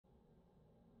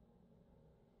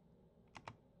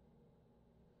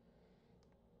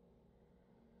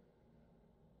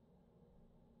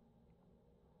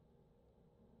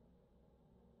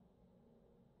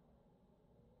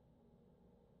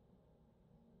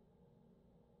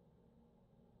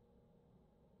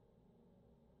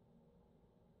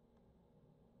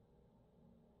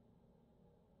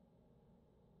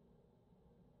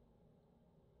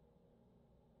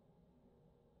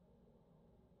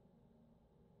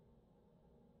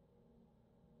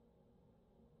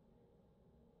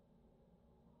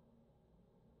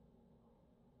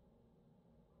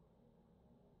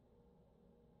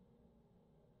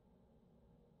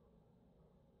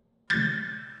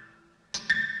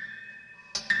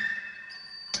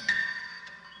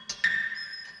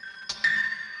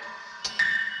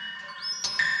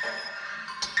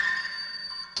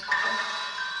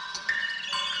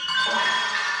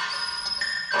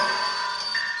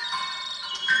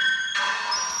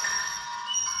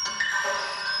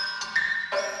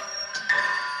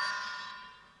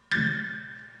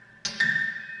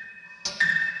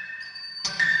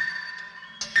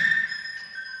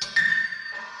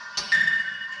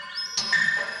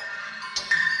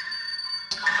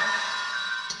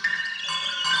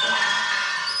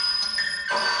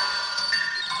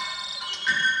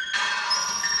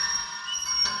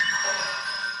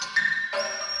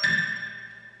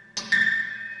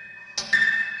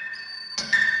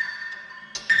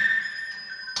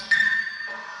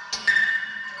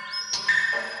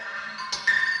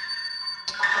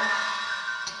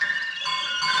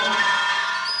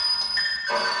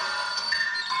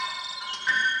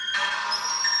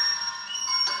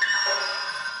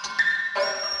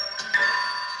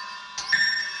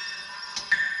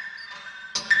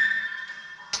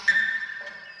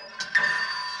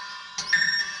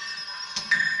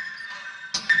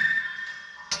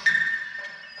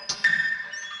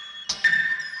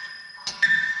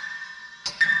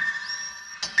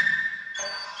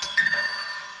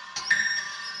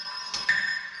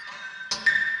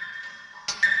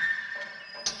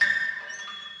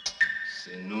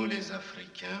des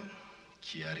Africains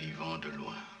qui arrivent de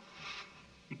loin.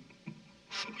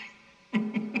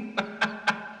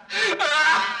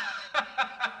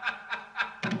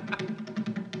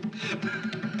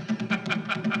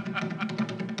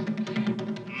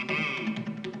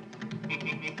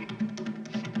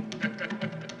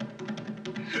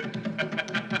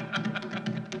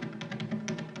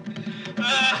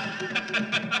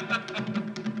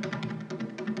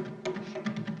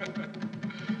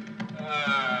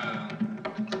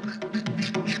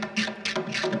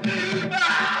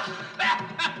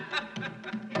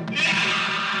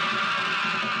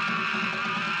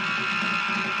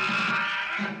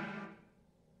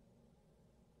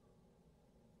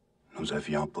 Nous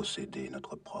avions possédé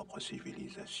notre propre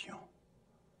civilisation.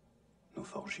 Nous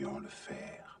forgions le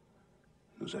fer.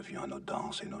 Nous avions nos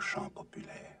danses et nos chants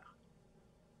populaires.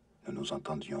 Nous nous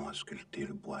entendions à sculpter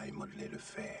le bois et modeler le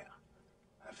fer,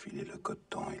 à filer le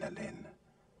coton et la laine,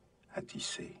 à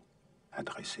tisser, à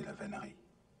dresser la vannerie.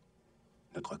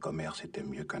 Notre commerce était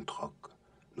mieux qu'un troc.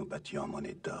 Nous battions en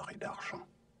monnaie d'or et d'argent.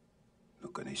 Nous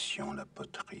connaissions la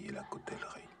poterie et la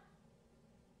coutellerie.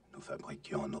 Nous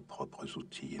fabriquions nos propres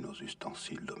outils et nos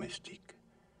ustensiles domestiques,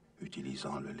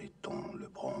 utilisant le laiton, le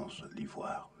bronze,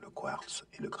 l'ivoire, le quartz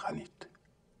et le granit.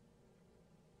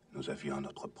 Nous avions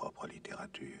notre propre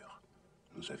littérature.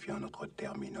 Nous avions notre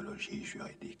terminologie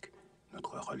juridique,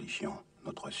 notre religion,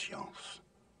 notre science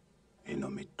et nos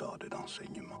méthodes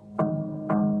d'enseignement.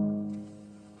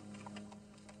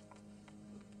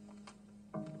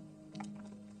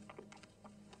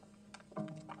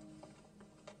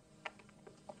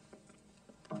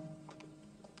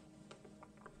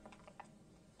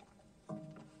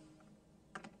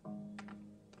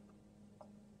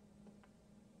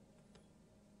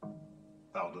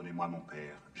 Pardonnez-moi, mon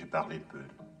père, j'ai parlé peu.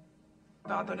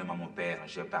 Pardonnez-moi, mon père,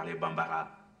 j'ai parlé bambara.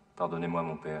 Pardonnez-moi,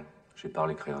 mon père, j'ai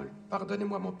parlé créole.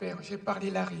 Pardonnez-moi, mon père, j'ai parlé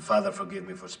lari. Father, forgive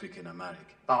me for speaking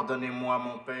Amharic. Pardonnez-moi,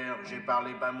 mon père, j'ai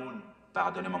parlé bamoun.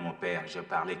 Pardonnez-moi, mon père, j'ai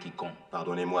parlé kikon.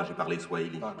 Pardonnez-moi, j'ai parlé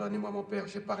swahili. Pardonnez-moi, mon père,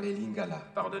 j'ai parlé lingala.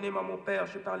 Pardonnez-moi, mon père,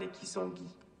 j'ai parlé kisongi.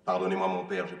 Pardonnez-moi, mon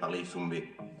père, j'ai parlé isumbe.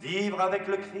 Vivre avec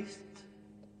le Christ,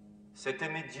 c'est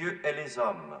aimer Dieu et les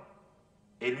hommes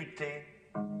et lutter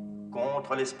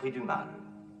contre l'esprit du mal.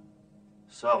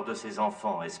 Sors de ces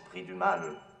enfants, esprit du mal,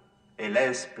 et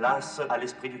laisse place à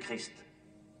l'esprit du Christ.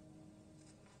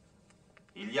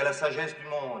 Il y a la sagesse du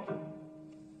monde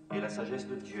et la sagesse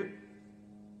de Dieu.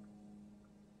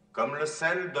 Comme le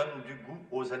sel donne du goût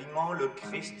aux aliments, le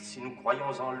Christ, si nous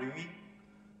croyons en lui,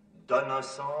 donne un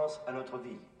sens à notre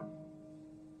vie.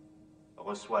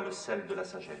 Reçois le sel de la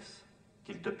sagesse,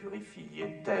 qu'il te purifie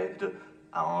et t'aide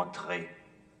à entrer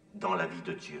dans la vie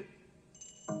de Dieu.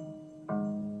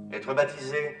 Être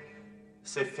baptisé,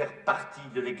 c'est faire partie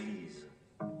de l'Église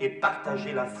et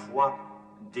partager la foi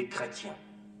des chrétiens.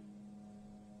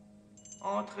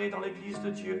 Entrez dans l'Église de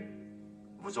Dieu,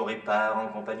 vous aurez part en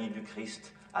compagnie du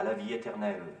Christ à la vie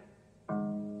éternelle.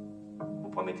 Vous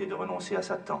promettez de renoncer à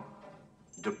Satan,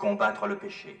 de combattre le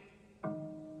péché,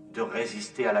 de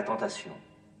résister à la tentation.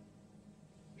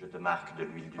 Je te marque de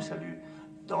l'huile du salut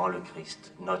dans le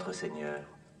Christ, notre Seigneur,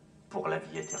 pour la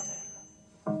vie éternelle.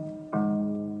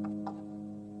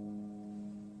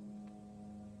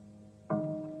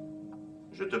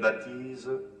 Je te baptise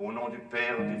au nom du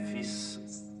Père, du Fils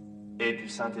et du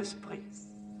Saint-Esprit.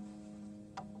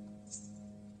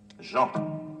 Jean,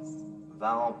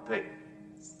 va en paix.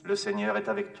 Le Seigneur est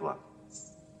avec toi.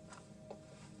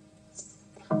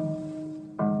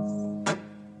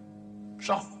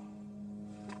 Jean.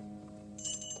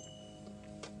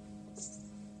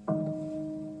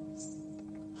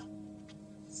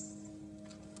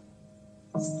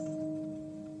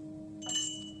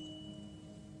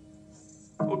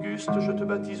 Auguste, je te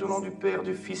baptise au nom du Père,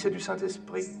 du Fils et du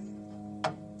Saint-Esprit.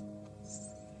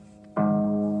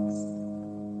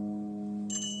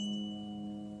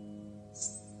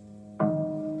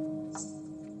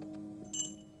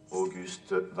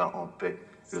 Auguste, va en paix.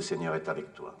 Le Seigneur est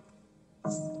avec toi.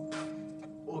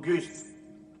 Auguste.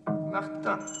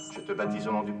 Martin, je te baptise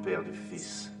au nom du Père, du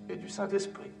Fils et du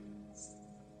Saint-Esprit.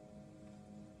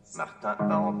 Martin,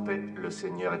 va en paix. Le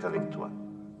Seigneur est avec toi.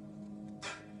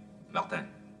 Martin.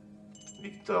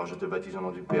 Victor, je te baptise au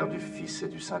nom du Père, du Fils et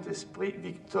du Saint-Esprit.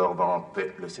 Victor, va en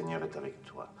paix, le Seigneur est avec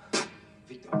toi.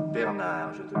 Victor.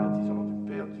 Bernard, je te baptise au nom du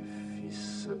Père, du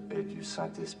Fils et du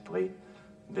Saint-Esprit.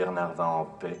 Bernard, va en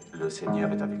paix, le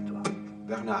Seigneur est avec toi.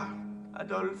 Bernard.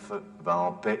 Adolphe, va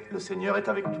en paix, le Seigneur est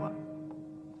avec toi.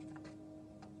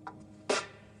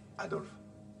 Adolphe.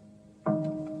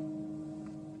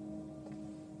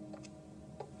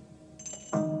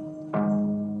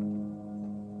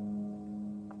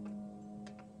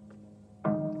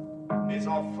 mes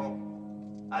enfants,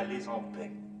 allez en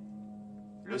paix.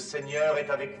 Le Seigneur est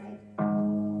avec vous.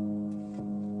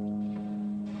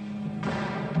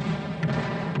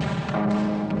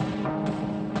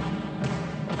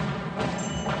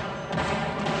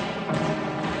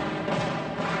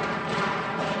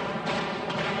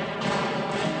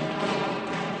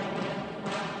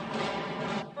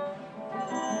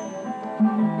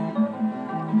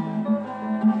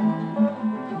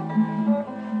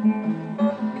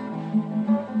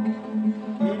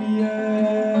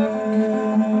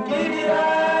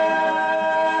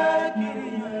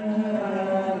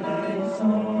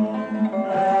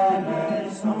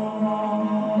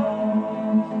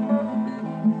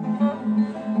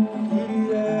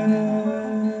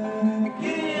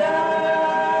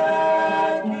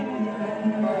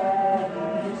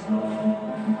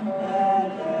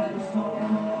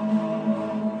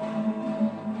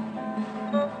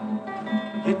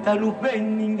 Getalupe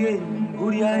ningeni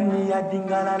Uriani ya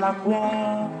dingala la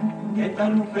kwa.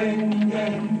 Getalupe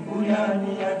ningeni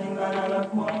Uriani ya dingala la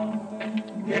kwa.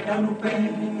 Getalupe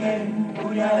ningeni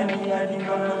Uriani ya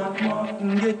dingala la kwa.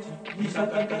 Ngeti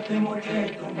isakakate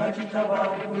mocheto ngachita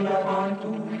bangu ya bantu.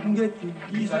 Ngeti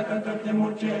isakakate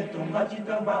mocheto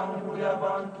ngachita bangu ya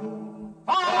bantu.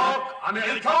 Fuck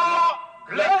américain,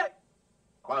 glé.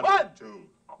 1, 2,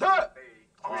 3,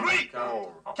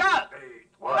 4,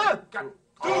 1,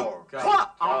 2, 3,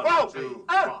 en pause.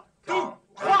 1, 2,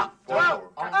 3, 1,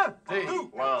 2, 3,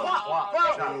 1,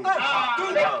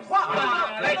 2, 3,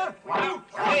 allez, 1,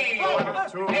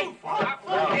 2,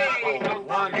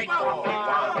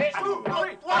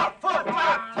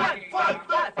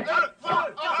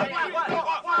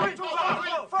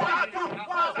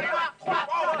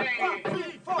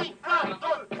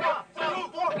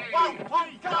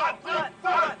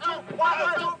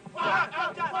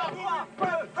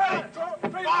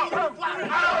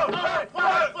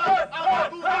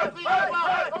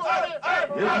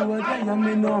 ya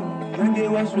menom yange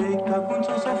wasweka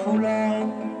kunsoso fula.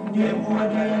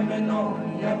 Ngebuwaja ya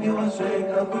menom yange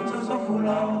wasweka kunsoso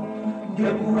fula.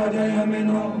 Ngebuwaja ya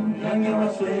menom yange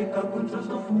wasweka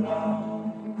kunsoso fula.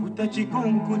 Futa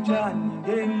chikunku chani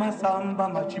nge masamba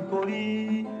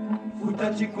machipori.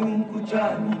 Futa chikunku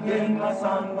chani nge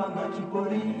masamba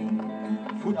machipori.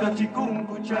 Futa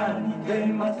chikunku chani nge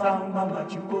masamba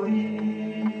machipori.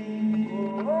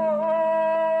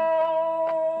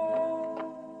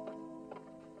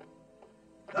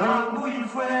 Tangu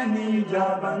ifweni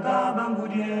jabanga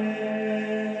bangudie.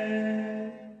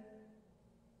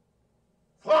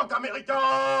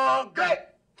 Franc-américain, glé.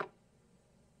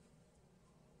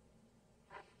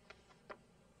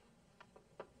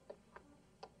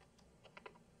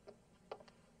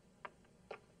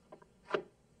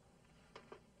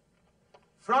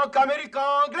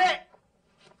 Franc-américain, glé.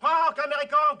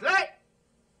 Franc-américain, glé.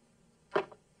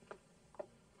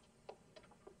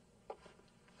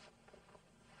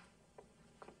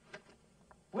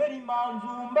 Weri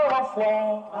manzumba wa fwa.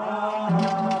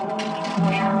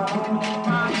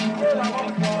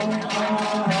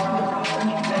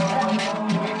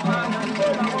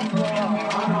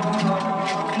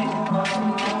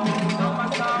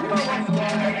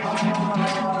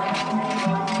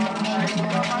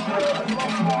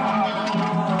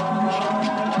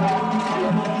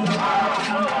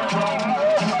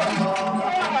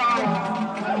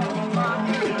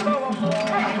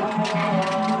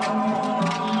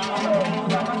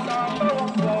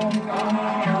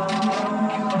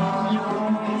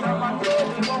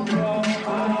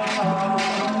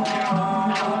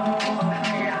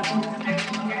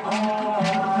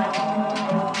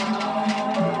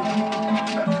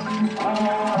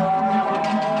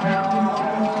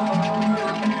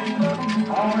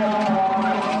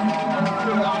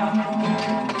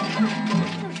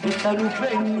 Getalupe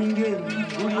ningeni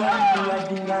Uriani ya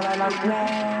dingala la kwa.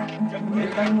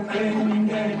 Getalupe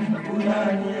ningeni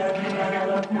Uriani ya dingala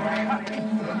la kwa.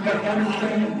 Getalupe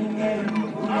ningeni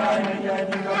Uriani ya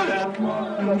dingala la kwa.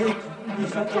 Ngeti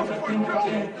isakakate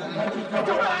mocheto ngachita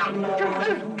bangu ya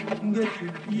bantu. Ngeti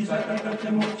isakakate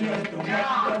mocheto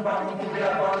ngachita bangu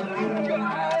ya bantu.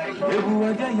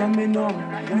 Ebuwaja ya menom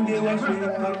yange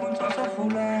wasweka kunsoso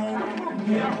fula.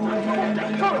 Ebuwaja ya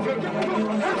menom yange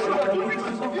wasweka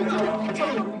kunsoso fula.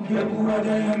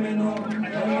 Ebuwaja ya menom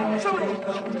yange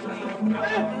wasweka kunsoso fula.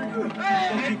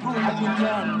 Chikunku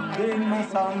chani nge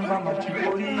masamba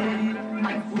machipori.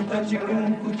 Futa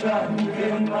chikunku chani nge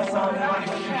masamba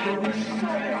machipori.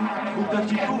 Futa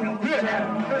chikunku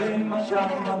chani nge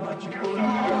masamba machipori.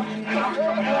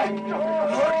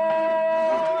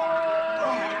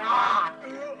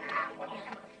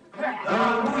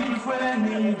 Tangu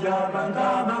ifweni jabanga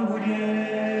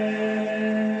bangudie.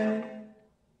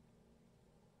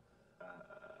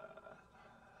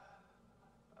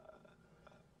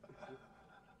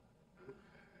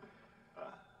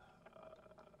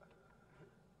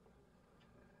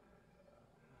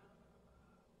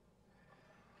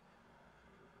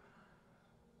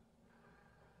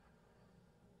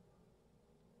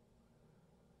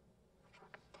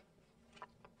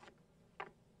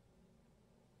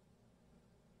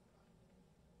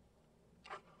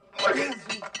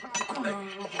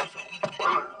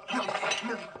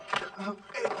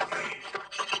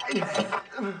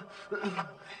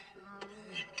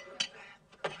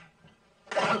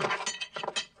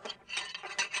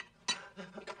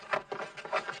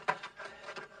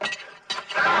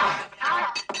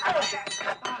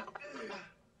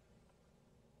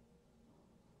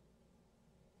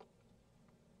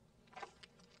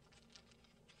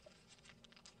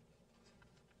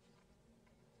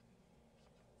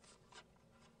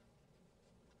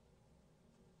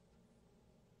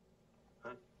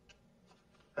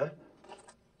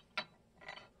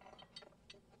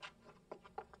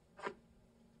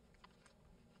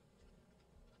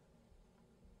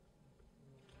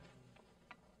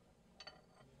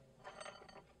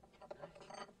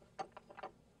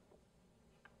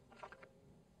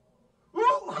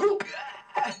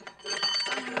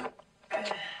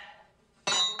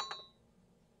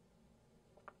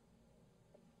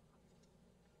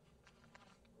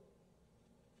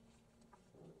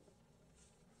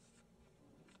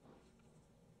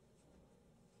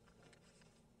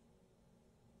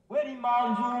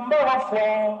 Manzumba wa fwa,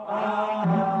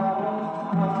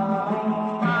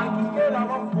 Makikela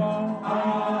wa fwa,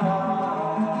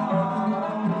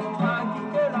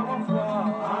 Makikela wa fwa,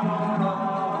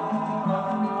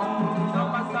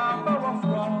 Samba samba wa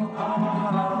fwa,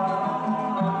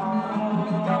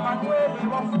 Yamanwele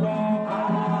wa fwa,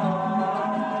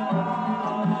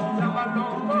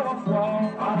 Yamalomba wa fwa,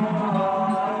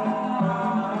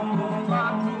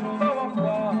 Makimba wa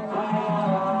fwa.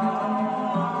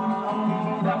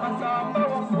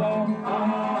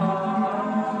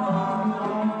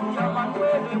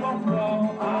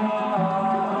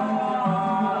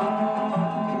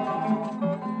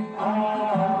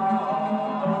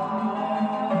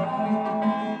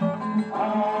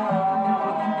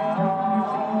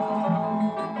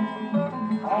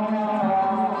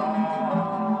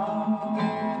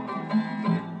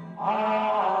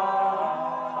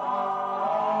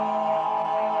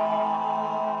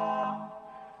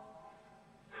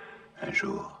 Un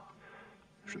jour,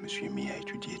 je me suis mis à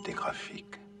étudier tes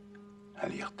graphiques, à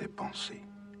lire tes pensées,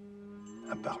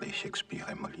 à parler Shakespeare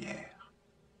et Molière,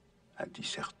 à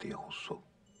disserter Rousseau.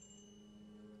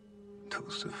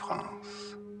 Douce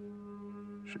France,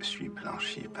 je suis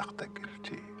blanchi par ta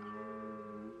culture,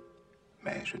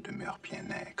 mais je demeure bien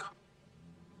nègre,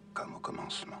 comme au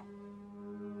commencement.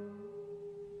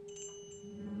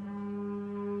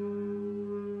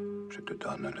 Je te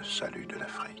donne le salut de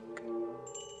l'Afrique.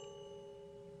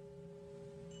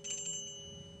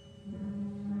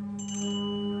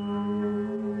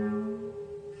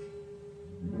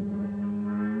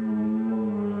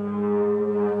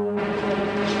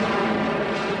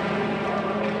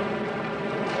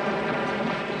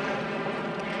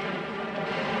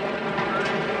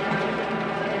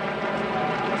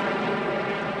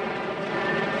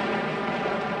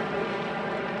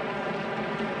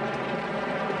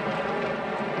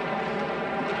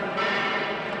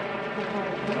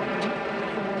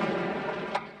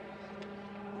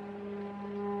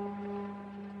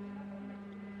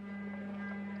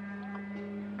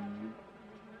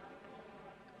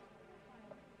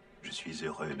 Je suis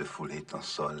heureux de fouler ton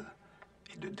sol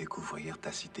et de découvrir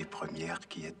ta cité première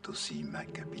qui est aussi ma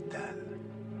capitale.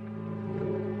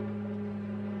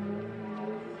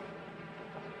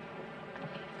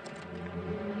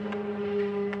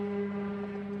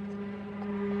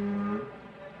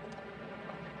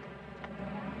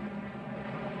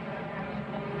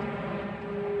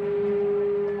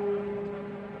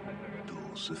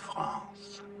 Douce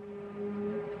France,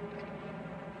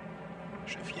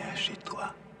 je viens chez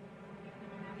toi.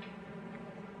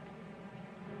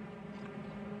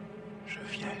 Je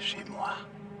viens chez moi.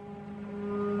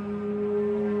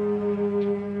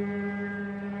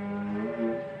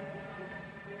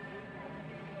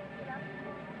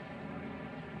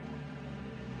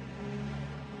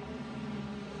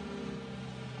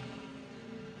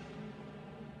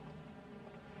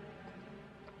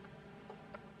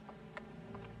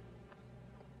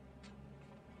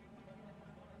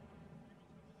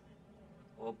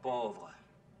 Ô pauvre,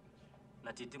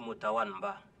 natiti motawan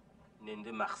ba,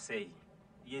 nende Marseille,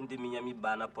 yende minyami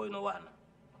bana poino wana.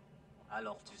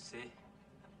 Alors tu sais,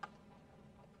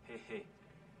 hé hé.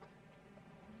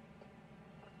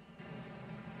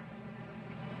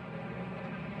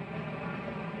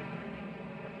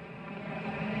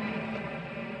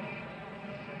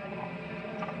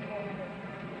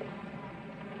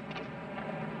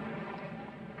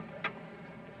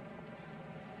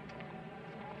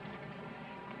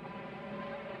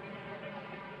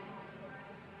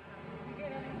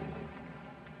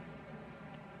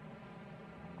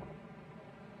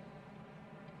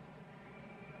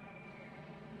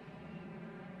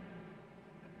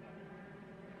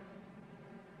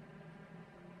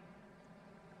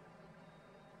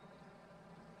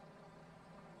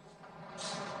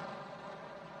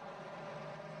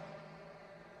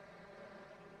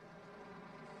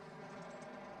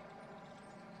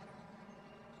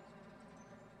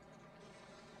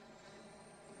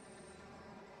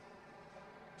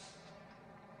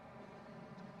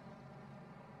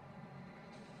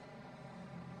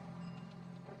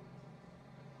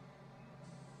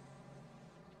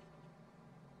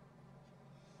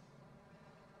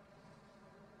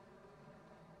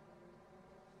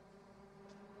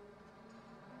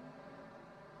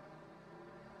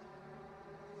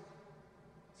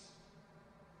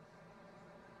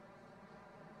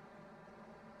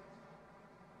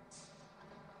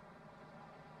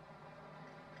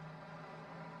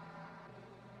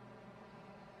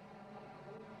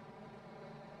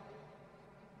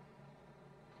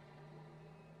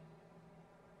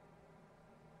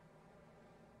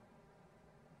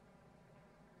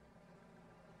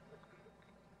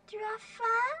 tu as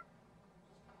faim?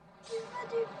 Tu veux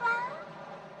du pain?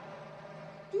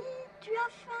 Dis, tu as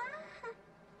faim?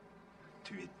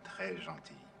 Tu es très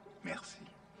gentil. Merci.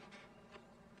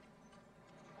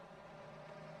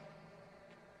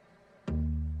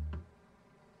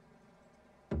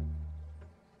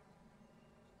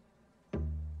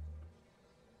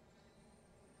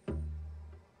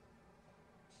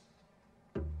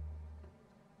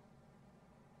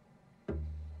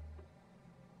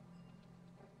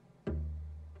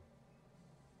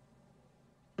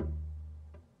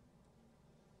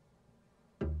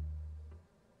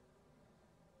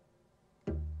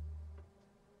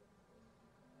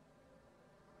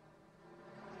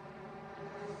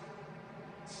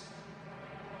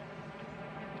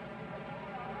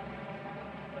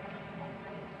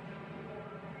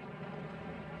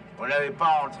 Vous n'avez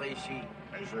pas entré ici.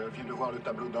 Mais je viens de voir le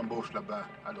tableau d'embauche là-bas.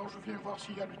 Alors je viens voir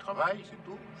s'il y a du travail, c'est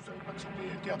tout. Je savais pas que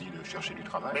c'était interdit de chercher du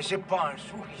travail. Mais c'est pas un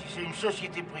souk ici, c'est une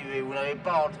société privée. Vous n'avez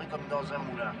pas entré comme dans un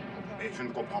moulin. Mais je ne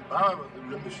comprends pas.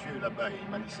 Le monsieur là-bas, il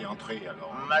m'a laissé entrer,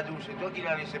 alors... Madou, c'est toi qui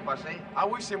l'as laissé passer? Ah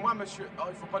oui, c'est moi, monsieur. Oh,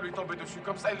 il faut pas lui tomber dessus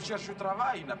comme ça. Il cherche du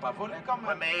travail. Il n'a pas volé quand même.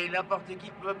 Ouais, mais n'importe qui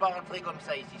ne peut pas rentrer comme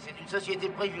ça ici. C'est une société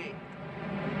privée.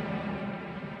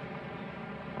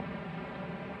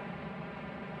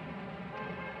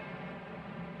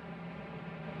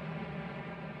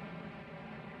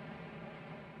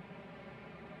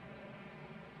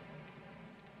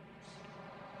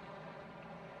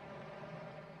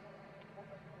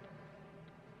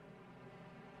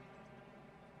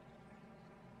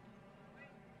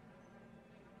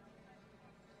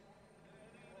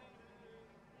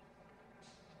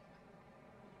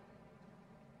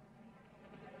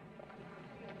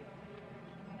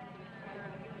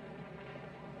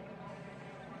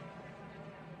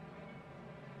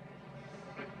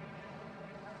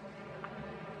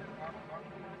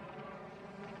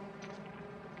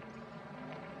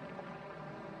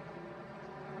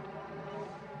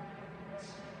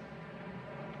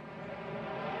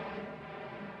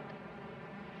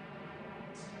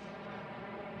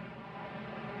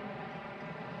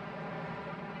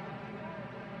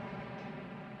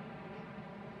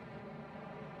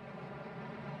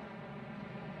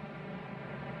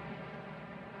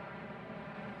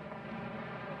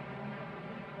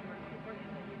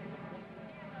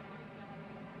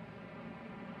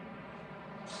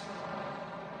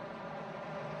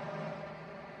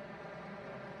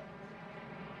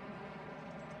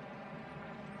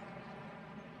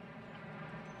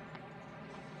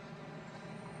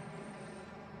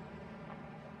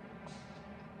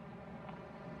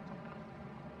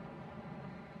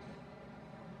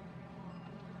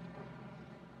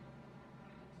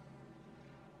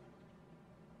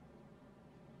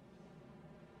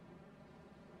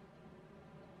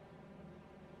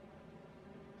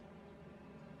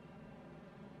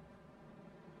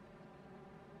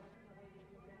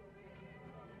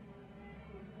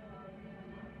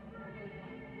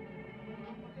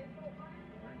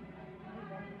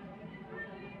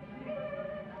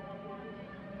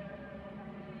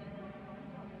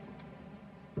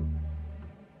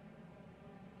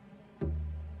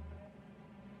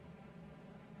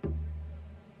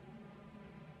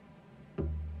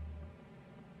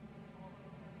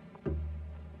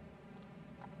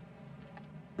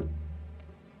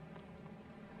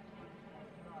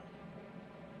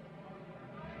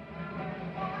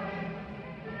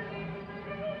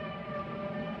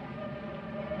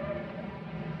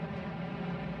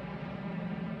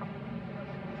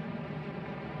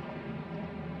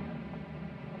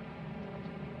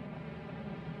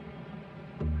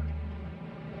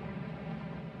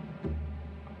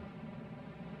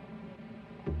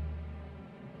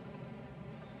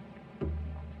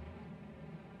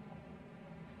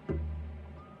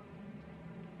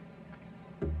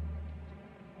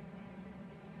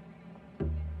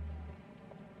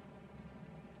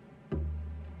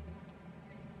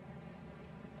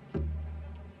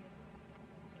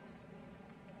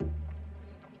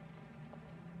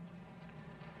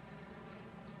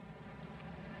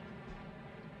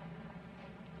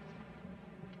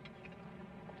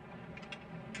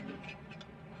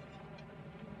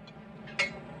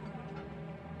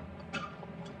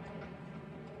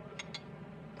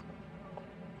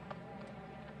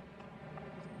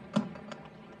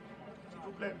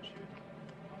 plaît, monsieur.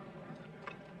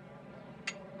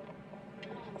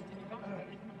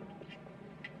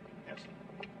 Merci.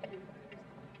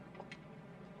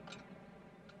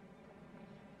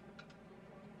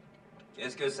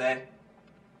 Qu'est-ce que c'est?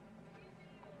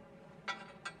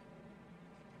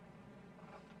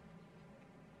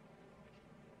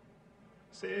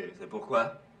 C'est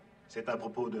pourquoi? C'est à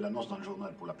propos de l'annonce dans le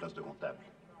journal pour la place de comptable.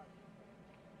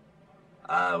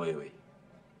 Ah oui, oui.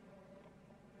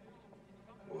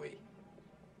 Oui.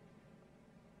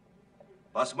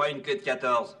 Passe-moi une clé de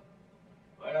 14.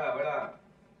 Voilà, voilà.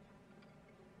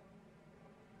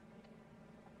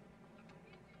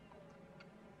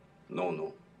 Non,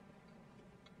 non.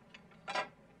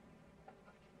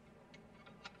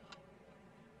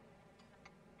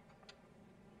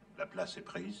 La place est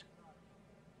prise?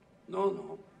 Non,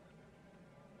 non.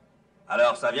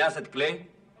 Alors, ça vient, cette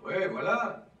clé? Oui,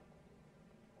 voilà.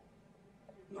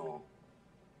 Non.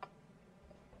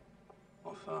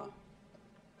 Enfin.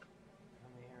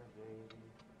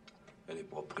 Elle est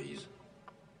pas prise.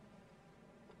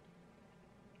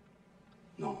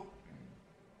 Non.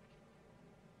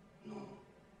 Non.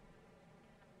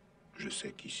 Je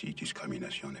sais qu'ici,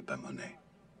 discrimination n'est pas monnaie.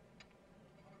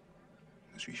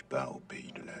 Ne suis-je pas au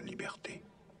pays de la liberté?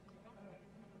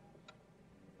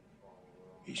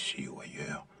 Ici ou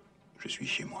ailleurs, je suis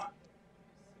chez moi.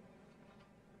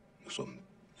 Nous sommes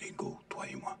égaux, toi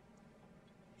et moi.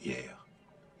 Hier,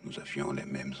 nous avions les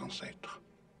mêmes ancêtres.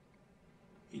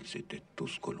 Ils étaient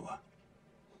tous Gaulois.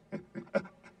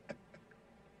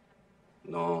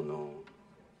 Non, non.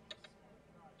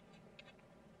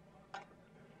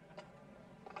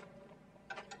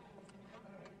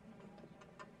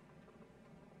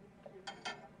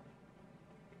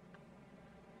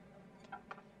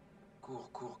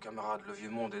 Cours, cours, camarade, le vieux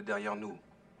monde est derrière nous.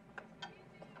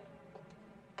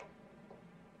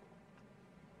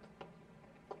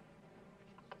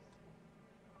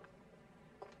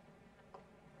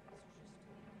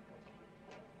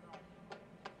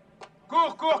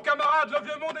 Cours, cours, camarade, le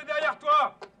vieux monde est derrière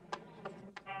toi!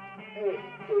 F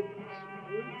de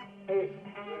x2, F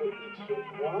de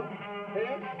x3,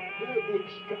 F de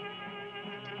x4.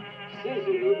 Ces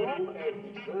éléments,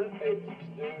 fx1,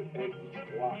 fx2,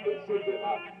 fx3, etc.,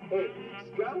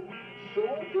 fxk,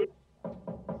 sont de...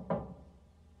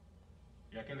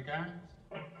 Y a quelqu'un?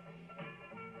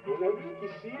 On a vu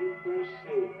qu'ici, dans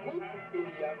ces groupes, il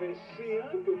y avait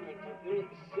C1 que multiplie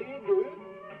C2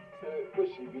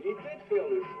 possibilité de faire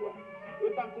le choix.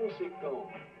 Et par conséquent,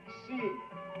 si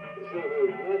je veux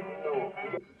maintenant...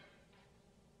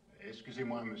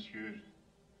 Excusez-moi, monsieur.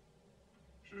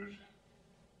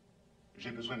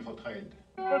 J'ai besoin de votre aide.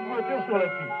 Pas de voiture sur la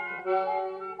piste.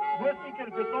 Voici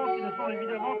quelques temps qui ne sont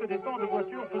évidemment que des temps de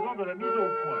voiture faisant de la mise au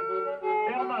point.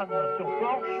 Herman sur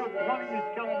Porsche, 3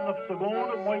 minutes 49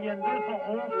 secondes, moyenne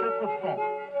 211 400.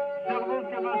 Cerveau de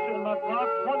gamin sur Matra,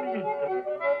 3 minutes.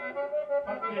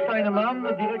 Steinman,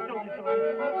 directeur du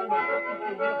service, m'a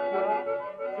certifié hier soir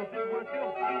que cette voiture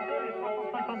prisait les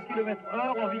 350 km/h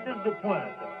en vitesse de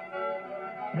pointe.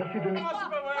 Merci de... Non, c'est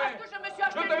pas vrai! Parce que je me suis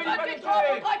acheté Je t'avais une pas voiture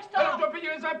au drugstore. Alors je dois payer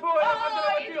les impôts et la prête de la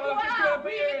voiture, alors qu'est-ce que tu vas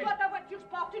payer? Oui, toi ta voiture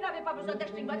sport, tu n'avais pas besoin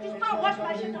d'acheter une voiture sport, moi je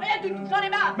m'achète rien du tout, j'en ai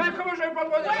marre. Mais comment j'avais pas le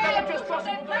droit d'acheter la voiture sport,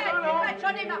 c'est pour toi, non?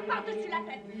 J'en ai marre par-dessus la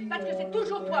tête, parce que c'est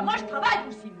toujours toi, moi je travaille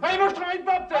aussi. Allez, moi je travaille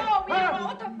pas peut-être. Oh oui, hein?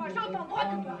 moi autant que moi, j'ai autant de droit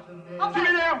que toi. Enfin, Tu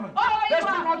m'énerves. Oh,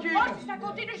 Laisse-moi tranquille. Oh, si ça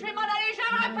continue, je vais m'en aller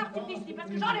jamais partir d'ici, parce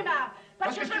que j'en ai marre.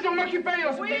 Parce que c'est toujours moi qui paye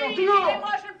dans cette maison, Oui, toujours. et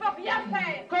moi je ne peux rien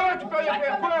faire. Comment tu peux rien faire? Je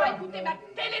ne peux Quoi? pas écouter ma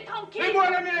télé tranquille. Et moi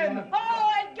la mienne. Oh,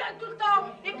 elle gueule tout le temps.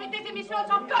 Et puis tes émissions,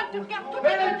 elles s'en collent, tu regardes tout.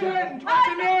 Mais la tienne, tu vois,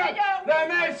 c'est mieux. La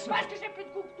messe. Parce que j'ai plus de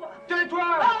goût que toi. Tais-toi,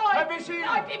 Oh, imbécile.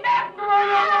 Oh, et puis merde.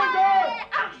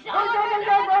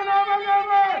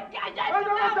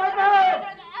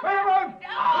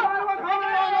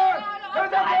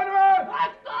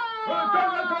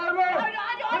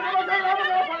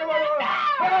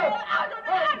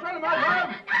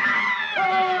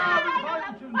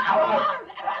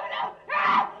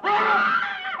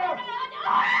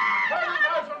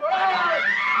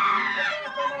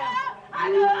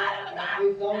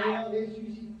 Après avoir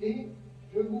ressuscité,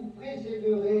 je vous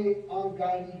précéderai en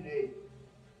Galilée.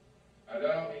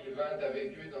 Alors il vint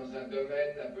avec eux dans un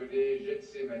domaine appelé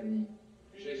Gethsémani.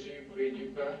 Jésus prit du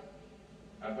pain.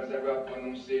 Après avoir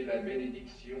prononcé la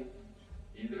bénédiction,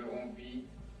 il le rompit,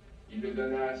 il le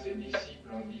donna à ses disciples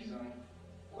en disant: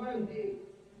 Prenez,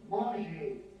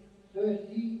 mangez,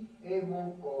 ceci est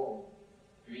mon corps.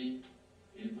 Puis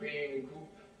il prit une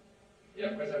coupe, et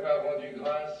après avoir rendu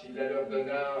grâce, il la leur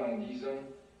donna en disant: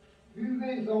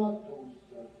 Buvez-en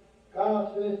tous,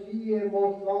 car ceci est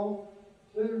mon sang,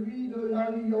 celui de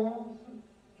l'alliance,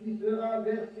 qui sera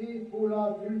versé pour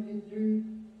la multitude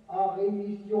en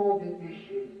rémission des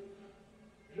péchés.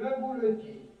 Je vous le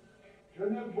dis, je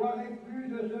ne boirai plus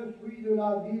de ce fruit de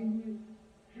la vigne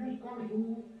jusqu'au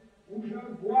jour où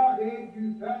je boirai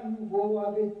du vin nouveau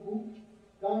avec vous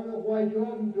dans le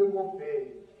royaume de mon Père.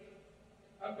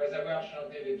 Après avoir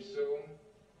chanté les psaumes,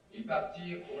 ils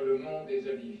partirent pour le mont des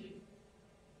Oliviers.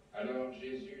 Alors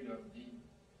Jésus leur dit,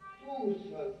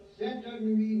 tous, cette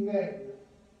nuit même,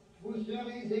 vous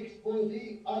serez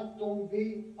exposés à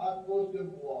tomber à cause de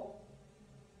moi.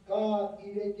 Car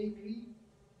il est écrit,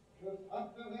 je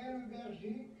frapperai le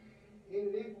berger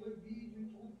et les brebis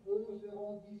du troupeau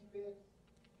seront disperses.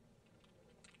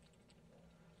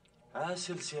 Ah,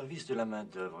 c'est le service de la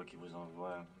main-d'œuvre qui vous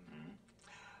envoie.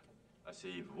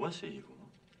 Asseyez-vous, asseyez-vous.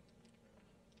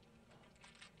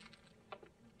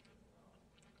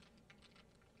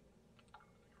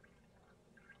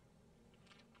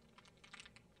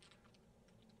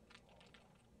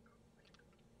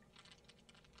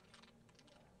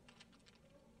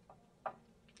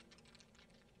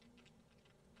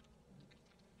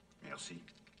 Merci.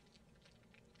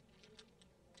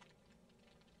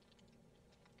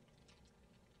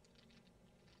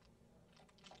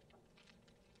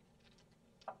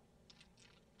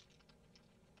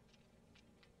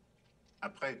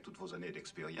 Après toutes vos années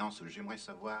d'expérience, j'aimerais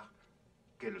savoir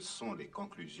quelles sont les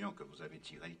conclusions que vous avez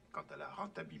tirées quant à la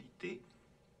rentabilité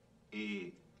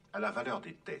et à la valeur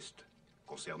des tests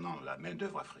concernant la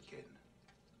main-d'œuvre africaine.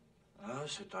 Ah,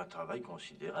 c'est un travail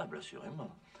considérable,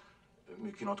 assurément,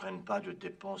 mais qui n'entraîne pas de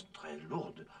dépenses très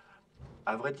lourdes.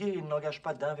 À vrai dire, il n'engage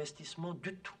pas d'investissement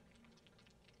du tout.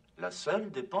 La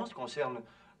seule dépense concerne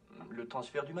le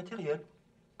transfert du matériel,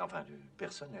 enfin du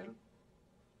personnel.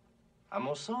 À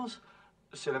mon sens,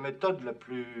 c'est la méthode la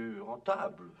plus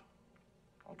rentable.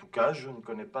 En tout cas, je ne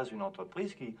connais pas une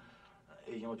entreprise qui,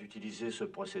 ayant utilisé ce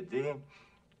procédé,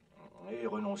 ait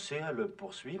renoncé à le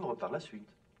poursuivre par la suite.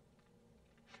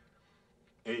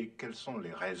 Et quelles sont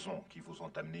les raisons qui vous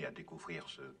ont amené à découvrir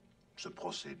ce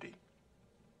procédé?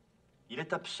 Il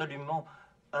est absolument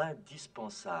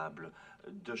indispensable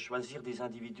de choisir des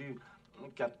individus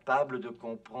capables de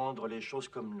comprendre les choses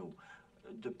comme nous,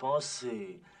 de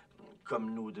penser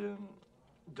comme nous, de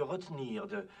retenir,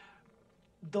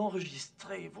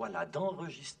 d'enregistrer, voilà,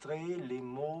 d'enregistrer les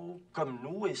mots comme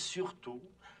nous et surtout,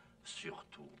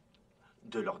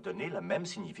 de leur donner la même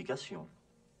signification.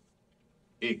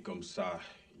 Et comme ça,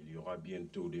 il y aura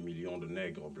bientôt des millions de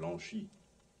nègres blanchis.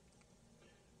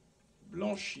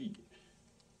 Blanchis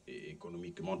et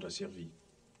économiquement asservis.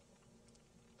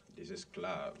 Des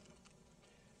esclaves,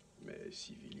 mais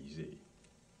civilisés.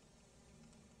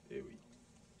 Eh oui.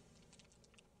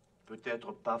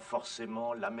 Peut-être pas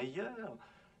forcément la meilleure,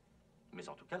 mais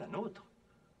en tout cas la nôtre.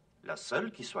 La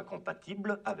seule qui soit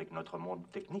compatible avec notre monde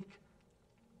technique.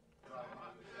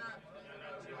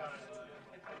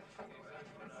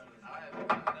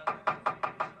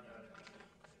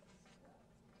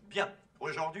 Bien,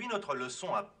 aujourd'hui, notre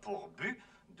leçon a pour but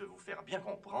de vous faire bien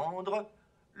comprendre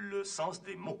le sens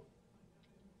des mots.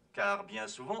 Car bien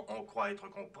souvent, on croit être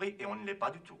compris et on ne l'est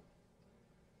pas du tout.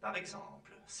 Par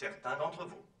exemple, certains d'entre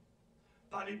vous,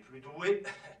 pas les plus doués,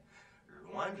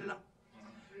 loin de là,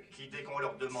 qui, dès qu'on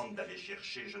leur demande d'aller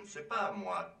chercher, je ne sais pas,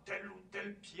 moi, telle ou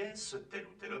telle pièce, tel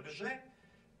ou tel objet,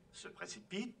 se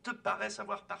précipitent, paraissent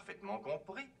avoir parfaitement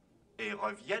compris et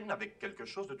reviennent avec quelque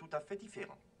chose de tout à fait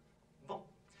différent. Bon,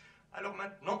 alors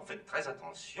maintenant, faites très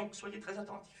attention, soyez très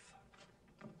attentifs.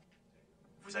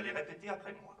 Vous allez répéter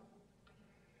après moi.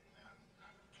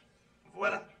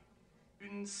 Voilà,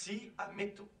 une scie à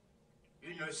métaux.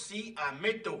 Une scie à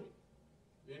métaux.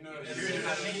 Une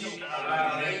scie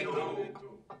à métaux.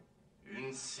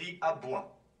 Une scie à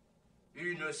bois.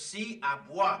 Une scie à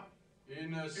bois.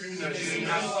 Une scie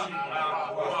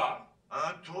à bois.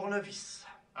 Un tournevis.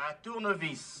 Un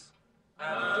tournevis.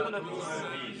 Un tournevis.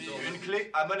 Une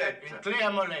clé à molette. Une clé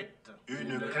à molette.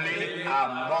 Une clé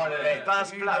à molette.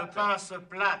 Pince plate. Une pince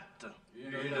plate.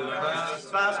 Une pince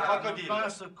crocodile. Une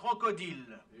pince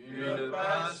crocodile. Une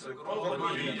pince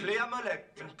crocodile. Une clé à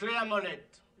molette. Une clé à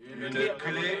molette. Une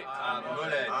clé à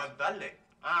molette. Un balai.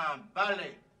 Un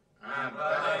balai. Un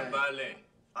balai.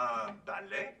 Un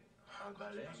balai. Un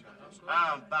balai.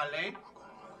 Un balai.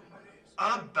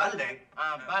 Un balai.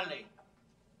 Un balai.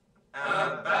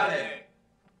 Un balai.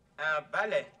 Un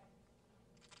balai.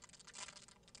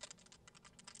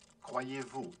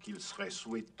 Croyez-vous qu'il serait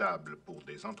souhaitable pour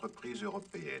des entreprises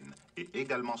européennes et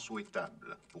également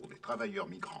souhaitable pour des travailleurs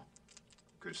migrants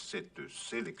que cette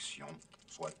sélection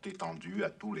soit étendue à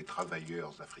tous les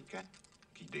travailleurs africains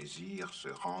qui désirent se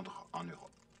rendre en Europe?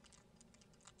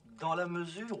 Dans la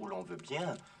mesure où l'on veut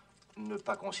bien ne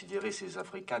pas considérer ces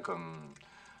Africains comme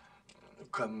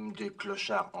des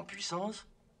clochards en puissance.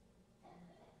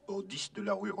 Au 10 de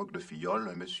la rue Roque de Fillol,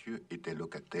 un monsieur était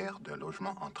locataire d'un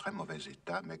logement en très mauvais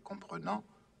état, mais comprenant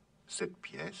 7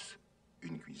 pièces,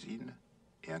 une cuisine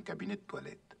et un cabinet de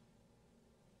toilette.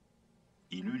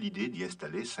 Il eut l'idée d'y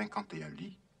installer 51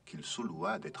 lits qu'il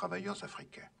sous-loua à des travailleurs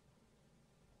africains.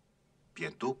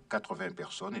 Bientôt, 80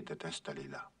 personnes étaient installées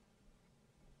là.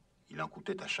 Il en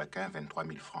coûtait à chacun 23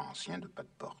 000 francs anciens de pas de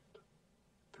porte,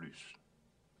 plus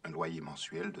un loyer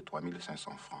mensuel de 3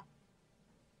 500 francs.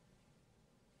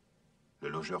 Le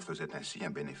logeur faisait ainsi un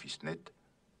bénéfice net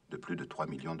de plus de 3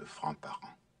 millions de francs par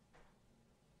an.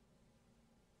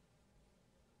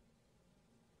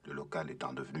 Le local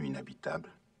étant devenu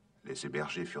inhabitable, les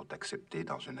hébergés furent acceptés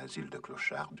dans un asile de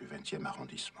clochards du 20e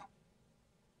arrondissement.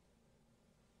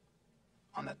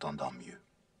 En attendant mieux.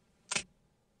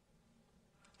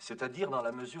 C'est-à-dire dans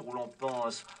la mesure où l'on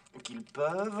pense qu'ils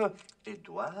peuvent et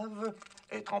doivent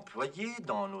être employés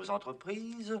dans nos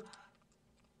entreprises,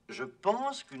 je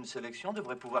pense qu'une sélection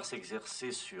devrait pouvoir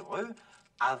s'exercer sur eux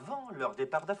avant leur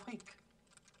départ d'Afrique.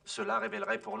 Cela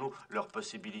révélerait pour nous leur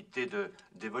possibilité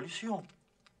d'évolution.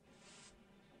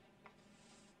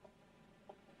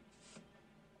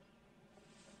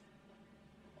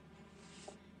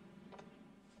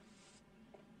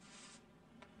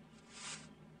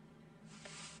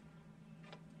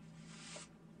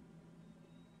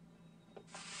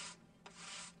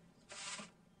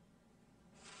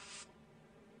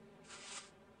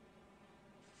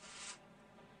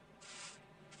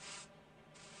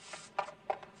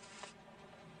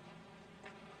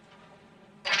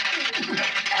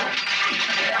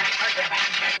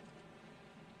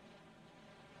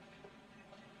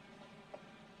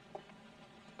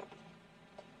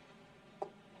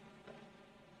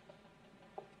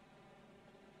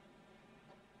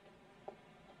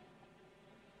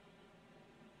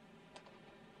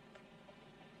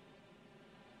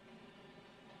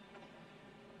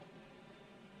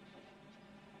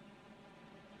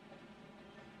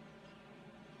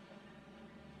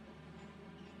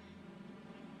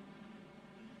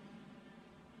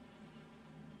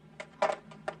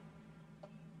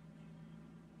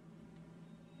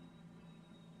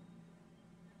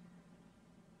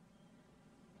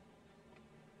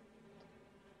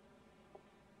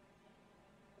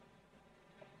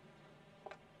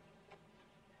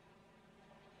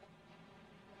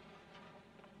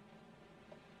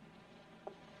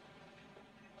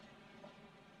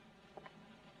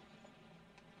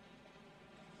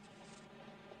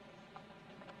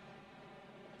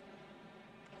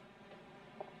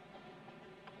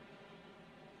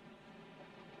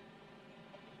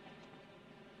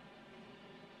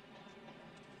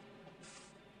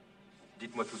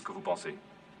 Dites-moi tout ce que vous pensez.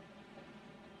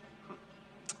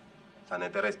 Ça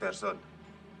n'intéresse personne.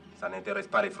 Ça n'intéresse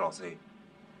pas les Français.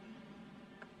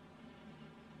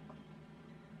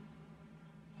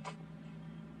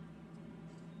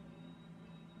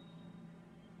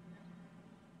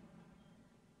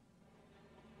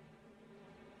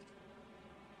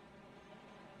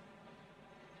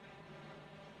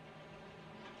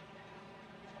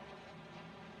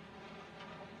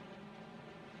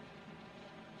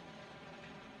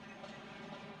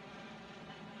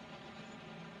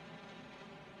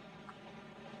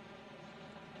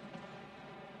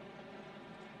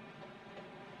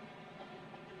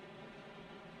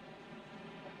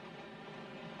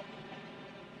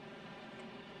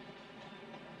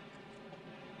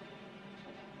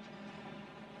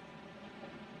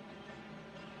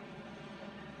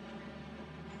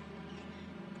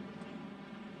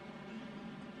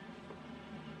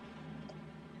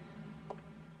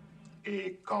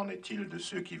 Et qu'en est-il de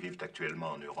ceux qui vivent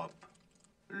actuellement en Europe?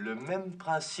 Le même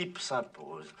principe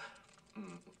s'impose.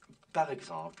 Par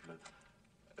exemple,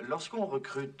 lorsqu'on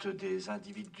recrute des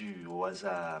individus au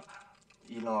hasard,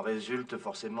 il en résulte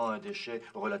forcément un déchet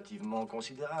relativement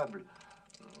considérable.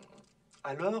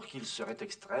 Alors qu'il serait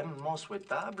extrêmement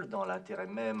souhaitable, dans l'intérêt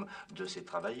même de ces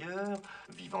travailleurs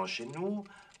vivant chez nous,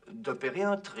 d'opérer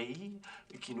un tri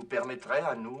qui nous permettrait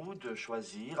à nous de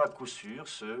choisir à coup sûr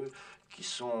ceux qui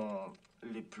sont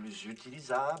les plus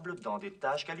utilisables dans des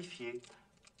tâches qualifiées.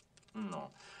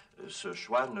 Non, ce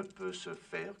choix ne peut se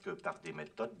faire que par des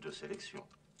méthodes de sélection.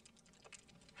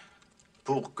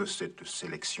 Pour que cette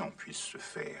sélection puisse se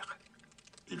faire,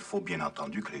 il faut bien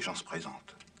entendu que les gens se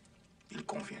présentent. Il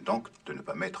convient donc de ne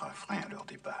pas mettre un frein à leur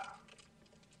départ.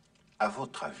 À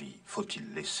votre avis,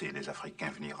 faut-il laisser les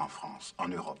Africains venir en France, en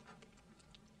Europe,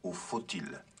 ou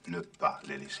faut-il ne pas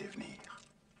les laisser venir?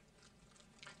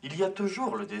 Il y a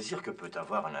toujours le désir que peut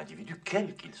avoir un individu,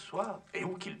 quel qu'il soit, et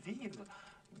où qu'il vive,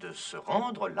 de se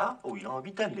rendre là où il a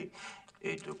envie d'aller,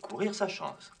 et de courir sa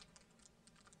chance.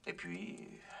 Et puis,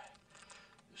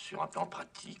 sur un plan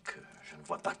pratique, je ne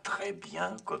vois pas très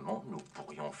bien comment nous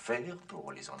pourrions faire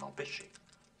pour les en empêcher.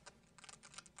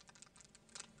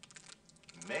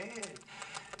 Mais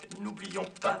n'oublions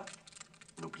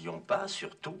pas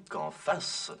surtout qu'en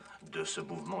face de ce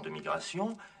mouvement de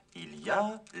migration, il y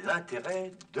a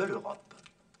l'intérêt de l'Europe.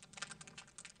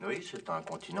 Oui, c'est un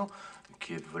continent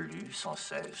qui évolue sans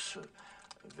cesse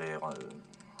vers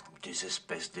des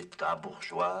espèces d'États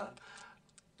bourgeois,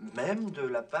 même de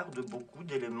la part de beaucoup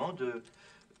d'éléments de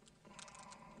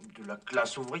la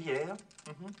classe ouvrière,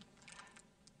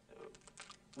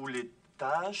 où les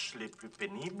tâches les plus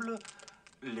pénibles,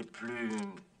 les plus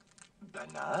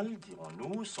banales,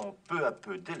 dirons-nous, sont peu à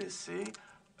peu délaissées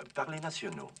par les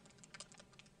nationaux.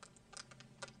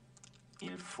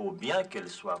 Il faut bien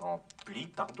qu'elles soient remplies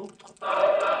par d'autres.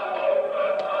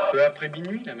 Peu après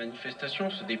minuit, la manifestation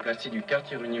se déplaçait du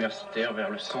quartier universitaire vers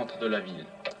le centre de la ville.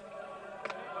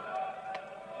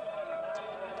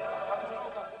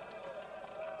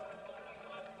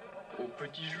 Au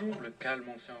petit jour, le calme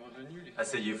enfin revenu...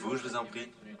 Asseyez-vous, je vous en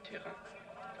prie. ...du terrain.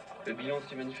 Le bilan de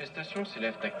ces manifestations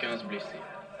s'élève à 15 blessés.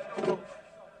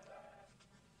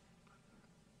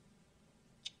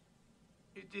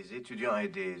 Et des étudiants et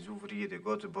des ouvriers de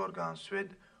Göteborg en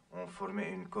Suède ont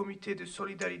formé un comité de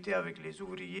solidarité avec les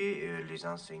ouvriers, les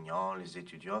enseignants, les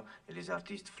étudiants et les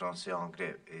artistes français en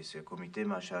grève. Et ce comité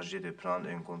m'a chargé de prendre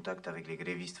un contact avec les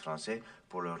grévistes français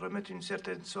pour leur remettre une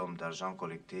certaine somme d'argent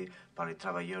collectée par les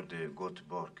travailleurs de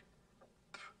Göteborg.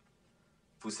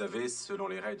 Vous savez, selon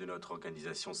les règles de notre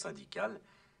organisation syndicale,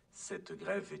 cette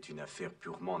grève est une affaire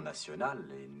purement nationale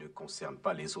et ne concerne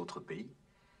pas les autres pays.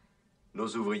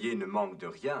 Nos ouvriers ne manquent de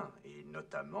rien, et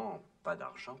notamment pas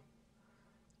d'argent.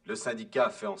 Le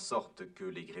syndicat fait en sorte que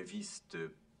les grévistes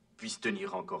puissent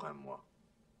tenir encore un mois.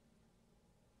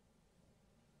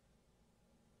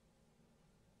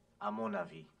 À mon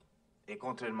avis, et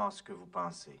contrairement à ce que vous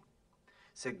pensez,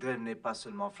 cette grève n'est pas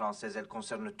seulement française, elle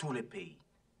concerne tous les pays.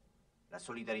 La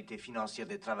solidarité financière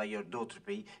des travailleurs d'autres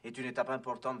pays est une étape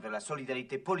importante vers la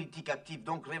solidarité politique active,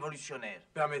 donc révolutionnaire.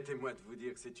 Permettez-moi de vous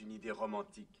dire que c'est une idée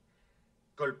romantique,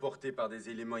 colportée par des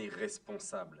éléments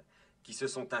irresponsables, qui se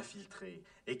sont infiltrés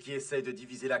et qui essayent de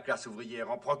diviser la classe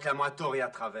ouvrière en proclamant à tort et à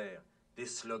travers des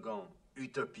slogans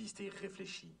utopistes et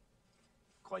irréfléchis.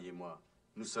 Croyez-moi,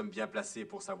 nous sommes bien placés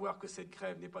pour savoir que cette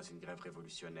grève n'est pas une grève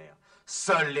révolutionnaire.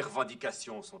 Seules les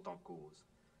revendications sont en cause.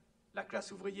 La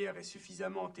classe ouvrière est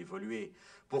suffisamment évoluée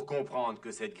pour comprendre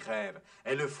que cette grève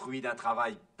est le fruit d'un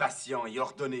travail patient et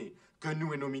ordonné que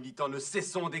nous et nos militants ne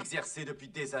cessons d'exercer depuis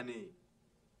des années.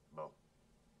 Bon.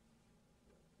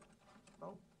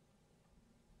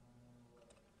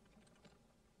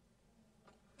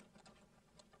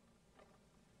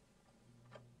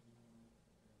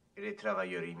 Et les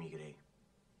travailleurs immigrés?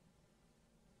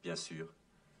 Bien sûr,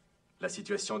 la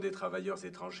situation des travailleurs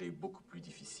étrangers est beaucoup plus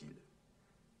difficile.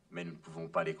 Mais nous ne pouvons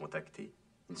pas les contacter.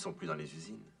 Ils ne sont plus dans les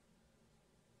usines.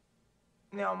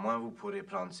 Néanmoins, vous pourrez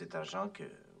prendre cet argent que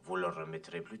vous leur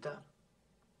remettrez plus tard.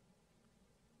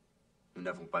 Nous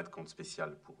n'avons pas de compte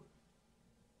spécial pour eux.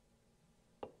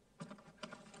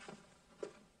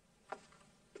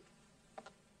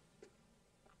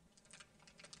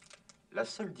 La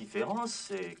seule différence,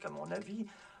 c'est qu'à mon avis,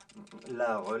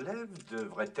 la relève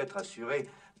devrait être assurée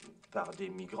par des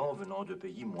migrants venant de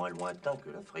pays moins lointains que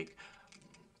l'Afrique,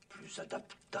 plus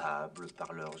adaptables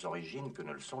par leurs origines que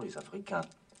ne le sont les Africains.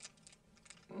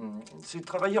 Ces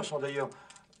travailleurs sont d'ailleurs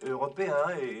européens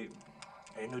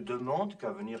et ne demandent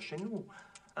qu'à venir chez nous.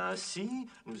 Ainsi,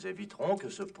 nous éviterons que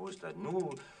se posent à nous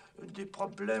des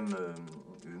problèmes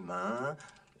humains,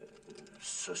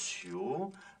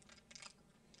 sociaux,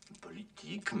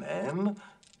 politiques même,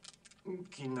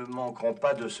 qui ne manqueront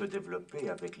pas de se développer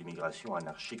avec l'immigration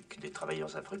anarchique des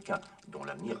travailleurs africains, dont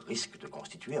l'avenir risque de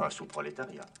constituer un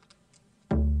sous-prolétariat.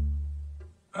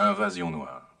 Invasion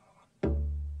noire.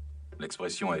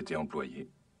 L'expression a été employée.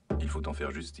 Il faut en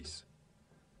faire justice.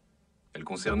 Elle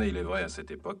concernait, il est vrai, à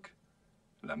cette époque,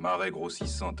 la marée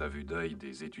grossissante à vue d'œil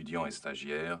des étudiants et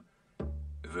stagiaires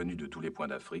venus de tous les points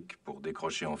d'Afrique pour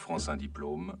décrocher en France un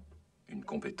diplôme, une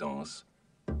compétence,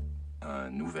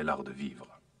 un nouvel art de vivre.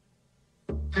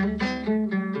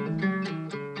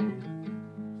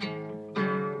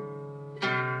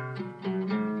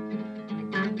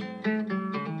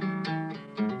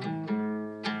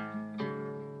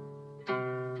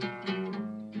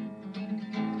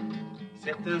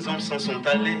 Certains hommes s'en sont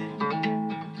allés,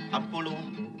 Apollo,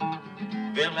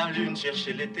 vers la lune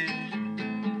chercher l'été.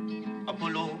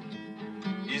 Apollo,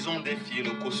 ils ont défié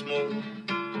le cosmos.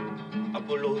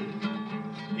 Apollo,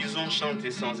 ils ont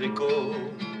chanté sans écho.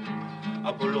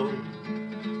 Apollo,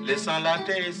 laissant la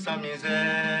terre et sa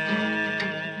misère.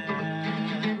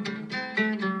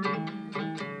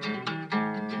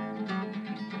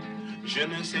 Je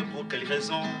ne sais pour quelle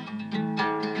raison,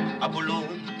 Apollo,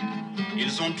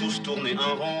 ils ont tous tourné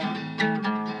en rond.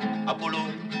 Apollo,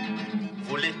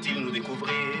 voulait-il nous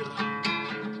découvrir?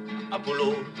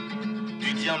 Apollo,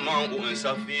 du diamant ou un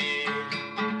saphir.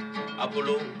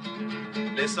 Apollo,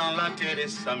 laissant la terre et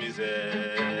sa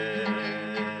misère.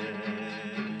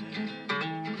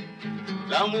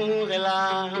 L'amour est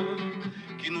là,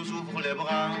 qui nous ouvre les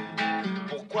bras.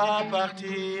 Pourquoi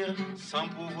partir sans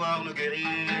pouvoir nous guérir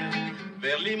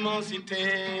vers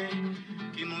l'immensité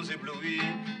qui nous éblouit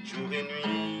jour et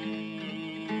nuit?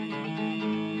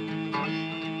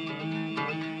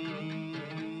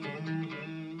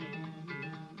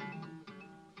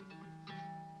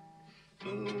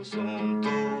 Nous sommes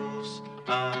tous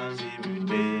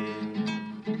azimutés.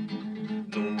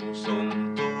 Nous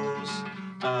sommes tous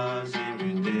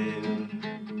azimutés.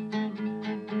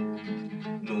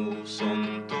 Nous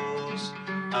sommes tous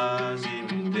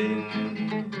azimutés.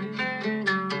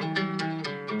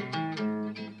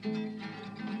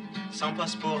 Sans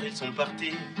passeport, ils sont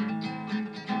partis.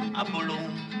 Apollo,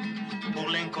 pour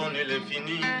l'inconnu,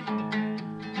 l'infini.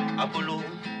 Apollo,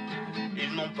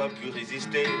 ils n'ont pas pu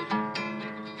résister.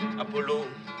 Apollo,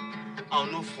 en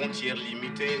nos frontières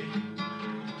limitées.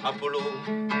 Apollo,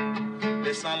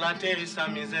 laissant la terre et sa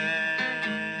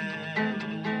misère.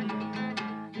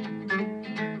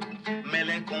 Mais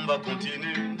les combats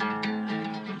continuent.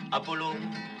 Apollo,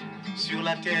 sur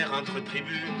la terre entre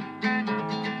tribus.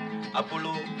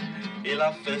 Apollo, et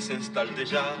la faim s'installe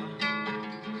déjà.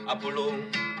 Apollo,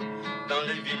 dans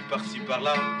les villes par-ci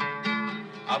par-là.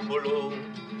 Apollo,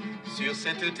 sur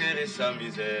cette terre et sa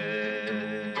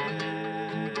misère.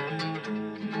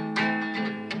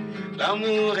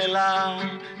 L'amour est là,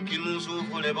 qui nous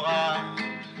ouvre les bras.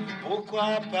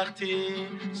 Pourquoi partir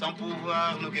sans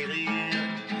pouvoir nous guérir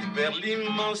vers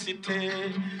l'immensité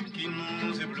qui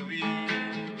nous éblouit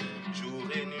jour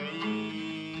et nuit?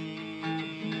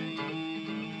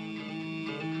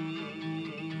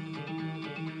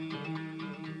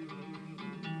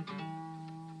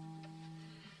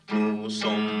 Nous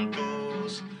sommes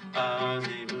tous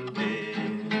azimutés.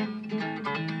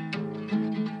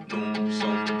 Nous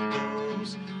sommes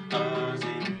tous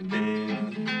azimutés.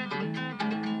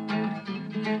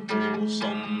 Nous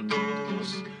sommes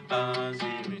tous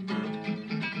azimutés.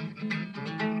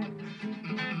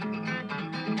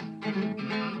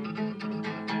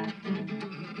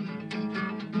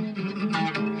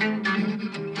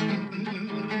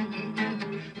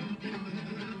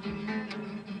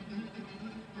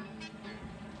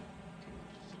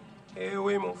 Eh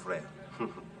oui, mon frère.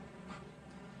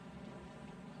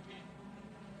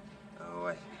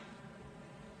 Ouais.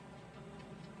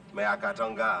 Mais à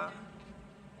Katanga,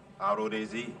 à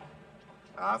Rhodésie,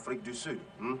 à Afrique du Sud,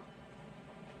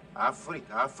 Afrique.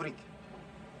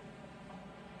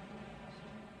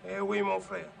 Eh oui, mon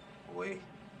frère, oui.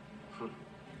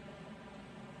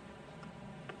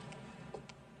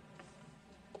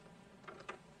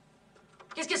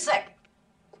 Qu'est-ce que c'est?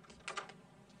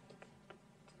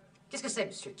 Qu'est-ce que c'est,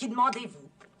 monsieur? Qui demandez-vous?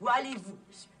 Où allez-vous,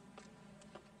 monsieur?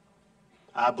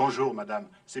 Ah, bonjour, madame.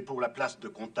 C'est pour la place de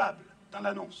comptable, dans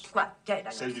l'annonce. Quoi? Quelle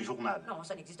annonce? Celle du journal. Non,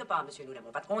 ça n'existe pas, monsieur. Nous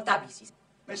n'avons pas de comptable ici.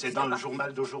 Mais c'est dans le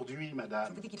journal d'aujourd'hui,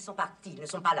 madame. Je vous dis qu'ils sont partis, ils ne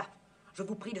sont pas là. Je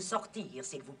vous prie de sortir,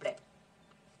 s'il vous plaît.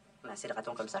 On a assez de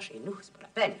ratons comme ça chez nous, c'est pas la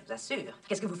peine, je vous assure.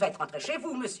 Qu'est-ce que vous faites? Rentrez chez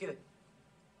vous, monsieur.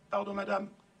 Pardon, madame.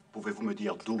 Pouvez-vous me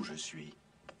dire d'où je suis,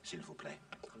 s'il vous plaît?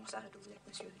 Comment ça, d'où vous êtes,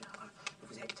 monsieur? Alors,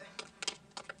 vous êtes...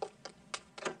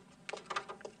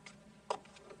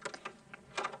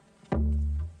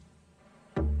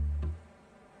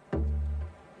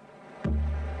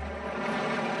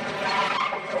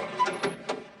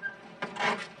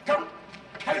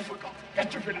 Qu'est-ce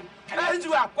que tu fais là? Allez,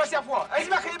 quoi c'est à voir? Allez,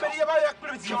 va créer, mais il y a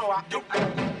plus de petit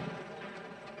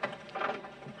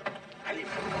allez.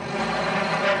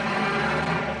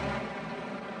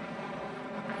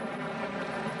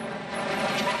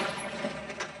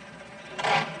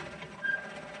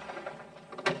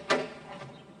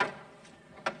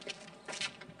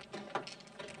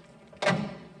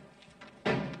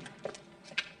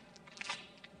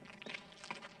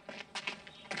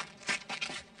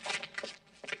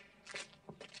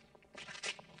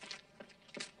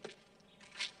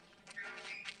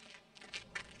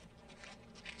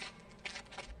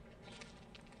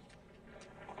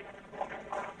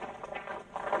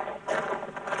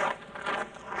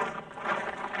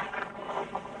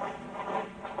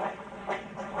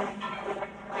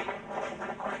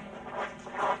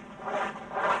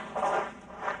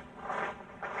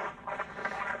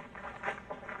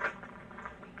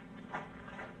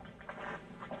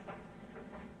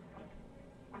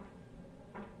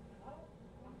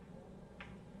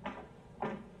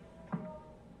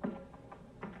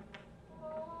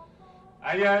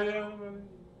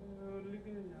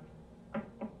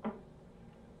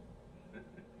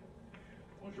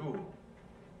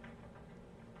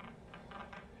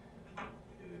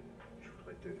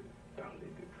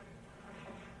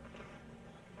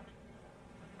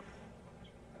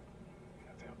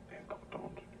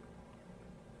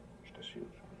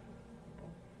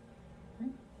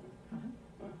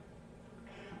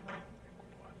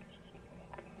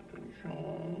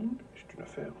 une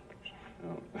affaire.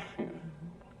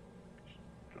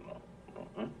 Bon,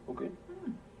 hein? Ok.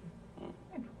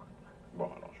 Bon,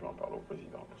 alors je vais en parler au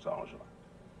président, tout s'arrangera.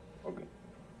 Ok.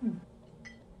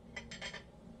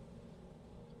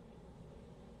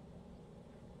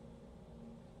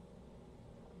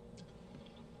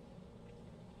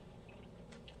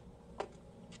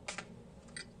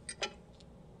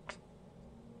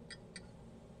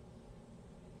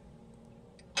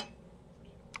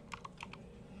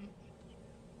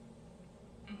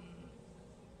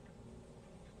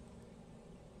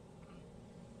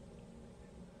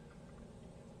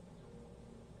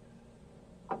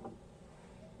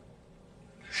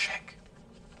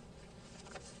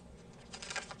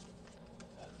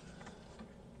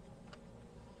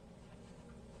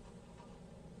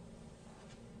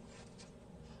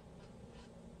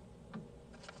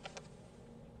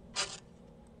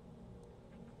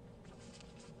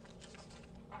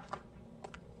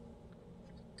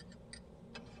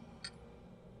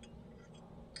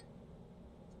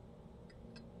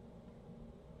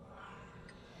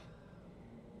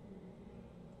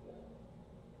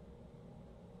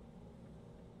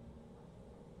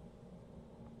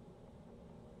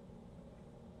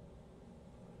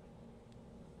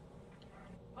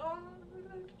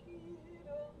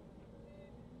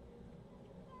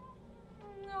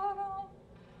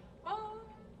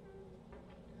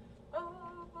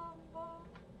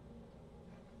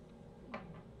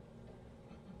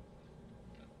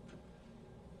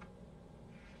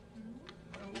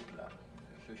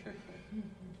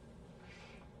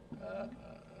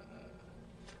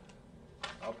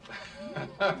 Hop.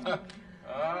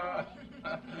 Ah.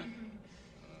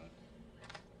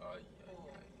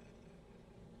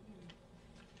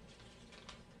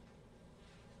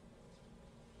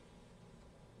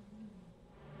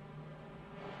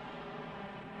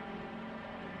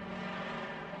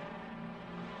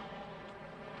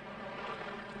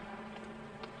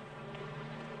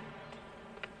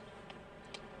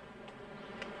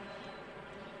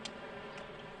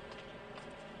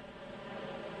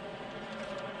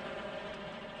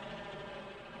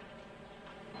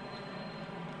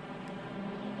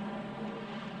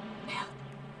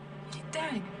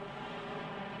 Dingue.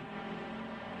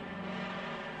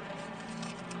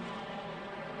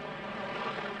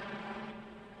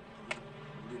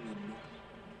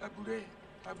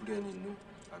 Aboué Nino,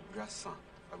 Aboué 100,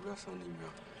 Aboué son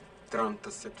numéro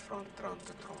 37 francs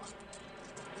 33.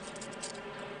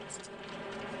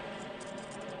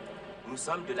 Nous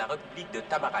sommes de la République de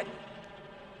Tamaragne.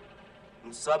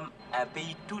 Nous sommes un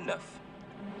pays tout neuf,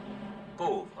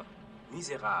 pauvre,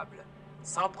 misérable,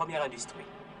 sans première industrie.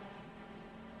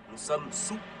 Nous sommes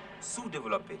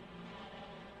sous-développés.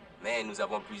 Mais nous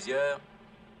avons plusieurs...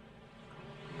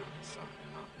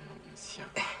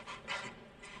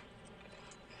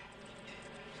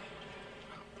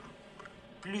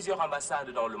 plusieurs ambassades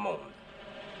dans le monde.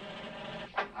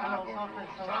 Ah, bonjour.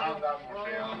 Ça va, mon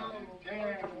cher.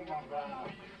 Tiens, vous m'en va.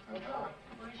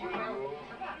 Bonjour.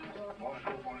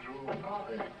 Bonjour, bonjour.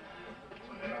 Bonjour.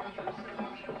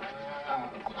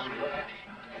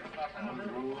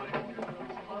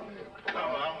 Ça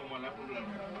va, on m'en a pour la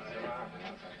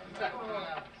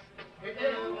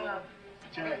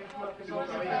tiens,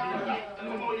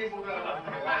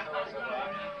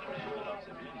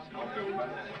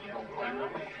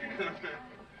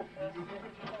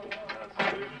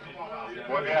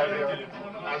 bon, allez,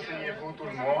 asseyez-vous tout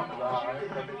le monde, là,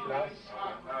 dans les classes.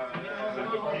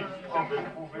 On peut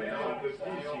trouver un peu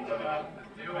plus ici.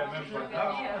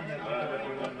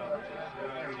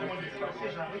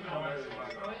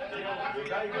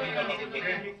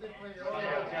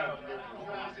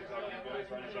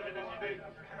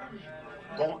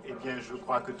 Bon, eh bien, je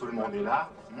crois que tout le monde est là.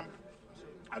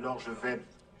 Alors, je vais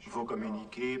vous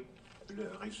communiquer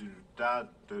le résultat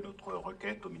de notre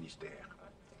requête au ministère.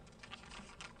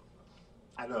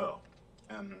 Alors,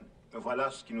 voilà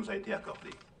ce qui nous a été accordé.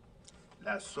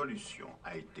 La solution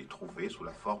a été trouvée sous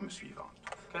la forme suivante.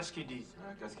 Qu'est-ce qu'ils disent?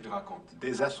 Qu'est-ce qu'ils racontent?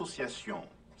 Des associations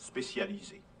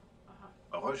spécialisées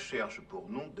recherchent pour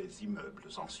nous des immeubles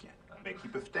anciens, mais qui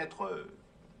peuvent être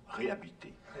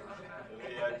réhabités.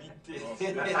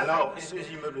 Réhabités. Alors,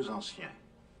 ces immeubles anciens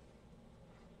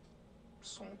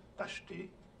sont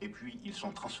achetés et puis ils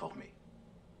sont transformés.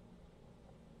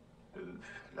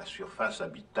 La surface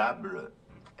habitable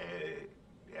est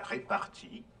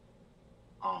répartie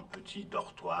en petits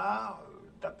dortoirs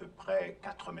d'à peu près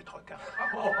 4 mètres carrés.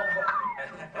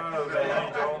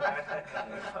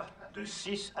 De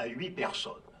 6 à 8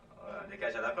 personnes. Des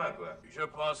cages à lapin, quoi. Je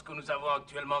pense que nous avons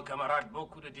actuellement, camarades,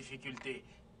 beaucoup de difficultés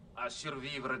à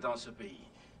survivre dans ce pays.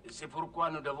 C'est pourquoi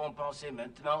nous devons penser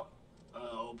maintenant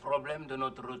au problème de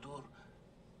notre retour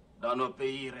dans nos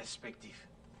pays respectifs.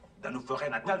 Dans nos forêts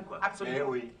natales, quoi. Absolument. Eh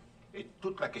oui. Et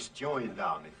toute la question est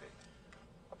là, en effet.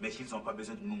 Mais s'ils n'ont pas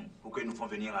besoin de nous, pourquoi ils nous font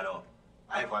venir alors?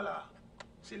 Et voilà.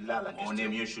 C'est là la question. On est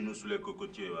mieux chez nous sous les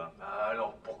cocotiers, hein.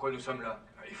 Alors, pourquoi nous sommes là?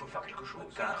 Il faut faire quelque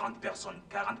chose. 40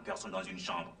 personnes dans une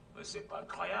chambre. C'est pas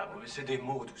incroyable. Mais c'est des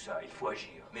mots, tout ça. Il faut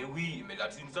agir. Mais oui, mais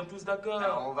là-dessus, nous sommes tous d'accord.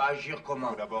 Alors, on va agir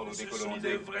comment? D'abord, nous Ce sont décoloniser.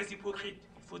 des vrais hypocrites.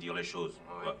 Il faut dire les choses.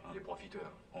 Oui, les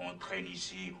profiteurs. On traîne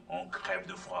ici, on crève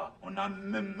de froid. On n'a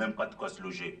même pas de quoi se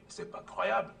loger. C'est pas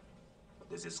croyable.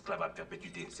 Des esclaves à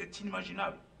perpétuité, c'est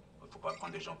inimaginable. Il faut pas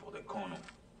prendre des gens pour des cons, non?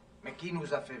 Mais qui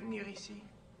nous a fait venir ici?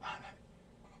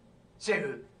 C'est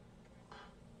eux.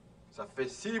 Ça fait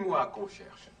 6 mois qu'on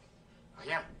cherche.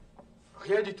 Rien.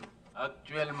 Rien du tout.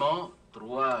 Actuellement,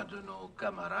 3 de nos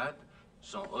camarades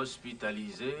sont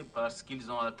hospitalisés parce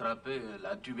qu'ils ont attrapé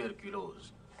la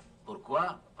tuberculose.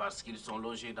 Pourquoi? Parce qu'ils sont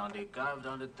logés dans des caves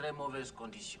dans de très mauvaises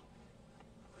conditions.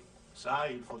 Ça,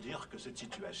 il faut dire que cette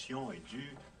situation est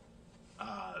due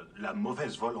à la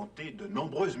mauvaise volonté de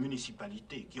nombreuses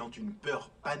municipalités qui ont une peur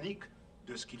panique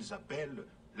de ce qu'ils appellent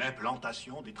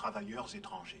l'implantation des travailleurs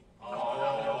étrangers. Il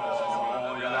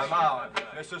y en a marre.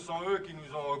 Mais ce sont eux qui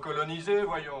nous ont colonisés,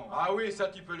 voyons. Ah oui, ça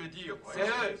tu peux le dire. C'est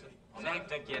eux. Ne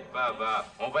t'inquiète pas, va.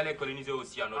 On va les coloniser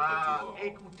aussi à notre tour.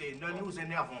 Écoutez, ne nous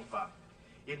énervons pas.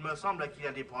 Il me semble qu'il y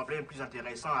a des problèmes plus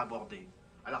intéressants à aborder.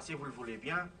 Alors, si vous le voulez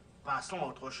bien, passons à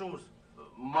autre chose.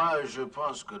 Moi, je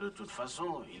pense que de toute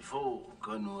façon, il faut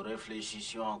que nous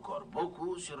réfléchissions encore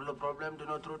beaucoup sur le problème de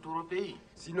notre retour au pays.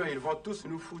 Sinon, ils vont tous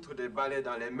nous foutre des balais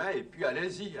dans les mains et puis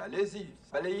allez-y, allez-y.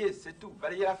 Balayez, c'est tout.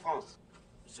 Balayez la France.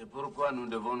 C'est pourquoi nous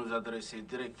devons nous adresser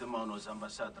directement à nos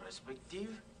ambassades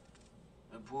respectives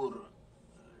pour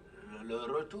le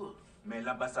retour. Mais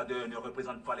l'ambassadeur ne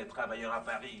représente pas les travailleurs à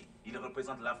Paris. Il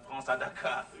représente la France à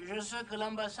Dakar. Je sais que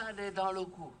l'ambassade est dans le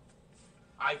coup.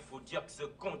 Ah, il faut dire que ce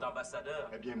con d'ambassadeur...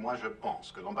 Eh bien, moi, je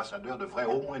pense que l'ambassadeur devrait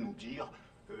au moins nous dire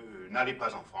n'allez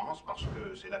pas en France parce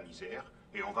que c'est la misère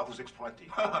et on va vous exploiter.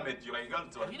 Ah, mais tu rigoles,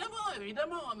 toi. Évidemment,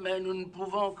 évidemment. Mais nous ne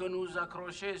pouvons que nous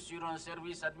accrocher sur un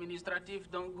service administratif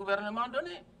d'un gouvernement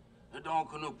donné.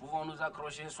 Donc, nous pouvons nous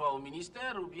accrocher soit au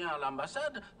ministère ou bien à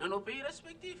l'ambassade de nos pays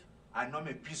respectifs. Ah non,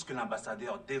 mais puisque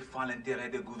l'ambassadeur défend l'intérêt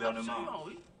des gouvernements... Absolument,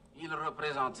 oui. Il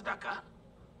représente Dakar,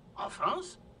 en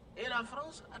France, et la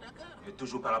France à Dakar. Et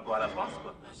toujours par rapport à la France,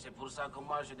 quoi. C'est pour ça que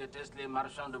moi, je déteste les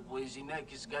marchands de poésie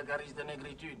qui se gagarisent de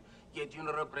négritude, qui est une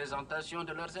représentation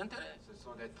de leurs intérêts. Ce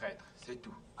sont des traîtres, c'est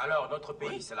tout. Alors, notre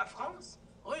pays, c'est la France?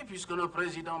 Oui, puisque nos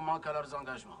présidents manquent à leurs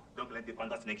engagements. Donc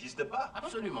l'indépendance n'existe pas?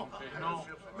 Absolument pas. Non,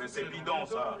 mais c'est bidon,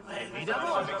 ça. Mais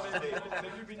évidemment.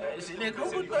 C'est les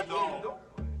coups de papier.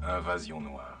 Invasion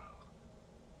noire.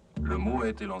 Le mot a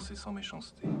été lancé sans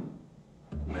méchanceté,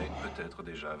 mais peut-être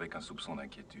déjà avec un soupçon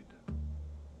d'inquiétude.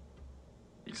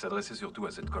 Il s'adressait surtout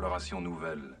à cette coloration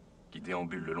nouvelle qui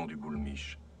déambule le long du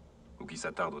boulmiche ou qui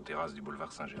s'attarde aux terrasses du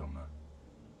boulevard Saint-Germain.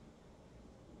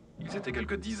 Ils étaient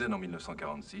quelques dizaines en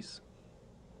 1946,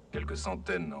 quelques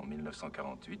centaines en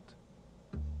 1948,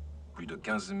 plus de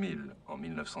 15 000 en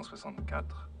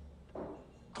 1964,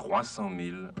 300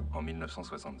 000 en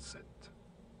 1967.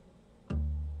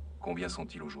 Combien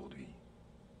sont-ils aujourd'hui?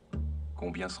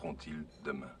 Combien seront-ils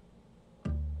demain?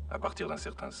 À partir d'un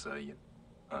certain seuil,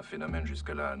 un phénomène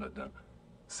jusque-là anodin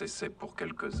cessait pour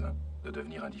quelques-uns de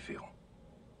devenir indifférent.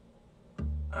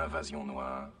 Invasion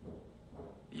noire,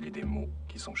 il est des mots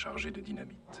qui sont chargés de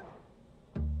dynamite.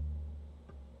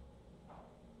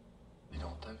 Dis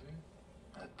donc, t'as vu?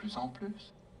 Il y en a de plus en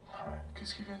plus.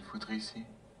 Qu'est-ce qu'ils viennent foutre ici?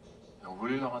 Ils ont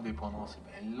voulu leur indépendance, et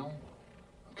ben ils l'ont.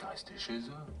 Donc ils restaient chez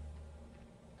eux.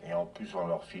 Et en plus, on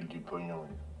leur file du pognon.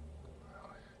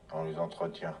 On les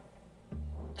entretient.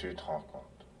 Tu te rends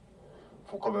compte?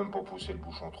 Faut quand même pas pousser le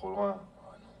bouchon trop loin.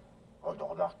 Oh,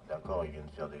 remarque, d'accord, ils viennent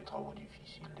faire des travaux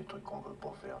difficiles, des trucs qu'on veut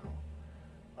pas faire, nous.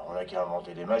 Alors, on a qu'à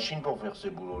inventer des machines pour faire ces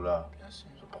boulots-là. Bien sûr.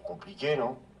 C'est pas compliqué,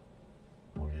 non?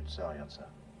 Au lieu de ça, regarde ça.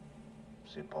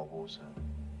 C'est pas beau, ça.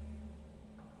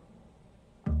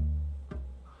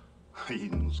 Et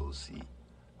nous aussi,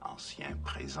 anciens,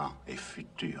 présents et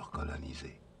futurs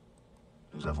colonisés.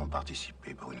 Nous avons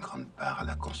participé pour une grande part à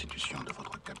la constitution de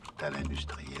votre capital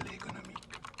industriel et économique.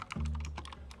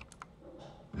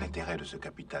 L'intérêt de ce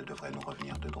capital devrait nous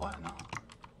revenir de droit,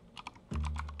 non?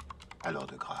 Alors,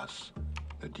 de grâce,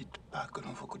 ne dites pas que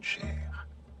l'on vous coûte cher.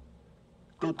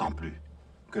 D'autant plus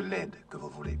que l'aide que vous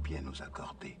voulez bien nous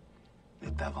accorder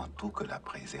n'est avant tout que la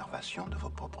préservation de vos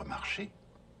propres marchés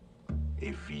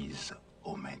et vise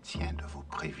au maintien de vos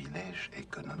privilèges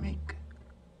économiques.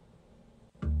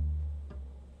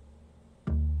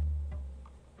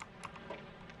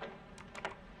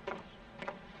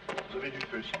 Vous avez du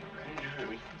feu, s'il vous plaît. Du feu,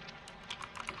 oui.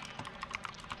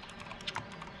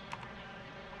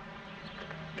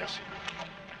 Merci.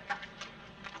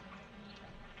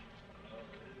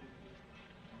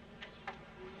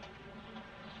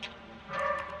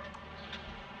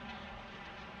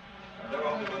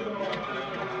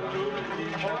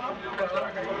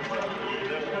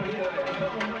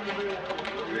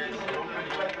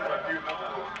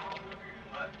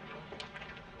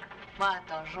 Moi,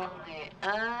 attends, j'en ai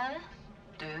 1,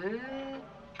 2,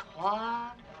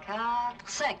 3, 4,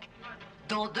 5.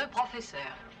 Dont 2 professeurs.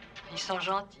 Ils sont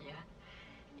gentils, hein.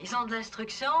 Ils ont de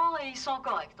l'instruction et ils sont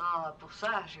corrects. Ah, pour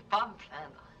ça, j'ai pas à me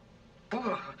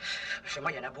plaindre. Chez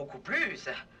moi, il y en a beaucoup plus.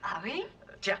 Ah oui?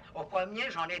 Tiens, au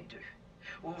premier, j'en ai 2.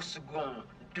 Au second,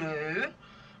 2.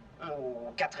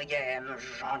 Au quatrième,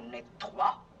 j'en ai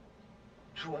 3.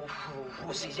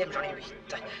 Au sixième, j'en ai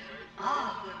 8.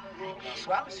 Ah,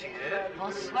 bonsoir, monsieur.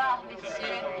 Bonsoir,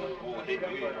 messieurs.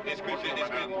 Excusez, de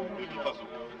toute façon.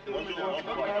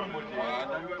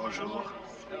 Bonjour.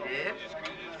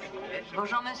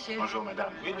 Bonjour, monsieur. Bonjour,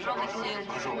 madame. Bonjour, monsieur.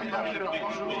 Bonjour, madame.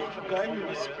 Bonjour.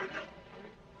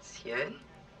 Monsieur.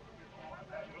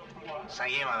 Ça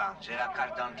y est, madame, j'ai la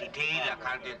carte d'identité, la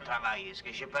carte de travail. Est-ce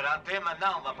que je peux rentrer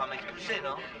maintenant? On va pas m'expulser,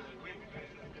 non?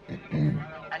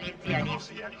 Allez-y,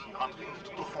 allez-y. Allez-y, rentrez.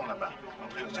 Tout au fond, là-bas.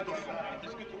 Entrez, c'est au fond.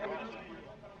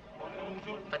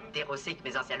 Pas de terre aussi que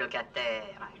mes anciens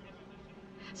locataires.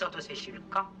 Ils sont tous fichus le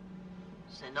camp.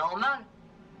 C'est normal.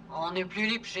 On n'est plus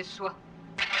libre chez soi.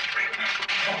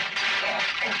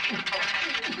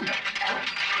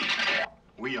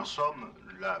 Oui, en somme,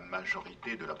 la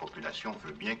majorité de la population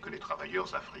veut bien que les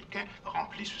travailleurs africains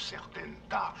remplissent certaines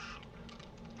tâches.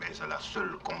 Mais à la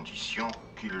seule condition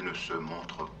qu'ils ne se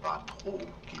montrent pas trop,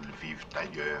 qu'ils vivent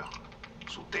ailleurs,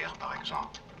 sous terre par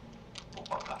exemple.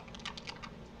 Pourquoi pas?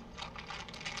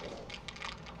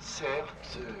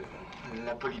 Certes,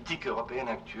 la politique européenne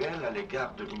actuelle à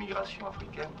l'égard de l'immigration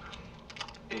africaine,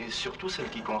 et surtout celle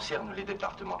qui concerne les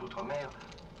départements d'outre-mer,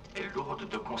 est lourde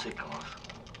de conséquences.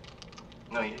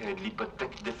 Oui, elle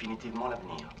hypothèque définitivement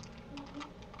l'avenir.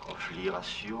 Conflits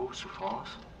raciaux,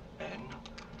 souffrances, haine,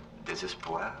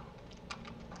 désespoir.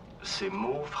 Ces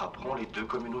mots frapperont les 2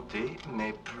 communautés,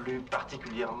 mais plus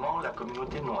particulièrement la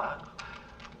communauté noire,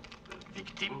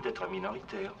 victime d'être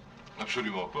minoritaire.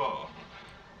 Absolument pas.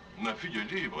 Ma fille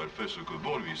est libre, elle fait ce que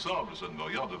bon lui semble, ça ne me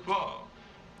regarde pas.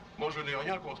 Moi, je n'ai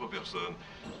rien contre personne.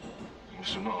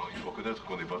 Seulement, il faut reconnaître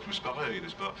qu'on n'est pas tous pareils,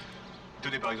 n'est-ce pas?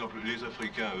 Tenez, par exemple, les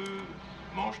Africains, eux,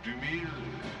 mangent du mil,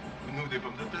 nous des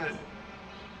pommes de terre.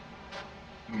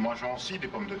 Nous mangeons aussi des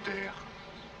pommes de terre.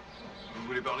 Vous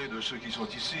voulez parler de ceux qui sont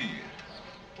ici?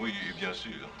 Oui, bien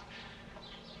sûr.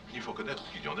 Il faut reconnaître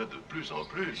qu'il y en a de plus en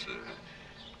plus.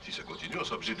 Si ça continue, on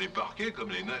sera obligé de les parquer comme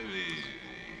les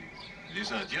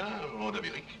Indiens en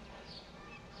Amérique.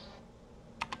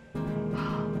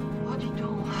 Oh, dis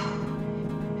donc.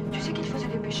 Tu sais qu'ils faisaient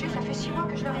des péchés, ça fait 6 mois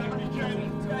que je leur ai pas dit.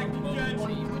 Oh,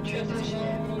 écoute, tu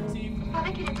exagères. Il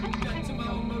paraît qu'il est très très très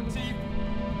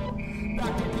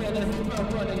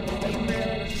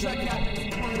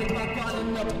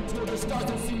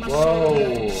Whoa.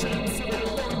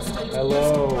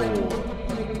 Hello.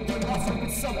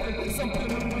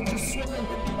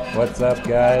 What's up,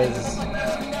 guys?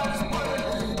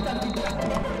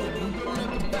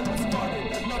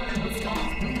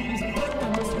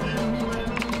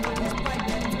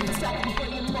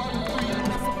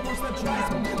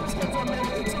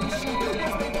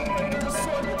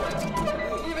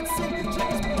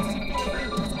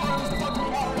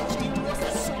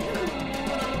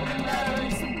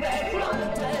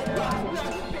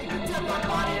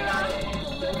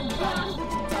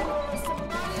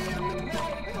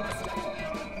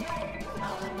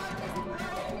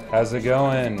 How's it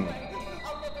going?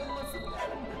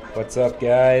 What's up,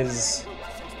 guys?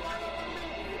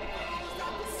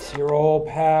 It's your old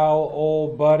pal,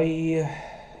 old buddy,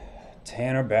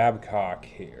 Tanner Babcock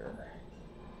here.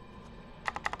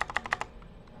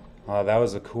 Oh, that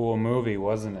was a cool movie,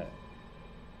 wasn't it?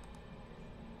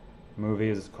 The movie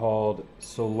is called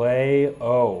Soleil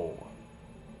O,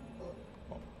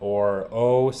 or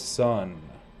O Sun.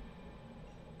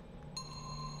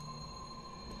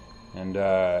 And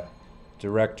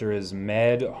director is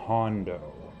Med Hondo.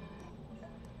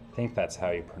 I think that's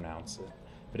how you pronounce it.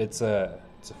 But it's a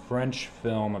French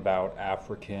film about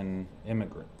African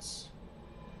immigrants.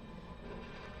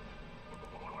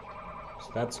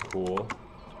 So that's cool.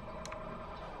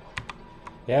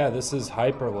 Yeah, this is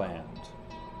Hyprland.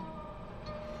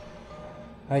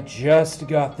 I just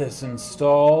got this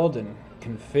installed and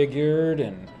configured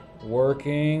and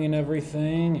working and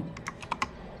everything.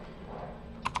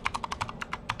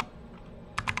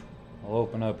 I'll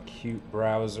open up cute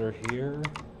browser here.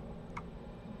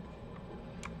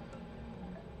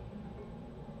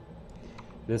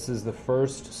 This is the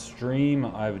first stream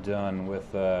I've done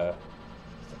with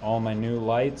all my new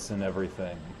lights and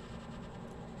everything.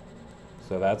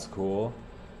 So that's cool.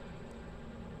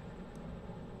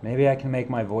 Maybe I can make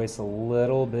my voice a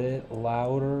little bit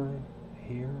louder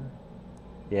here.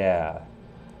 Yeah.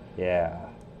 Yeah.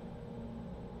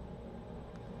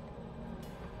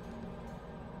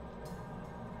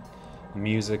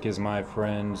 Music is my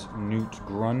friend Newt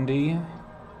Grundy,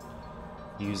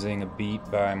 using a beat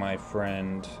by my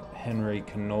friend Henry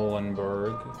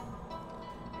Knollenberg.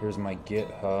 Here's my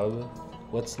GitHub.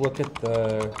 Let's look at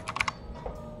the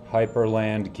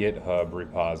Hyprland GitHub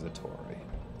repository.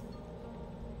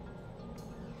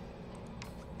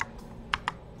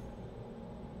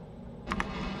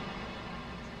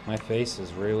 My face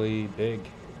is really big.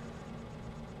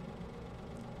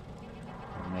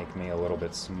 Make me a little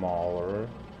bit smaller.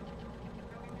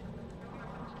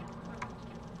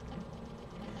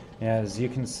 Yeah, as you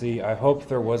can see, I hope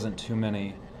there wasn't too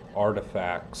many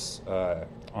artifacts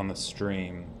on the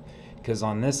stream, because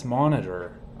on this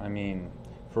monitor, I mean,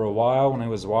 for a while when I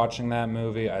was watching that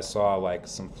movie, I saw like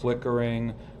some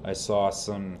flickering, I saw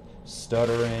some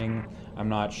stuttering. I'm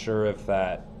not sure if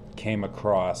that came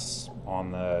across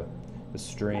on the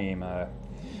stream. I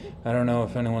don't know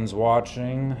if anyone's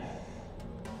watching.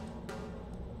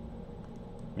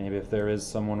 Maybe if there is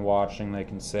someone watching, they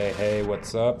can say, hey,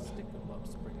 what's up?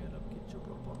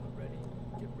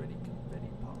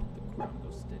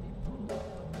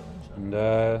 And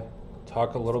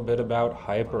talk a little bit about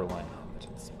Hyprland.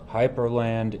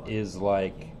 Hyprland is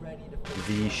like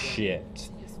the shit.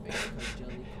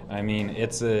 I mean,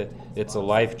 it's a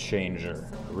life changer,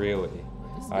 really.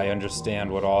 I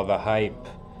understand what all the hype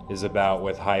is about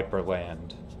with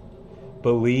Hyprland.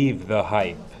 Believe the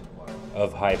hype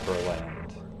of Hyprland.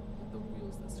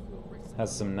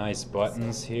 Has some nice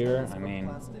buttons here. I mean,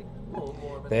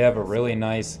 they have a really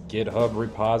nice GitHub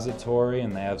repository,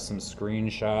 and they have some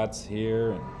screenshots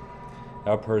here. And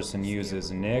that person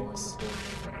uses Nix.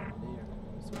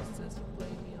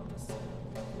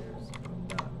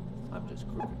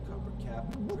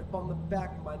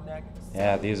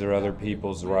 Yeah, these are other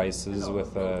people's rices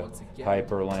with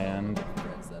Hyprland.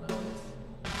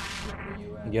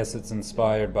 I guess it's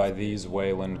inspired by these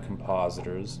Wayland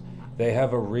compositors. They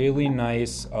have a really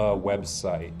nice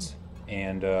website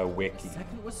and wiki,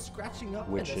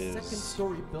 which is,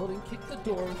 you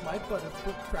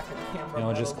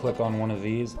know, just click on one of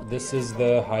these. This is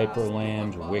the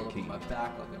Hyprland wiki.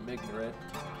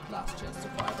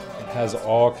 It has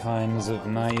all kinds of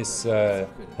nice,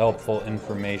 helpful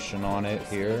information on it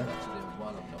here.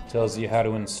 Tells you how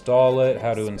to install it,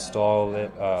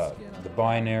 the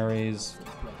binaries.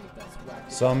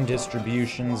 Some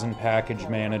distributions and package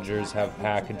managers have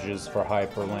packages for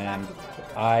Hyprland.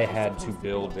 I had to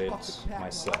build it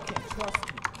myself.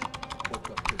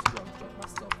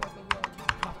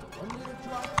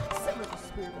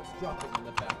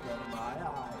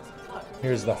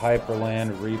 Here's the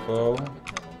Hyprland repo.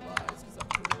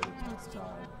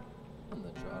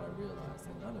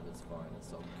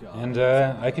 And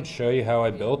I could show you how I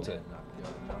built it.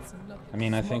 I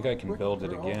mean, I think I can build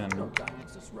it again.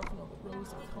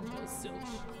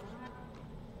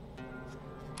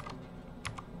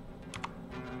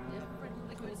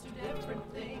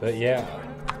 But yeah,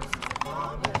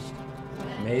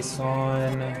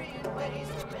 Mason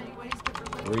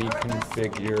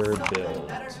reconfigure build.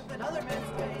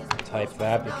 Type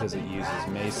that because it uses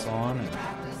Mason. And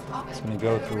it's going to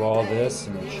go through all this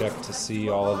and check to see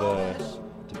all the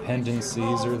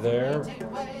dependencies are there.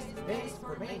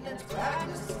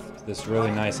 This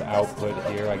really nice output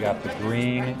here. I got the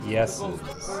green yeses.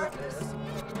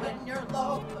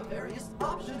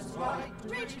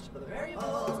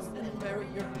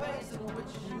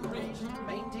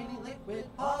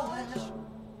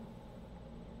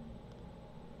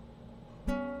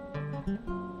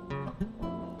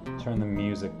 Turn the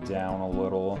music down a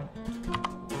little.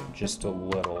 Just a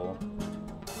little.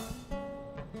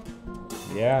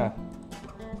 Yeah.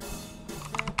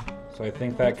 So I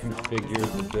think that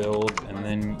configures the build, and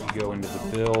then you go into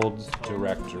the build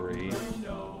directory,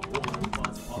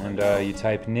 and you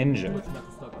type Ninja.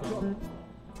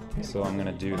 So I'm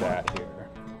gonna do that here.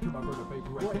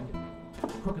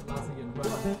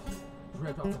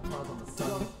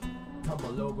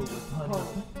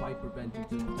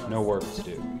 No work to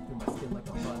do.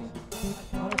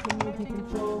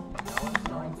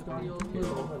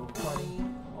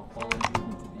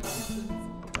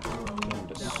 Go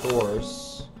into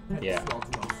source. Yeah.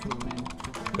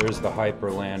 there's the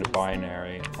Hyprland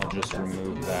binary. I'll just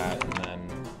remove that and then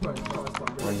run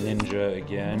Ninja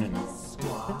again, and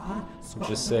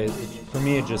just say, for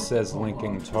me it just says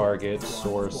linking target,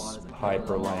 source,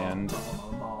 Hyprland.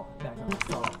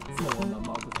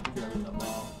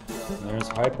 And there's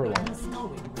Hyprland.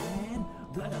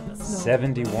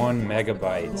 71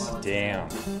 megabytes, damn.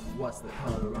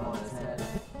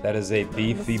 That is a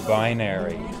beefy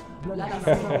binary.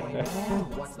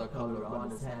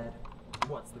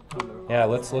 Yeah,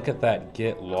 let's look at that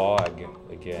git log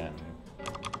again.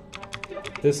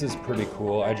 This is pretty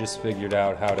cool. I just figured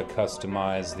out how to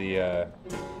customize the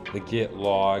git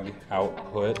log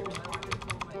output.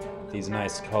 These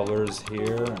nice colors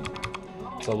here.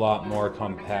 It's a lot more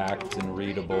compact and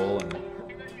readable. And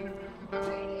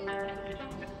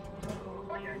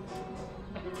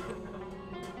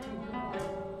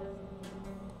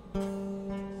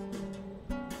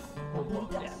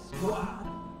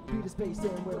Space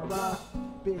in with a rock.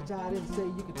 Bitch, I didn't say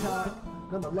you could talk.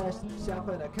 Nonetheless, shout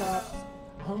for the cops.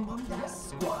 Humbug that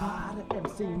squad.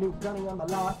 MC Newt gunning on the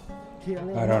lot.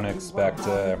 I don't expect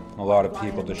a lot of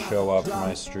people to show up for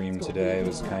my stream today. It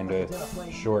was kind of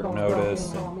short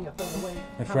notice. And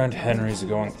my friend Henry's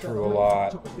going through a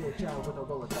lot.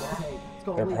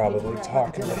 They're probably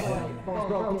talking to him.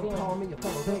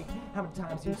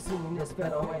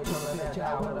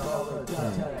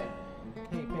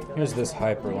 Here's this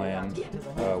Hyprland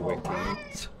wiki.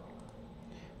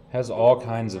 Has all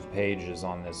kinds of pages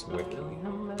on this wiki.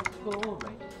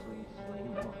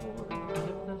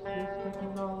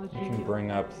 You can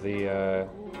bring up the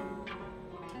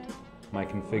my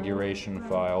configuration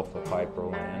file for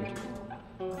Hyprland.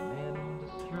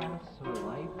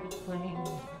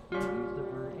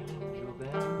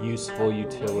 Useful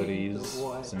utilities.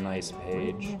 It's a nice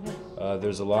page.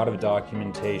 There's a lot of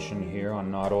documentation here on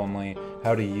not only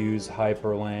how to use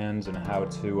Hyprland and how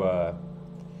to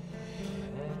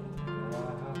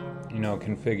you know,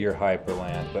 configure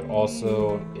Hyprland, but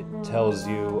also it tells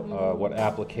you what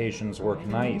applications work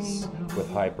nice with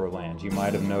Hyprland. You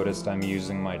might have noticed I'm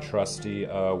using my trusty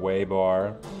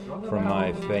Waybar from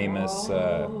my famous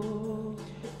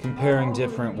comparing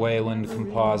different Wayland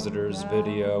compositors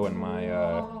video and my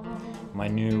my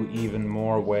new even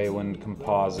more Wayland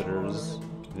compositors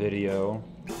video.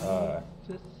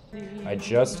 I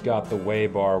just got the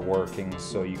Waybar working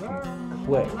so you can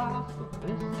click.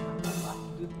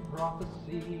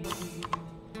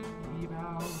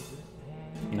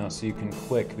 You know, so you can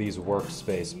click these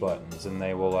workspace buttons and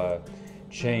they will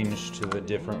change to the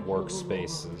different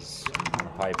workspaces on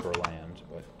Hyprland.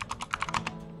 But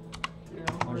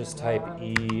I'll just type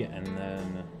E and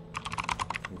then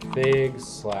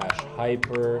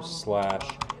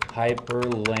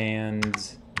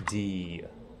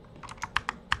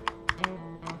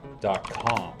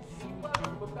config/hyperland_d.conf.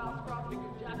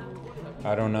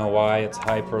 I don't know why it's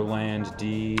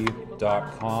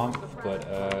hyperland_d.conf, but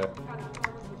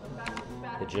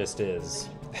it just is.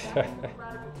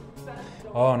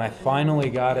 Oh, and I finally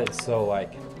got it so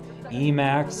like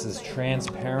Emacs is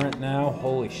transparent now.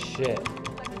 Holy shit.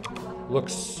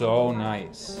 Looks so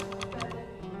nice.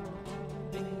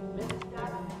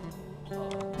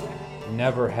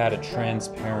 Never had a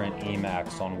transparent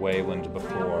Emacs on Wayland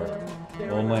before.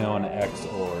 Only on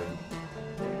Xorg.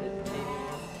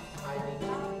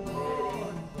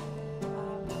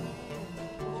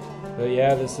 But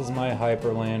yeah, this is my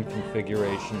Hyprland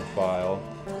configuration file.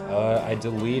 I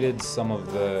deleted some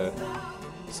of the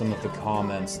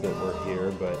comments that were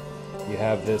here, but you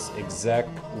have this exec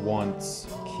once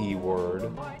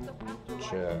keyword,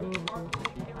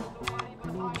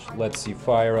 which lets you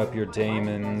fire up your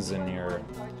daemons and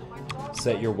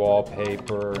set your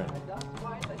wallpaper.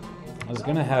 I was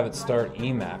gonna have it start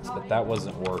Emacs, but that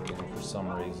wasn't working for some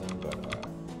reason. But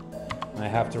I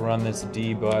have to run this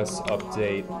dbus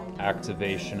update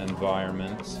activation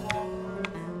environment.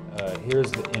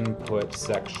 Here's the input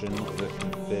section of the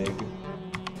config.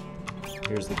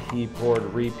 Here's the keyboard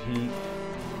repeat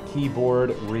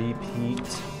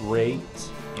rate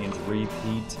and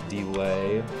repeat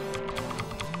delay.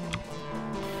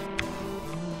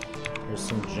 Here's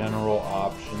some general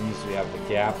options. We have the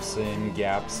gaps in,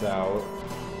 gaps out.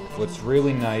 What's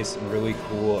really nice and really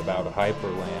cool about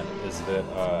Hyprland is that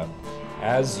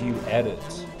as you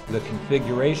edit the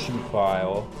configuration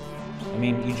file, I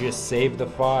mean, you just save the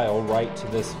file right to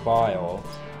this file,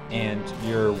 and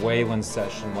your Wayland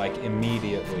session, like,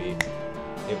 immediately,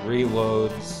 it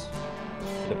reloads,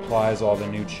 it applies all the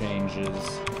new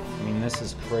changes. I mean, this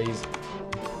is crazy.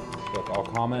 Look, I'll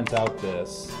comment out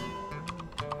this,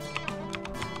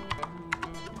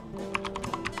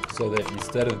 so that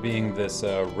instead of being this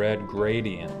red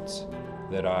gradient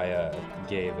that I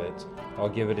gave it. I'll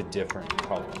give it a different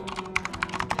color.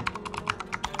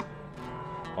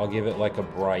 I'll give it like a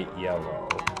bright yellow.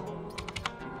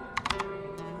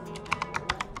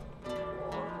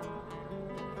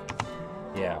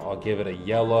 Yeah, I'll give it a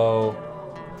yellow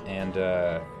and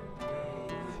a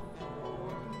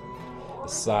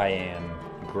cyan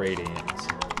gradient.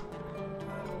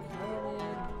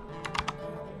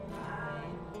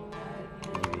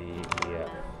 Maybe, yeah.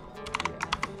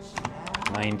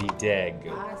 90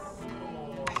 deg.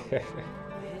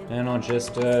 And I'll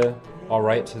just, I'll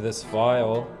write to this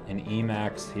file in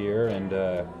Emacs here, and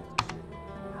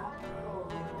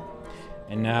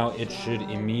now it should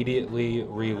immediately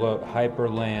reload.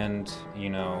 Hyprland, you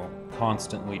know,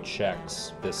 constantly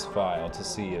checks this file to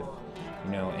see if,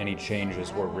 you know, any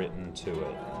changes were written to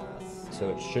it. So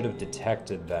it should have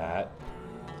detected that.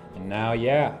 And now,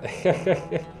 yeah,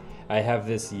 I have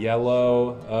this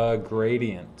yellow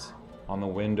gradient on the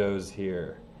windows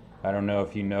here. I don't know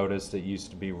if you noticed, it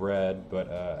used to be red,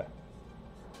 but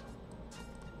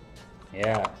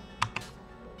yeah.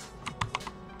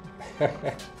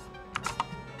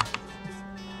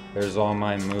 There's all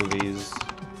my movies,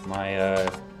 my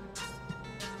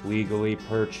legally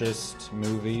purchased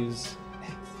movies.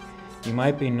 You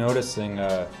might be noticing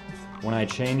when I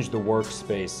change the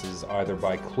workspaces, either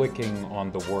by clicking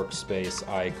on the workspace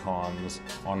icons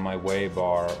on my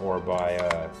Waybar or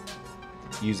by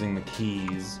using the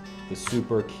keys, the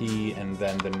super key and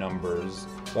then the numbers,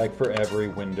 like for every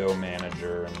window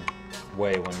manager and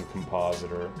Wayland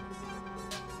compositor.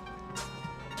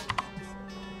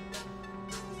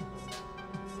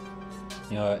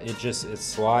 You know, it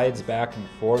slides back and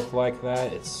forth like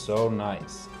that. It's so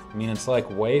nice. I mean, it's like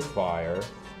Wayfire,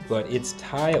 but it's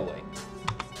tiling.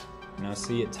 You know,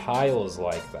 see, it tiles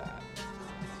like that.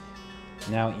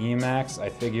 Now Emacs, I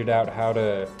figured out how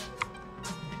to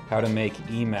make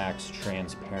Emacs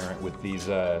transparent with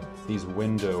these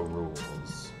window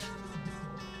rules.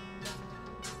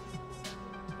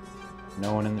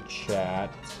 No one in the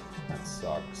chat. That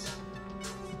sucks.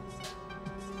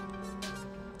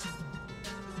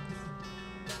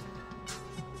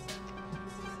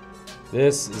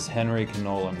 This is Henry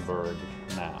Knollenberg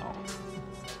now.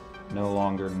 No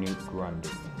longer Newt Grundy.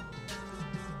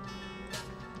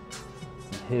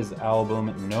 His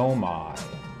album No My,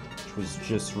 which was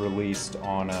just released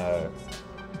on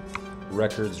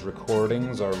Records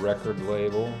Recordings, our record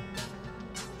label.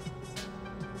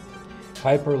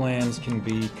 Hyprlands can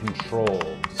be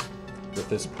controlled with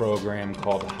this program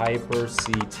called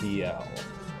HyperCTL.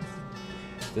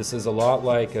 This is a lot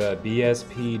like a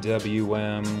BSP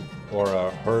WM or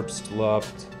a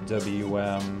Herbstluft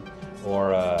WM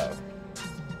or a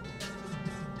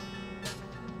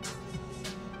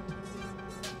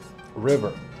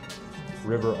River.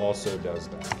 River also does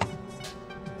that.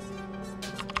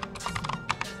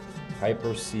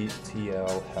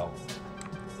 HyperCTL help.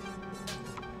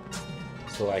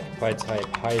 So like if I type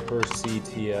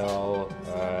HyperCTL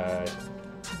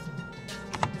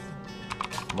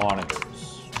monitors,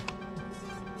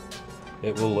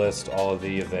 it will list all of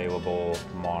the available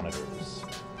monitors.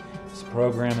 This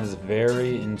program is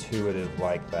very intuitive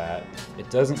like that.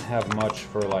 It doesn't have much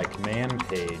for like man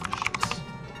pages.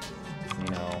 You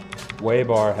know,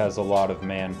 Waybar has a lot of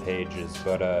man pages,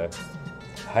 but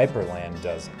Hyprland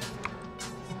doesn't.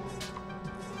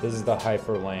 This is the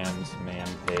Hyprland man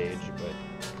page, but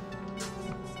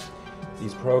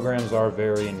these programs are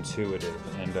very intuitive,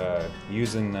 and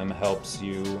using them helps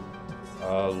you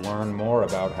learn more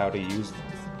about how to use them.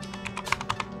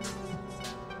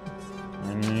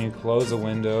 And when you close a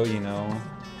window, you know,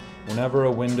 whenever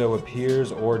a window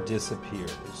appears or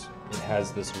disappears, it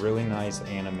has this really nice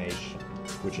animation,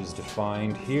 which is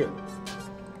defined here.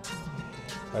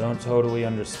 I don't totally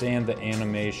understand the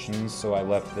animations, so I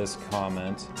left this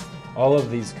comment. All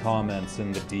of these comments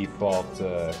in the default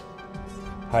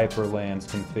Hyprland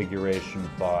configuration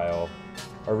file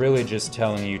are really just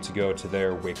telling you to go to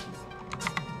their wiki.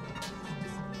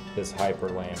 This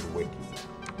Hyprland wiki.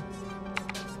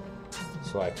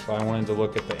 So like if I wanted to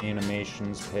look at the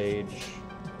animations page,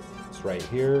 it's right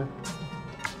here.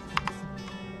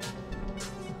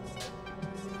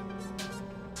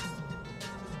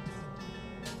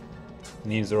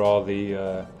 And these are all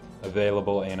the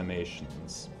available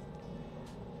animations.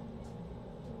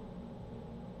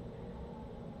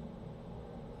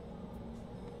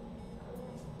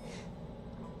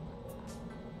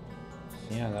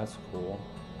 Yeah, that's cool.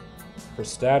 For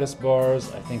status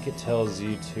bars, I think it tells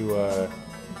you to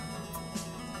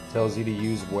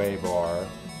use Waybar.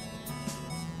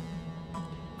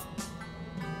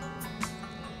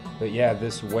 But yeah,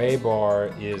 this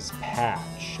Waybar is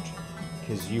patched.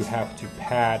 because you have to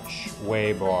patch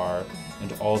Waybar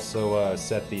and also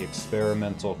set the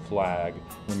experimental flag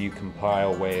when you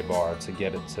compile Waybar to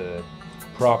get it to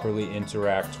properly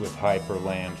interact with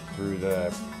Hyprland through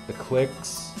the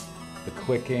clicks, the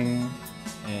clicking,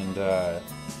 and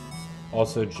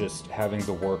also just having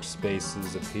the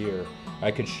workspaces appear.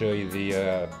 I could show you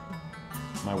the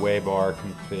my Waybar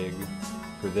config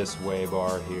for this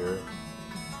Waybar here.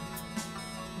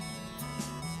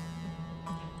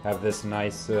 Have this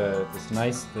nice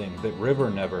thing that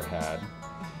River never had,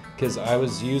 because I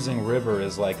was using River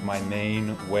as like my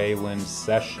main Wayland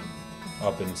session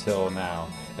up until now.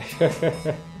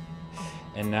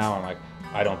 And now I'm like,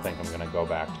 I don't think I'm gonna go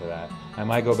back to that. I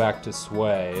might go back to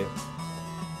Sway,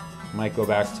 might go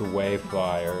back to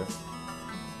Wayfire,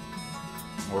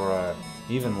 or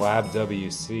even Lab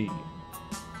WC.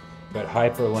 But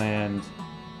Hyprland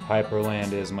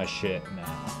is my shit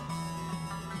now.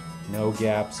 No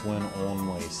gaps when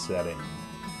only setting.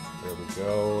 There we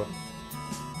go.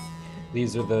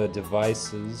 These are the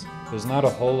devices. There's not a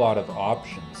whole lot of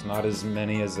options. Not as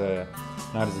many as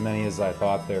I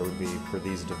thought there would be for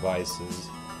these devices.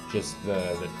 Just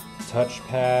the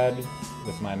touchpad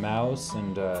with my mouse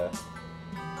and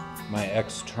my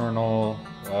external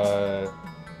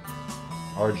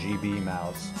RGB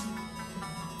mouse.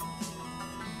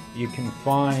 You can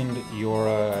find your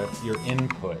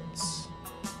inputs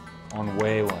on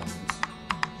Wayland.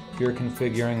 If you're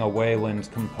configuring a Wayland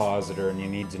compositor and you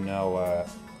need to know,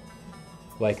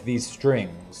 like these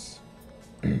strings,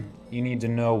 you need to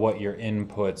know what your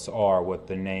inputs are, what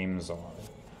the names are.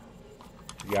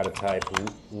 You gotta type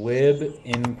lib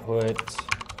input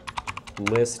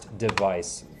list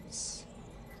devices.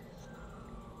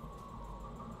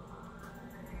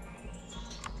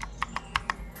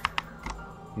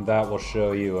 And that will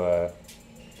show you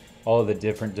all of the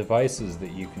different devices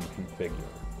that you can configure.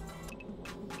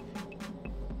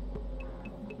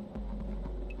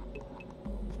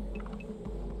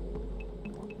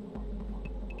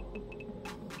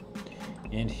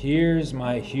 And here's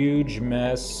my huge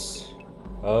mess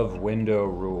of window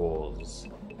rules.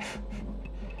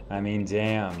 I mean,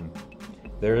 damn,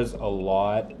 there's a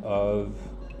lot of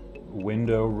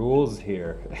window rules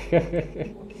here.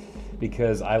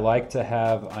 Because I like to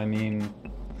have, I mean,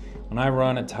 when I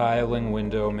run a tiling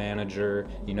window manager,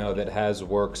 you know, that has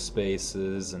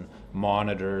workspaces and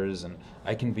monitors, and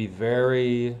I can be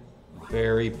very,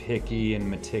 very picky and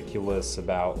meticulous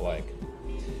about, like,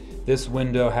 this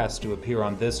window has to appear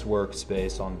on this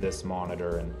workspace on this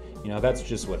monitor, and, you know, that's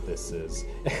just what this is.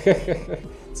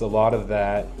 It's a lot of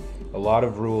that, a lot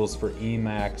of rules for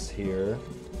Emacs here.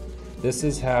 This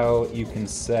is how you can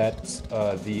set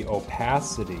the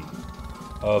opacity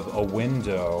of a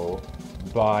window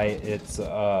by its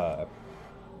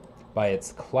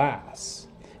class.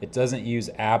 It doesn't use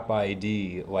app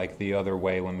ID like the other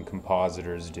Wayland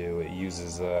compositors do. It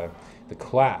uses the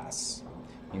class,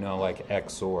 you know, like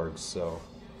Xorgs. So,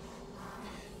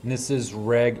 and this is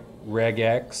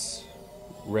regex,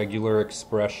 regular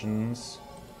expressions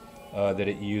that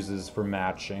it uses for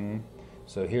matching.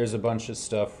 So here's a bunch of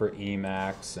stuff for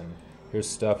Emacs, and here's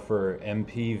stuff for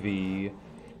MPV.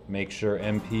 Make sure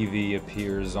MPV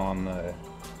appears on the,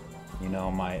 you know,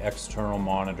 my external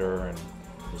monitor, and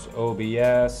there's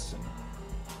OBS,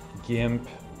 and GIMP.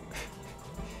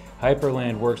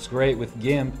 Hyprland works great with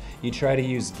GIMP. You try to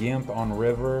use GIMP on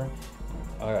River.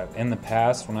 In the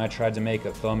past, when I tried to make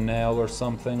a thumbnail or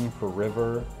something for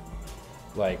River,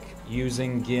 like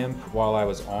using GIMP while I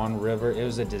was on River, it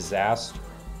was a disaster.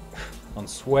 On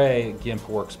Sway, GIMP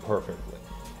works perfectly.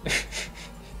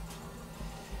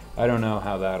 I don't know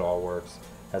how that all works.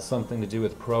 It has something to do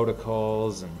with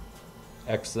protocols and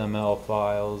XML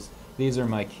files. These are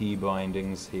my key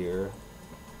bindings here.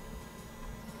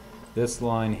 This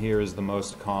line here is the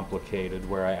most complicated,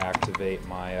 where I activate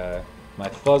my my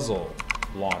fuzzle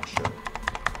launcher,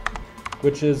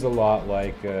 which is a lot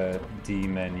like a D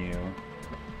menu.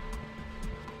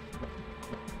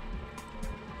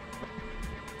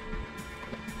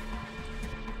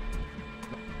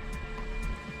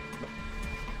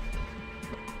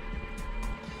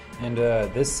 And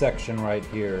this section right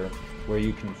here, where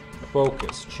you can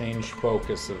focus, change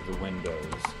focus of the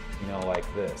windows, you know, like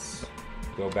this.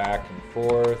 Go back and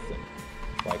forth, and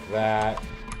like that.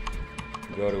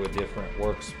 Go to a different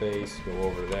workspace, go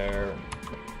over there, and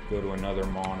go to another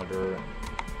monitor.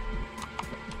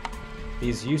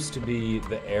 These used to be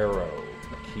the arrow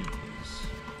keys.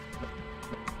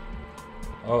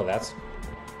 Oh, that's cool.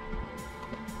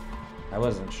 I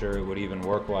wasn't sure it would even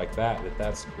work like that, but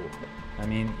that's cool. I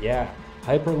mean, yeah,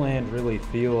 Hyprland really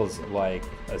feels like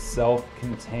a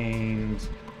self-contained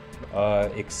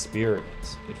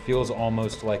experience. It feels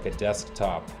almost like a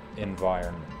desktop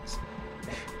environment.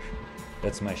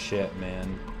 That's my shit,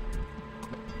 man.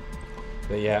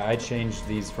 But yeah, I changed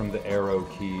these from the arrow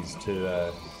keys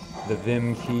to the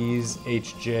Vim keys,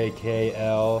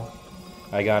 HJKL.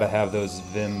 I gotta have those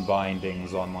Vim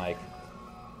bindings on like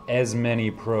as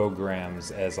many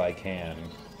programs as I can.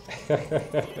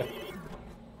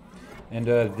 And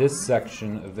this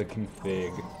section of the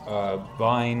config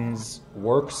binds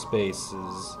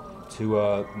workspaces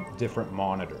to different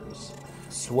monitors.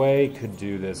 Sway could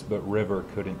do this, but River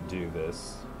couldn't do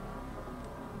this.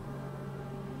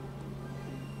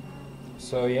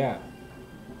 So yeah,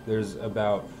 there's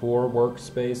about 4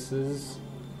 workspaces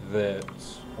that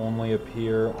only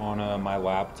appear on my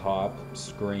laptop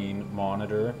screen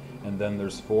monitor, and then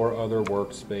there's 4 other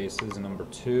workspaces, number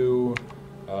 2,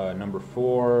 number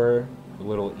 4, the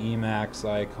little Emacs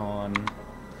icon,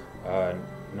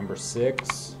 number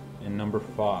 6, and number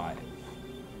 5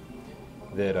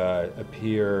 that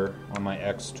appear on my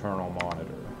external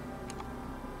monitor.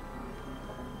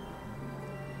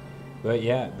 But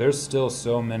yeah, there's still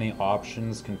so many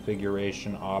options,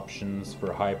 configuration options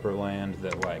for Hyprland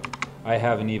that like I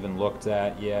haven't even looked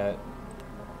at yet.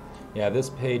 Yeah, this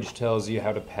page tells you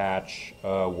how to patch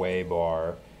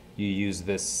Waybar. You use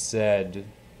this sed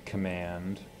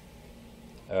command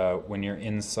when you're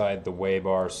inside the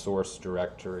Waybar source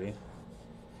directory.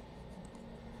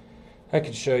 I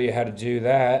could show you how to do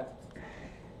that.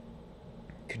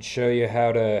 Could show you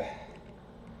how to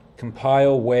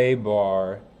compile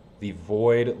Waybar the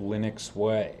void Linux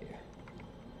way.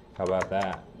 How about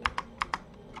that?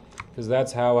 Because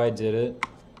that's how I did it.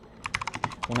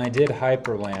 When I did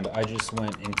Hyprland, I just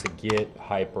went into git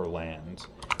Hyprland,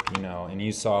 you know, and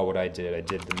you saw what I did. I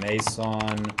did the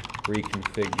Mason,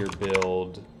 reconfigure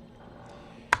build.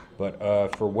 But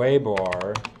for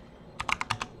Waybar,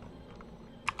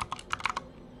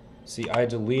 see, I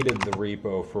deleted the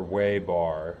repo for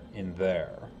Waybar in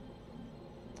there.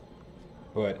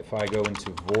 But if I go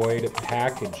into void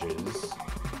packages,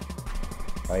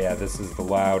 oh yeah, this is the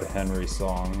loud Henry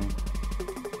song.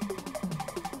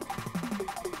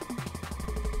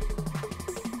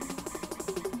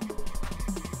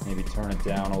 Maybe turn it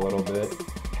down a little bit.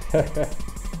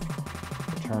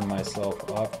 Turn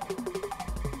myself up.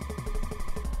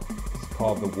 It's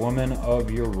called The Woman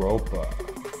of Europa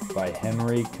by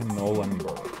Henry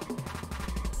Knollenberg.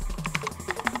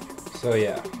 So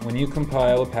yeah, when you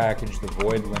compile a package the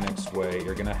void Linux way,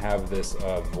 you're gonna have this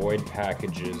void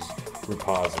packages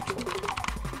repository.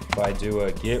 If I do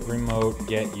a git remote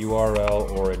get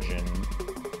URL origin,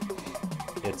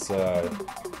 it's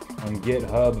on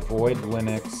GitHub void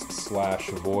Linux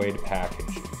 / void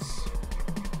packages.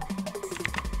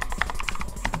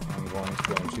 I'm going to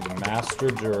go into the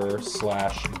master dir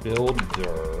 / build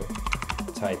dir,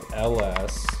 type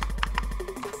ls.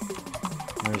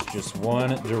 There's just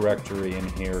one directory in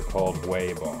here called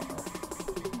Waybar.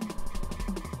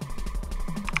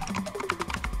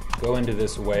 Go into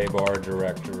this Waybar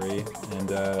directory and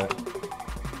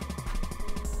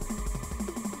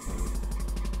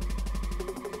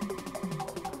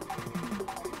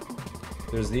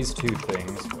there's these 2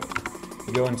 things.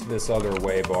 You go into this other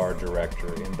Waybar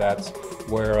directory, and that's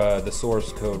where the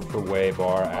source code for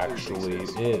Waybar actually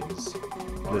is.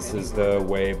 This is the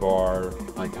Waybar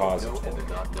repository.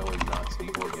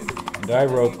 And I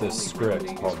wrote this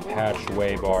script called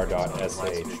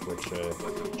patchwaybar.sh, which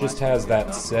just has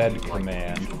that sed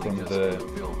command from the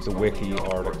wiki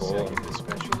article.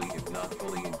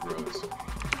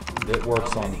 It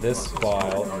works on this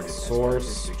file in the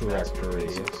source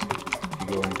directory. You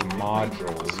go into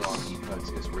modules.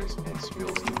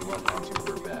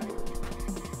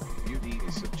 Beauty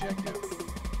is subjective.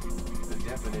 The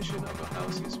definition of a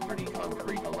house is pretty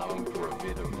concrete, allowing for a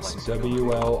bit of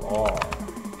WLR.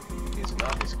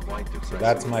 So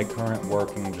that's my current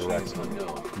working directory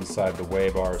inside the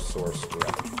Waybar source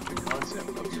directory.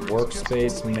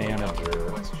 Workspace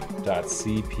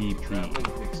manager.cpp.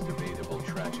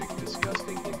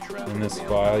 In this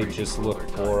file, you just look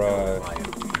for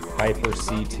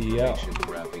hyperctl.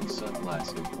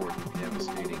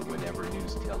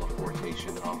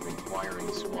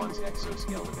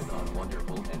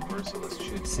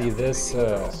 See,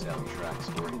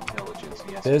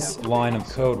 this line of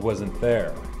code wasn't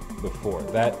there before.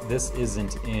 This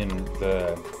isn't in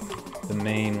the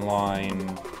main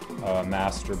line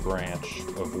master branch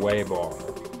of Waybar.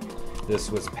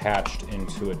 This was patched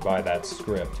into it by that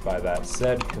script, by that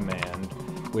sed command,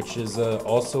 which is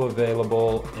also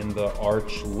available in the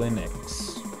Arch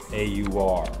Linux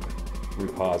AUR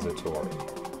repository.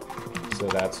 So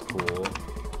that's cool.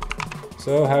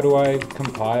 So how do I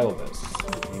compile this?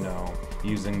 You know,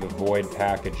 using the void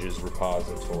packages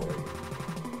repository.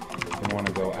 You want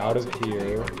to go out of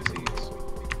here,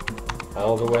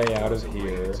 all the way out of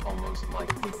here.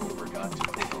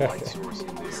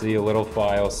 See a little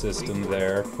file system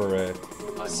there for a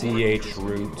CH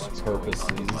root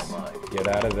purposes. Get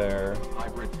out of there.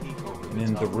 And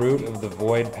in the root of the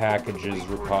void packages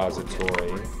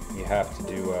repository, you have to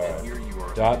do a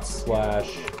 /xbps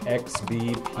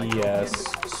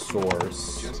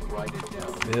source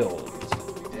build.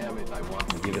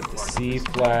 Give it the C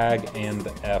flag and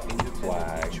the F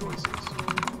flag.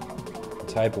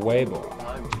 Type Waybar.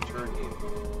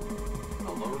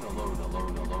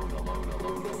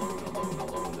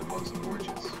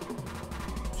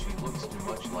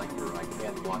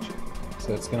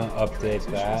 So it's going to update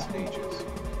that.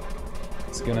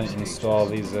 It's going to install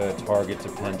these target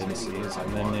dependencies,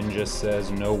 and then Ninja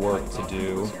says no work to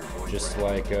do, just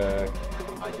like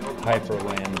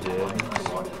Hyprland did.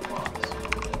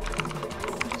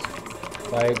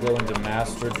 If I go into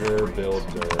master dir build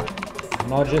dir,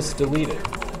 and I'll just delete it.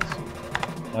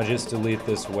 I'll just delete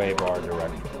this Waybar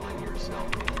directory.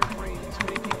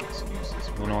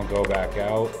 Then I'll go back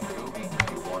out.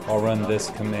 I'll run this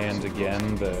command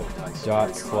again, the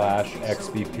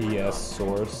 /xbps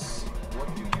source.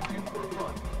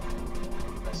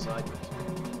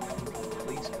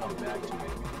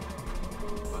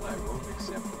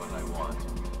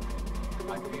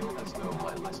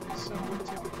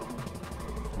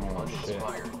 Oh shit.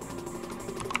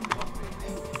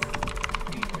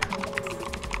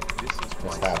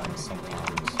 This happens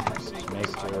sometimes.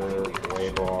 Make dir,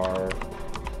 Waybar.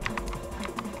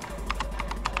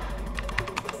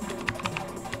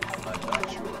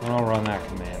 And I'll run that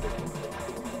command again.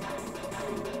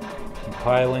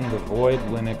 Compiling the void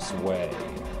Linux way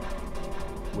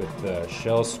with the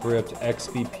shell script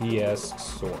xbps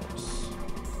source.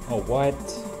 Oh, what?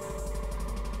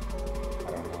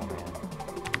 I don't know, man.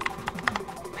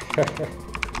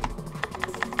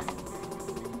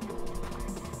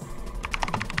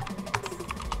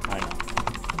 I know.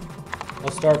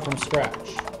 I'll start from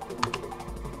scratch.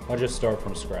 I'll just start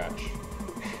from scratch.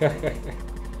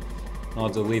 I'll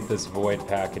delete this void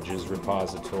packages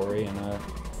repository and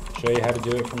show you how to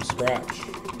do it from scratch.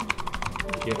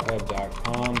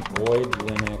 github.com void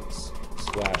linux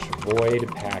 /void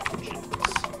packages.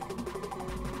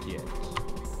 Git.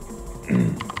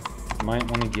 Might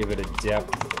want to give it a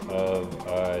depth of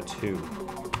 2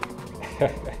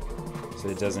 so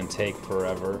it doesn't take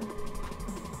forever.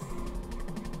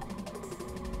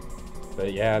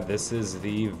 But yeah, this is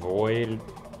the void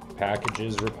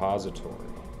packages repository.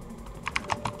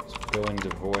 Go into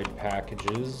void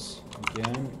packages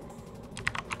again.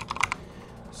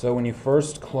 So when you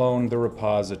first clone the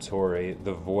repository,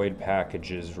 the void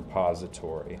packages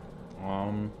repository,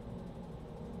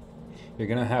 you're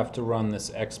gonna have to run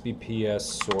this xbps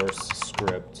source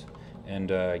script and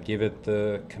give it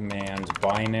the command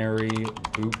binary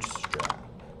bootstrap.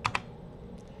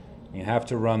 You have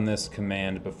to run this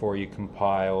command before you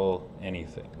compile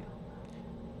anything.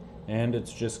 And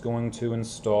it's just going to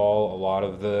install a lot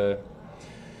of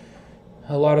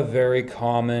very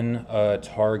common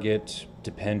target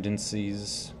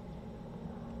dependencies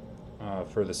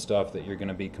for the stuff that you're going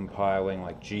to be compiling,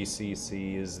 like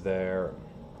GCC is there,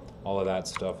 all of that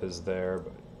stuff is there.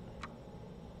 But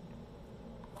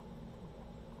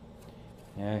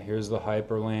yeah, here's the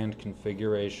Hyprland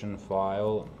configuration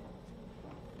file.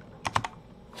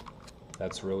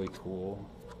 That's really cool.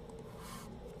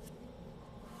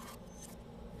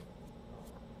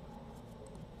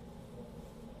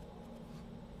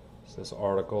 It's this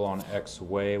article on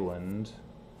wayland.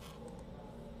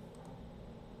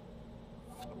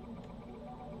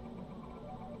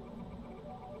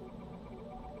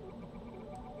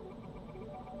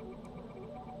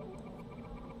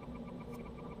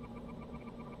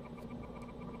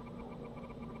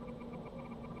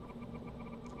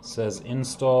 Says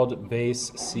installed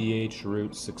base ch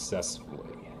root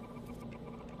successfully.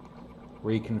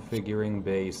 Reconfiguring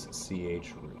base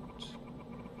ch root.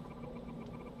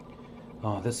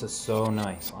 Oh, this is so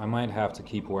nice. I might have to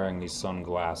keep wearing these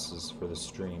sunglasses for the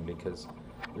stream because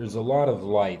there's a lot of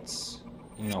lights,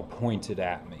 you know, pointed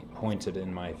at me, pointed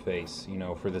in my face, you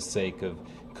know, for the sake of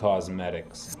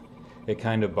cosmetics. It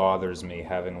kind of bothers me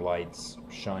having lights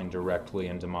shine directly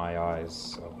into my eyes,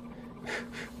 so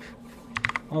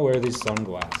I'll wear these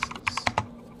sunglasses.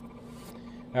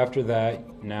 After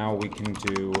that, now we can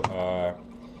do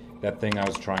that thing I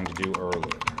was trying to do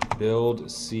earlier. Build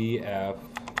CF.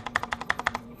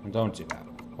 Don't do that.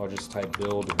 I'll just type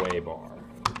build Waybar.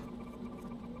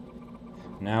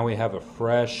 Now we have a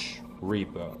fresh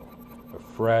repo, a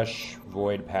fresh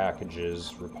void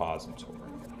packages repository.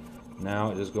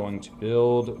 Now it is going to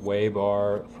build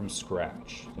Waybar from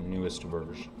scratch, the newest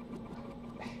version.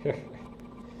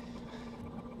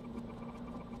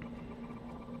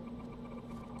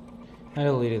 I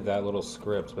deleted that little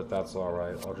script, but that's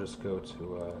alright. I'll just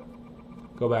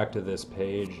go back to this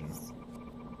page, and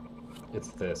it's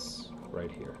this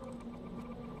right here.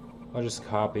 I'll just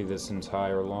copy this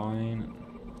entire line.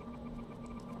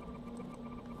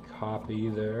 Copy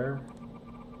there.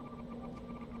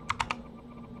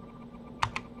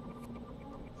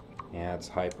 Yeah, it's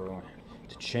Hyprland.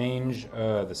 To change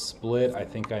the split, I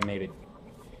think I made it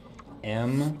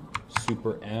M,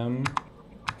 super M.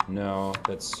 No,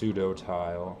 that's pseudo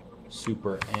tile.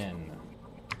 Super N.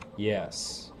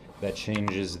 Yes, that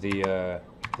changes the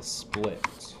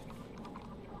split.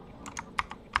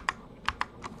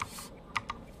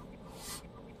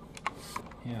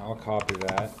 Yeah, I'll copy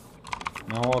that.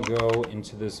 Now I'll go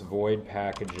into this void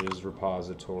packages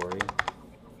repository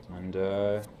and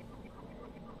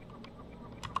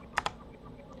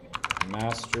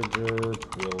master.dir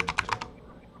build.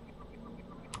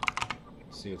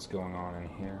 See what's going on in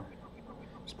here.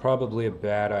 It's probably a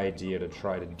bad idea to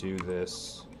try to do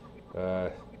this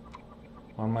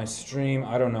on my stream.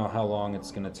 I don't know how long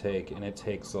it's gonna take, and it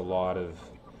takes a lot of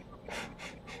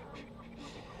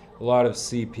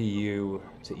CPU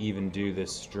to even do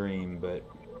this stream, but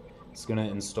it's gonna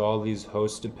install these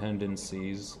host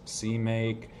dependencies: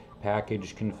 cmake,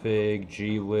 package config,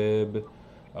 glib,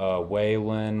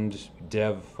 wayland,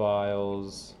 dev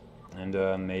files, and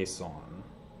Mason.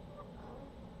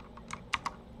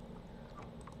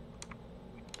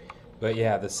 But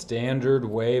yeah, the standard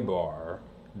Waybar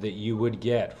that you would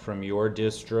get from your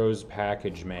distro's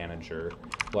package manager,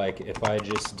 like if I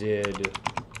just did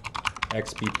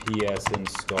xbps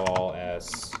install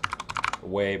s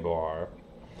Waybar,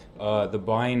 the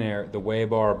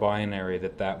Waybar binary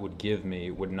that would give me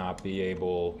would not be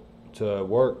able to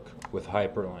work with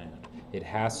Hyprland. It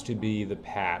has to be the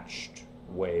patched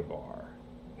Waybar.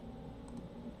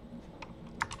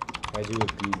 If I do a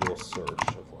Google search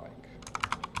of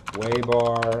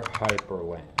Waybar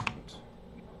Hyprland,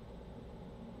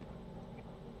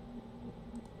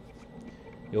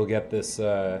 you'll get this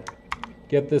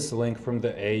link from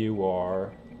the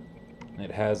AUR.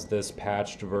 It has this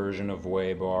patched version of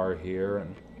Waybar here,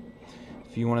 and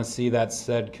if you want to see that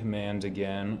said command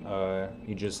again,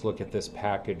 you just look at this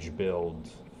package build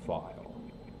file,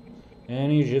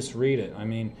 and you just read it. I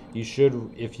mean, you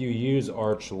should, if you use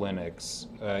Arch Linux,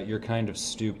 you're kind of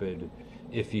stupid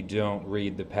if you don't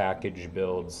read the package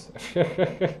builds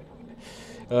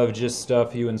of just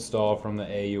stuff you install from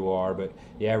the AUR. But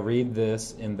yeah, read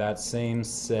this, and that same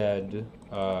said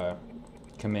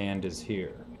command is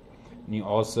here. And you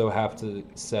also have to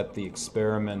set the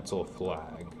experimental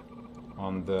flag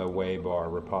on the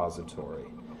Waybar repository.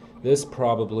 This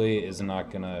probably is not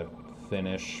gonna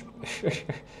finish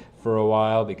for a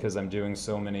while because I'm doing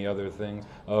so many other things.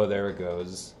 Oh, there it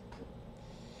goes.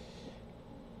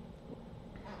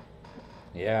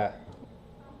 Yeah.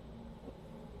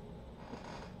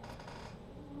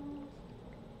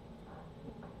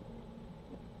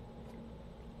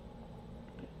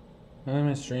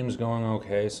 My stream's going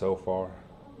okay so far.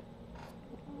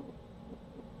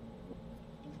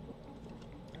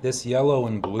 This yellow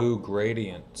and blue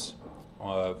gradient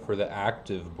for the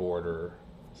active border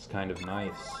is kind of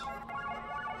nice.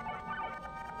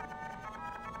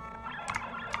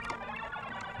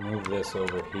 Move this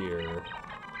over here.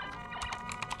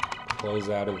 Close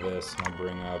out of this, and I'll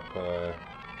bring up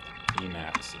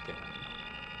Emacs again.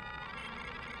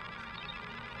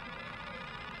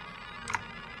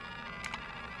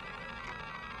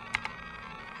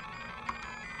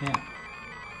 Yeah.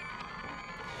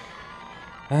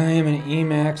 I am an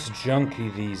Emacs junkie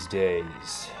these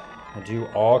days. I do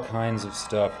all kinds of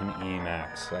stuff in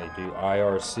Emacs. I do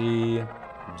IRC,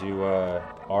 do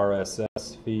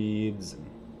RSS feeds.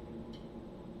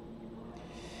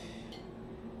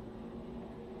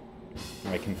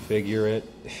 I configure it,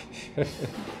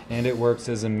 and it works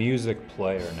as a music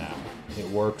player now. It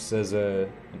works as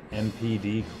an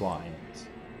MPD client.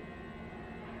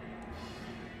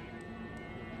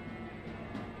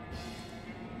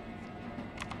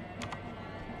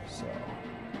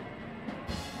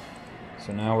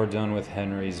 So now we're done with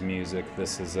Henry's music.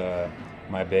 This is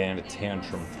my band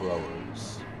Tantrum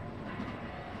Throwers.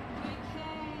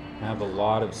 I have a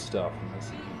lot of stuff in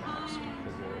this Emacs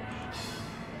configuration.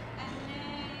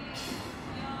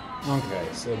 Okay,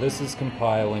 so this is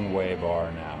compiling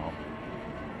Waybar now.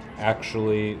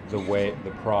 Actually, the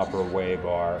proper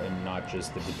Waybar and not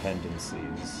just the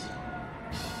dependencies.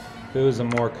 If it was a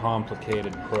more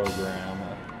complicated program,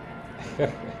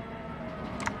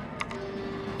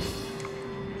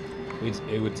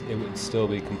 it would still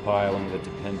be compiling the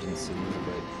dependencies,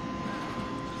 but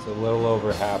it's a little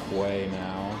over halfway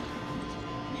now.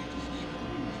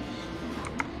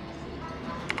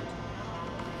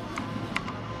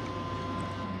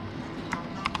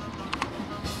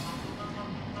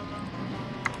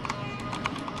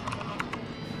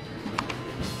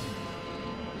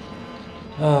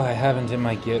 Oh, I haven't hit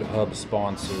my GitHub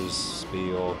sponsors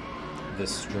spiel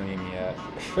this stream yet.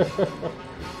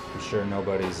 I'm sure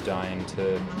nobody's dying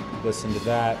to listen to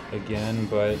that again,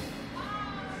 but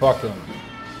fuck them.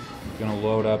 I'm gonna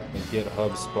load up the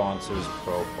GitHub sponsors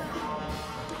profile.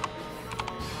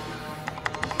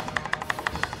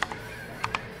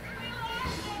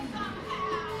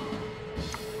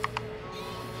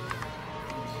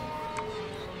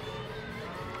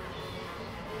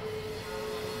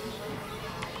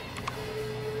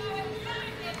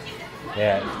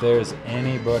 Yeah, if there's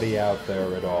anybody out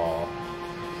there at all,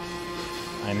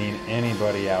 I mean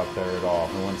anybody out there at all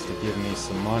who wants to give me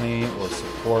some money or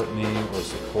support me or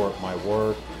support my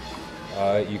work,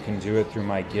 you can do it through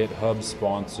my GitHub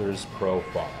sponsors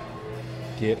profile.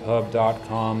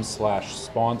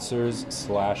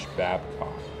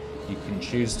 github.com/sponsors/Babcock. You can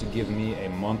choose to give me a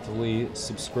monthly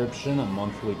subscription, a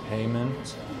monthly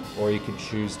payment, or you could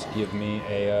choose to give me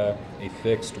a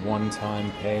fixed one-time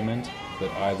payment.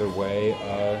 But either way,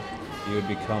 you would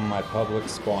become my public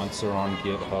sponsor on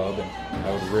GitHub, and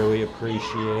I would really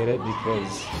appreciate it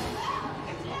because,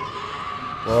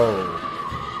 whoa.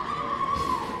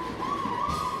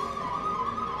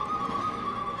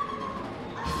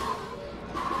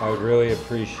 I would really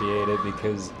appreciate it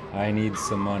because I need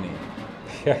some money.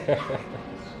 If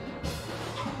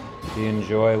you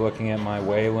enjoy looking at my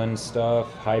Wayland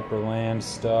stuff, Hyprland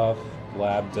stuff,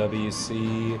 Lab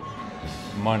WC,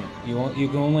 money. You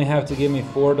can only have to give me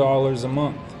 $4 a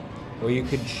month, or you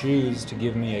could choose to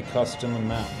give me a custom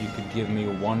amount. You could give me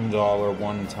a $1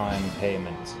 one-time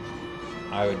payment.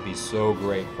 I would be so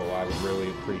grateful. I would really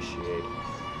appreciate it.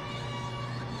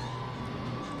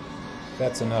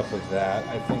 That's enough of that.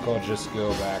 I think I'll just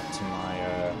go back to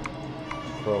my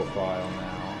profile now.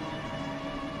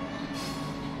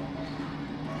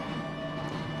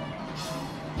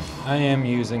 I am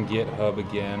using GitHub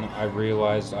again. I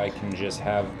realized I can just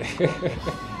have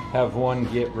have one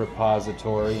Git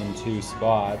repository in 2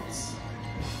 spots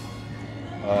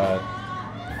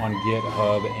on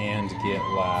GitHub and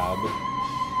GitLab.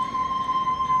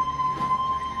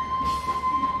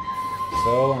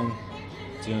 So I'm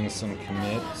doing some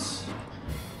commits.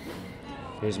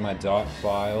 Here's my dot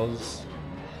files.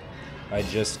 I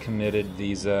just committed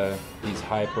these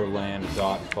Hyprland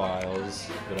dot files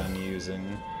that I'm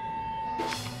using.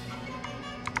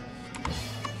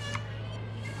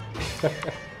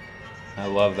 I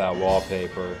love that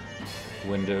wallpaper.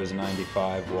 Windows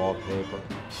 95 wallpaper.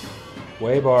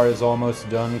 Waybar is almost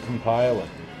done compiling.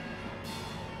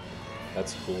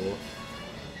 That's cool.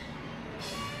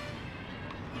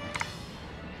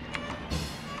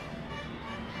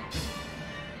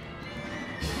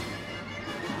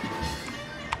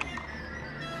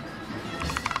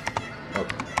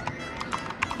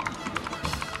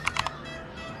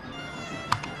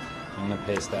 I'm gonna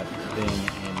paste that thing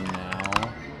in now.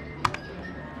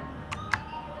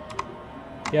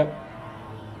 Yep.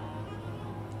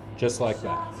 Just like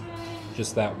that.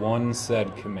 Just that one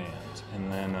sed command.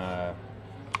 And then,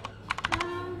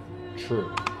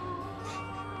 true.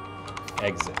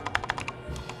 Exit.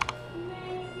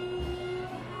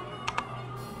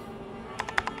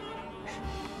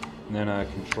 And then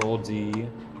Control D,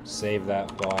 save that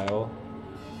file.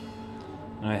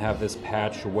 And I have this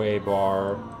patch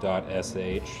waybar.sh,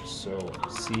 so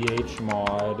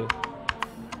chmod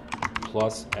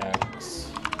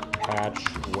 +x patch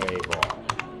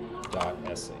waybar.sh.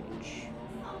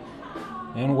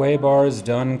 And Waybar is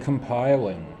done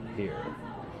compiling here.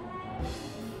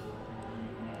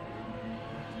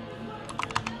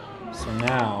 So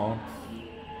now,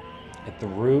 at the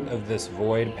root of this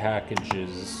void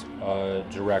packages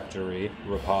directory,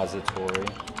 repository,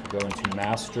 go into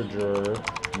master dir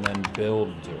and then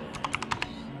build dir.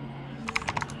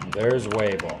 And there's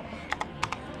Waybar.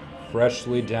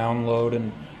 Freshly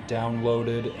downloaded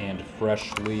and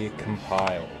freshly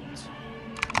compiled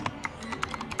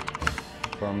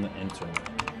from the internet.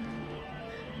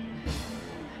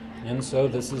 And so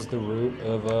this is the root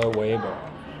of Waybar.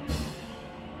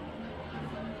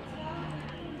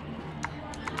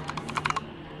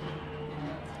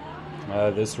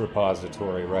 This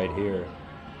repository right here.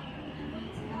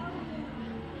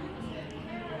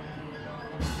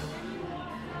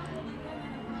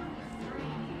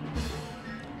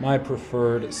 my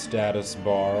preferred status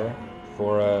bar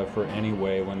for any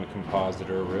Wayland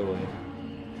compositor, really.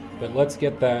 But let's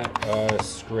get that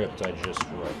script I just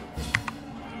wrote.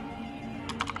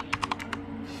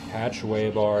 Patch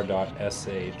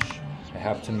waybar.sh. I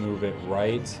have to move it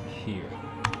right here,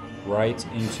 right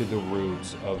into the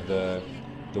root of the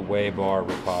Waybar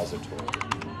repository.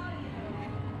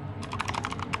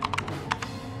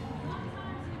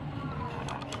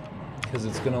 Because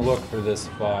it's going to look for this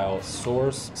file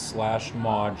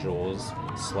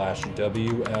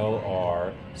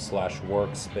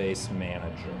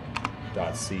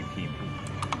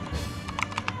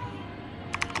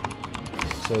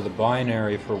So the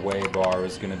binary for Waybar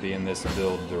is going to be in this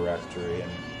build directory,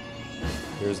 and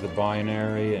here's the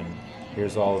binary, and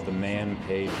here's all of the man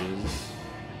pages.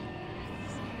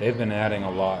 They've been adding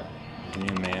a lot of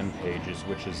new man pages,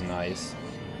 which is nice.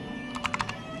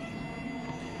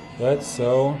 But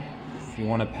so, if you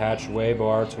want to patch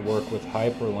Waybar to work with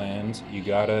Hyprland, you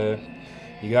gotta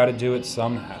do it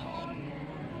somehow.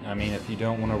 I mean, if you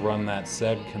don't want to run that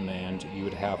sed command, you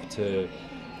would have to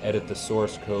edit the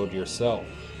source code yourself.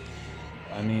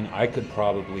 I mean, I could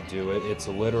probably do it. It's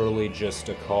literally just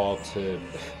a call to,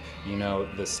 you know,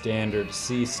 the standard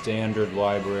C standard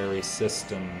library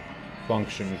system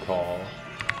function call.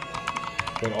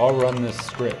 But I'll run this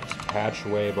script, patch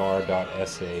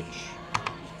waybar.sh,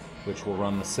 which will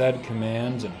run the sed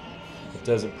command, and it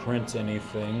doesn't print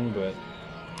anything, but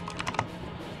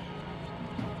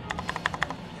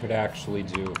could actually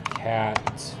do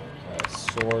cat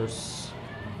source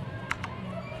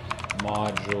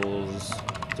modules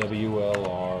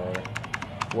WLR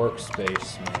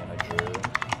workspace manager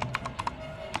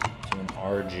to an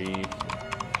RG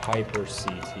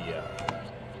hyperctl.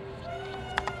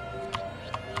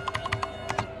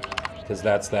 Because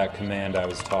that's that command I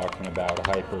was talking about,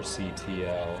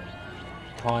 hyperctl.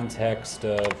 Context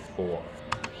of 4.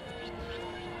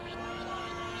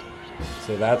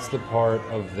 So that's the part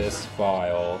of this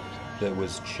file that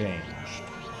was changed.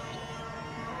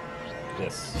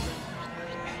 This.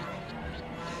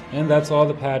 And that's all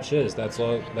the patch is. That's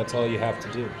all you have to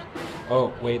do.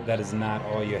 Oh, wait, that is not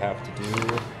all you have to do.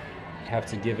 You have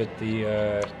to give it the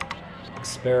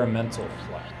experimental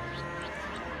flag.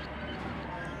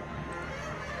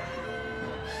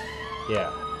 Yeah.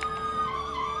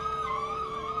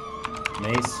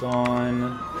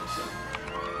 Mason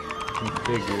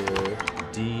configure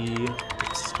d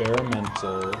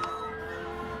experimental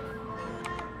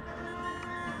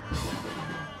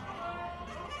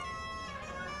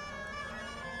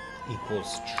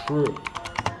equals true,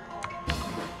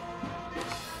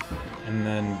 and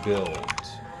then build.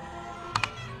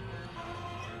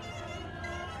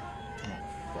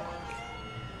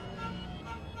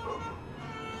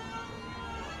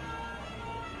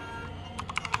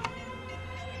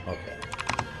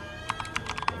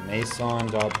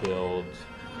 Mason.build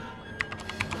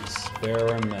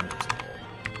experimental.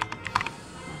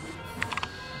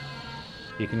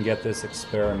 You can get this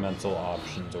experimental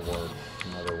option to work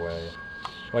another way,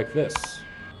 like this.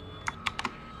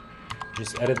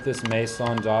 Just edit this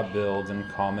Mason.build and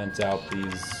comment out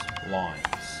these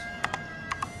lines.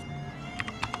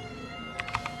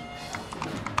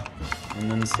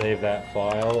 And then save that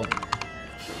file.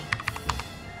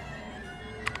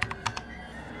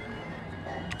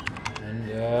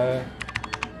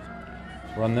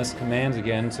 Run this command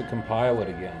again to compile it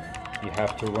again. You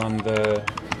have to run the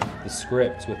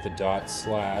script with the /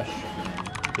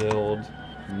 build.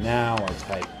 Now I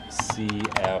type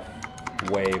cf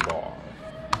waybar.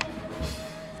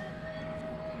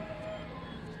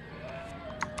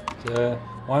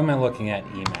 Why am I looking at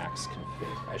Emacs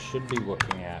config? I should be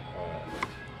looking at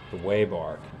the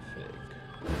Waybar config.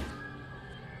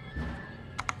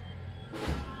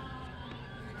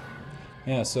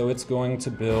 Yeah, so it's going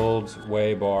to build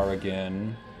Waybar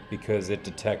again because it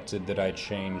detected that I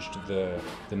changed the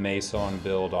Mason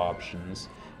build options.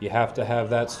 You have to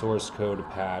have that source code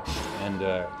patched, and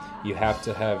you have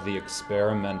to have the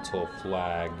experimental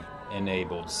flag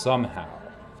enabled somehow,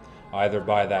 either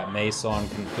by that Mason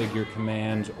configure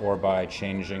command or by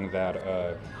changing that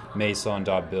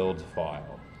mason.build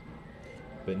file.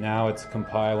 But now it's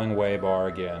compiling Waybar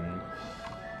again.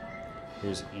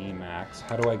 Here's Emacs.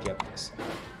 How do I get this?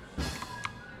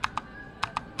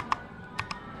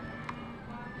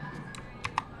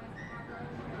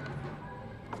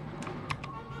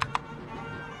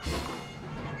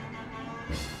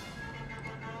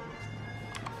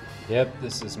 Yep,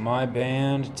 this is my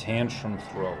band, Tantrum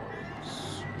Throwers.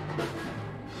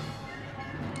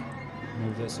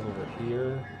 Move this over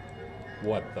here.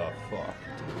 What the fuck,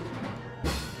 dude?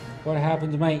 What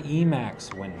happened to my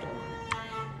Emacs window?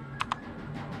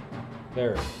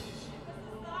 There it is.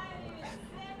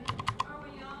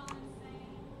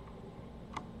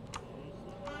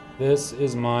 This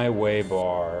is my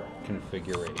Waybar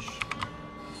configuration.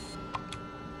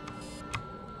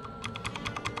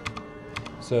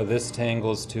 So this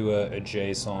tangles to a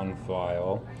JSON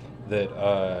file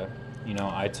that, you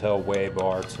know, I tell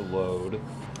Waybar to load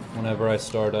whenever I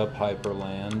start up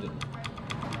Hyprland.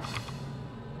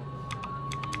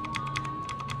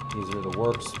 These are the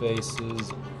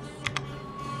workspaces.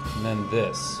 And then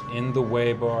this, in the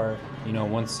Waybar, you know,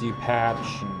 once you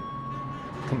patch and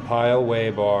compile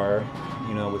Waybar,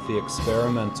 you know, with the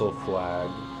experimental flag,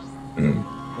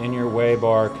 in your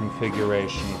Waybar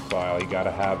configuration file, you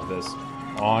gotta have this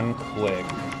on-click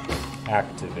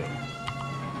activate.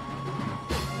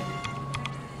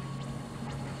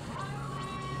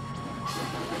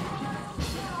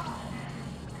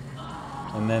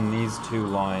 And then these two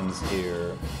lines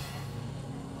here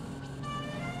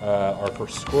are for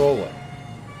scrolling,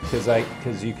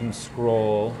 because you can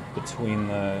scroll between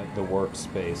the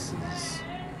workspaces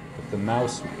with the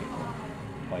mouse wheel,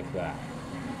 like that.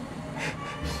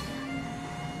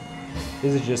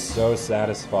 This is just so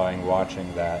satisfying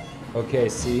watching that. Okay,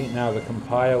 see, now the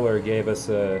compiler gave us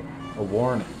a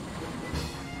warning.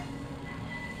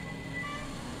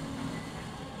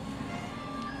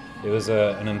 It was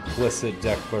an implicit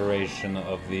declaration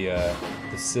of the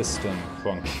system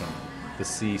function, the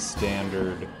C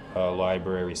standard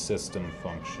library system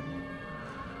function.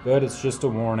 But it's just a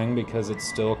warning because it's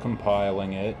still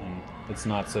compiling it, and it's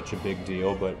not such a big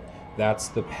deal, but that's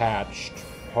the patched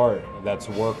part. That's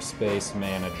workspace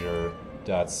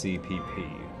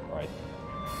manager.cpp, right?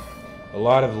 A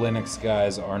lot of Linux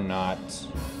guys are not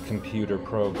computer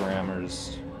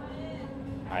programmers.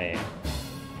 I am.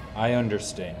 I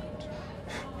understand.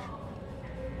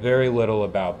 Very little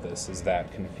about this is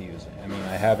that confusing. I mean,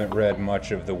 I haven't read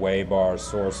much of the Waybar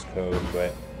source code,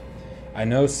 but I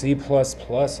know C++.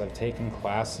 I've taken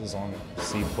classes on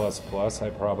C++. I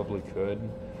probably could.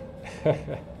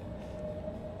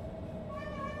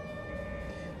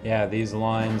 Yeah, these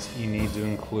lines, you need to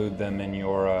include them in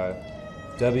your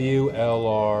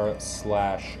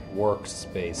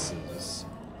WLR/workspaces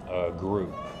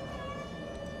group.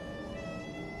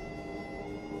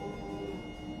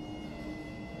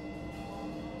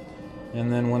 And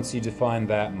then once you define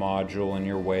that module in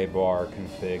your Waybar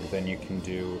config, then you can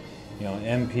do, you know,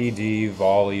 MPD,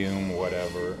 volume,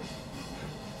 whatever.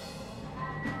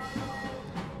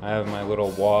 I have my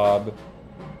little wob.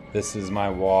 This is my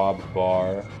wob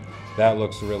bar. That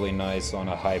looks really nice on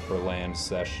a Hyprland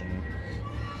session.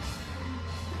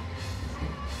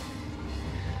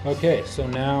 Okay, so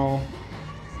now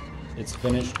it's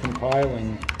finished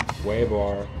compiling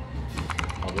Waybar.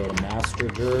 I'll go to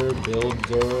master.dir,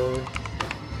 build.dir,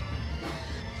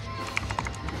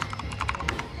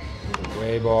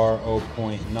 Waybar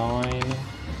 0.9.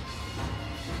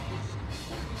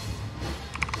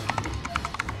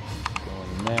 Go in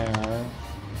there.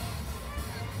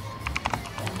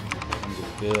 And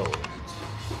build.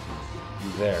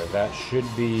 There, that should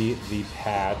be the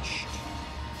patched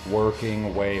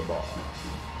working Waybar.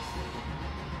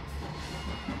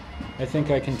 I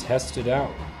think I can test it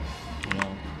out. You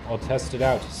know, I'll test it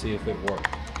out to see if it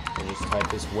works. I'll just type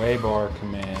this Waybar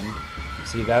command.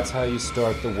 See, that's how you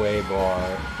start the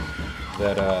Waybar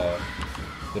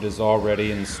that is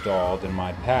already installed in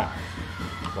my path.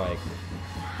 Like,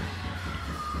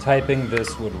 typing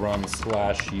this would run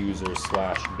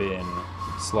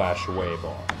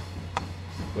 /user/bin/Waybar.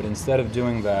 But instead of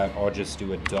doing that, I'll just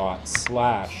do a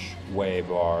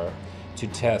 ./Waybar to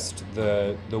test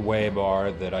the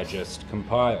Waybar that I just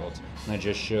compiled. And I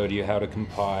just showed you how to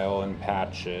compile and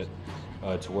patch it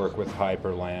to work with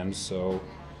Hyprland. So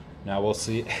now we'll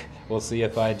see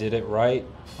if I did it right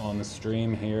on the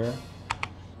stream here.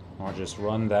 I'll just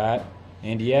run that.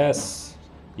 And yes,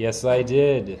 I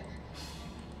did.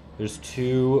 There's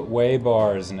 2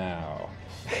 Waybars now.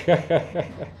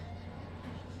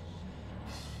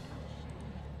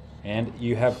 And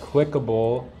you have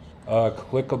clickable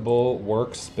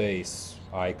workspace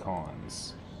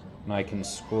icons. And I can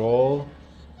scroll,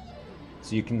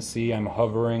 so you can see I'm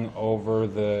hovering over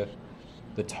the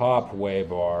top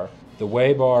Waybar. The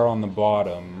Waybar on the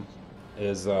bottom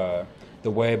is the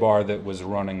Waybar that was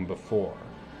running before.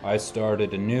 I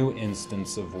started a new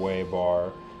instance of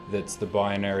Waybar that's the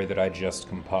binary that I just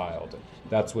compiled.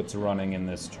 That's what's running in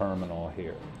this terminal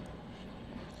here.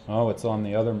 Oh, it's on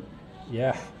the other,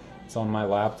 yeah, it's on my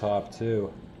laptop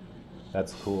too.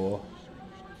 That's cool.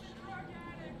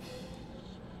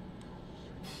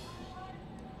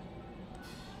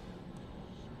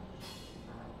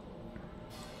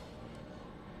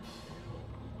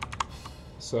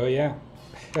 So yeah.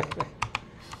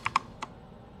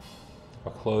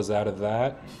 I'll close out of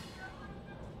that.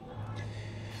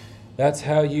 That's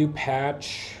how you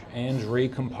patch and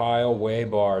recompile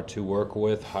Waybar to work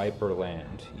with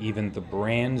Hyprland. Even the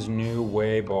brand new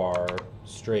Waybar,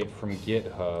 straight from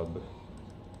GitHub,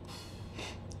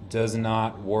 does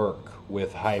not work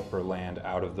with Hyprland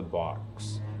out of the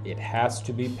box. It has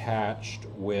to be patched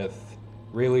with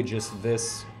really just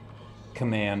this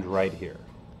command right here,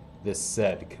 this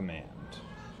sed command.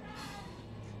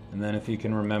 And then if you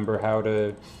can remember how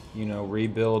to,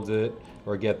 rebuild it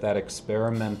or get that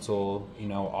experimental,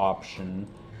 option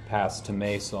passed to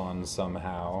Mason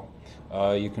somehow,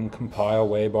 you can compile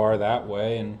Waybar that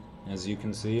way, and as you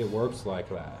can see, it works like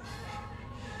that.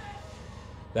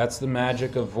 That's the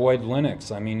magic of Void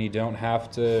Linux. I mean, you don't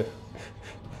have to,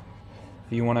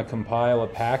 if you want to compile a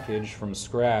package from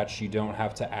scratch, you don't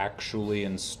have to actually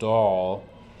install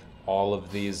all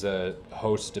of these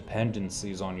host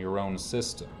dependencies on your own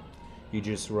system. You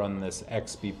just run this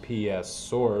xbps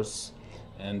source,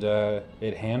 and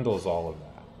it handles all of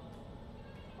that.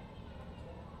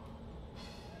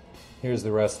 Here's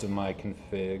the rest of my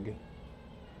config.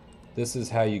 This is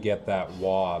how you get that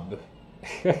wob,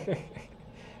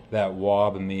 that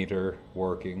wob meter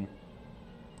working.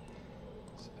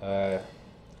 Got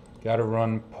to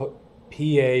run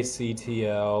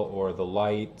PACTL or the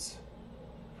light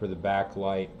for the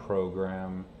backlight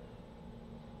program.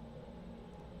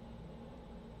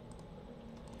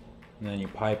 And then you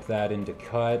pipe that into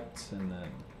cut, and then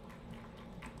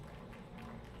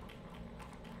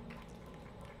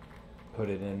put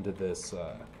it into this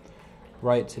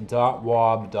write to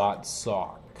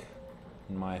 .wob.sock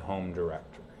in my home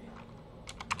directory.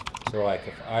 So like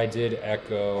if I did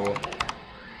echo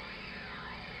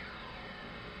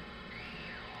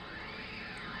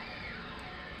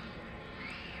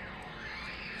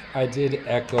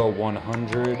echo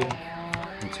 100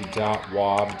 into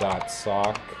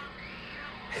 .wob.sock.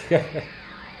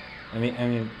 I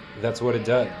mean, that's what it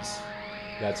does.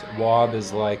 That's wob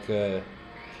is like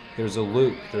there's a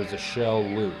loop, there's a shell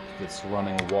loop that's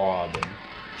running wob and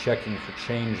checking for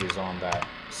changes on that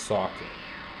socket.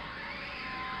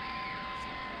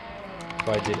 If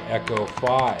I did echo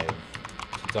 5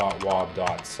 to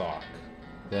 .wob.sock,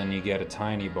 then you get a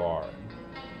tiny bar.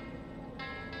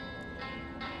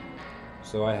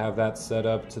 So I have that set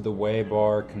up to the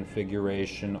Waybar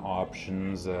configuration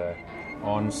options,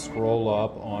 on scroll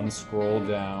up, on scroll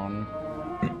down.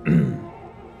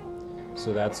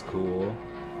 So that's cool.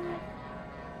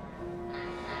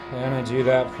 And I do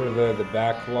that for the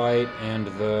backlight and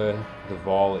the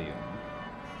volume.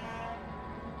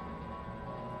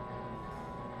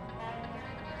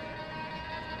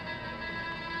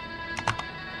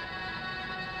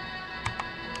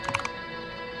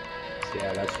 So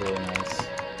yeah, that's really nice.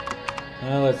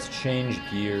 Now let's change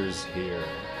gears here.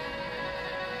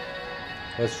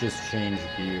 Let's just change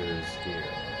gears here.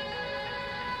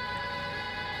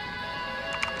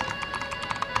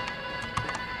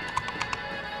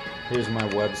 Here's my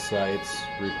website's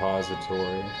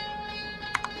repository.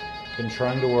 Been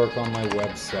trying to work on my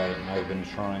website, and I've been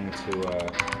trying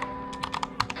to,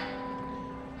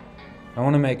 I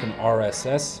want to make an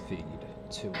RSS feed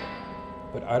to it,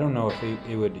 but I don't know if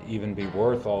it would even be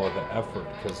worth all of the effort,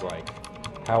 because like,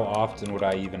 how often would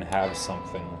I even have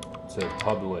something to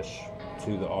publish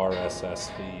to the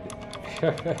RSS feed?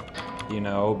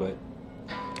 But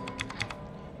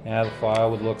yeah, the file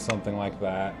would look something like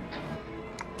that.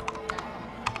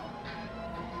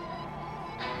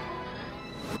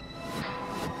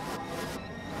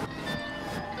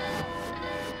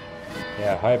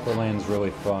 Yeah, Hyprland's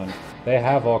really fun. They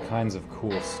have all kinds of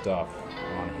cool stuff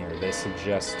on here. They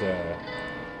suggest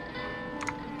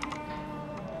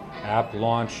app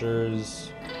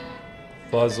launchers,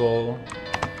 Fuzzle.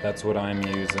 That's what I'm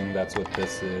using. That's what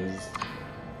this is.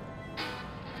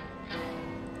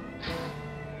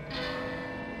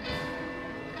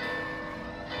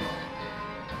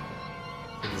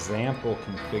 Example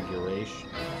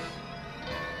configurations.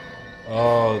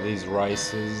 Oh, these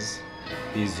rices.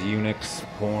 These Unix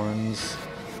porns.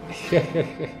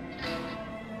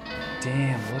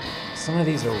 Damn, look, some of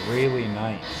these are really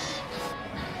nice.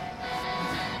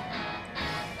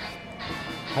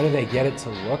 How do they get it to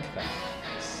look that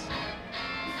nice?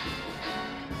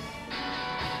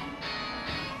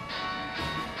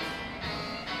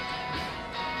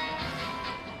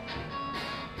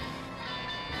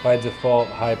 By default,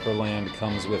 Hyprland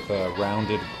comes with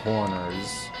rounded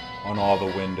corners on all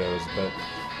the windows, but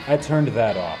I turned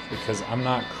that off because I'm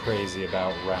not crazy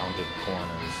about rounded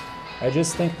corners. I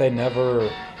just think they never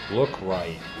look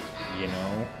right,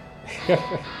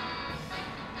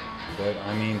 But,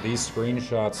 I mean, these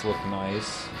screenshots look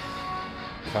nice.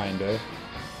 Kinda.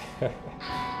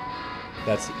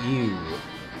 That's ew.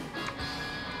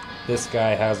 This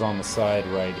guy has on the side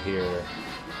right here.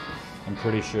 I'm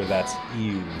pretty sure that's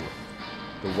ew.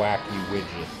 The wacky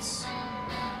widgets.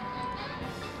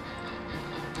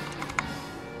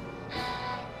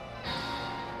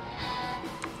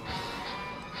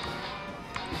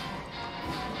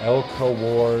 Elka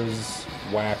Wars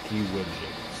wacky widgets.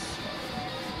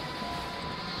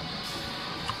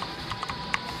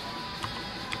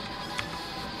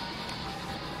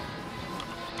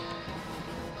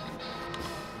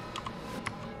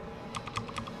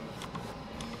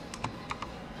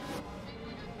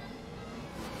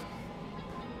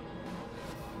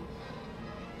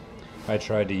 I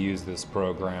tried to use this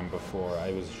program before.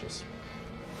 I was just...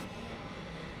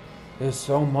 There's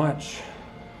so much.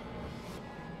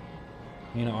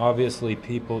 You know, obviously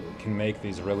people can make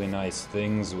these really nice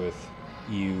things with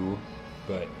you,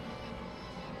 but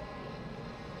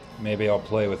maybe I'll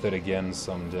play with it again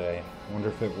someday. I wonder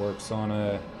if it works on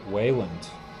a Wayland.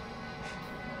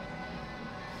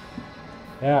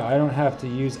 Yeah, I don't have to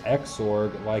use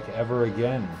Xorg like ever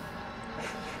again.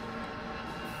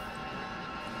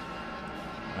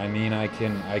 I mean, I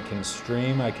can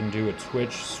stream, I can do a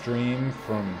Twitch stream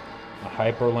from a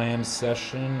Hyprland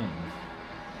session, and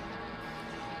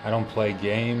I don't play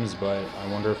games, but I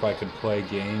wonder if I could play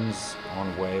games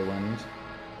on Wayland.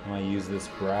 When I use this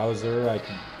browser, I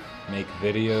can make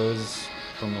videos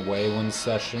from the Wayland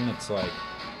session. It's like,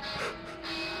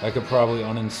 I could probably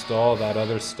uninstall that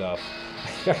other stuff.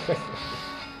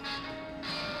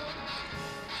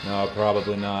 No,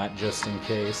 probably not, just in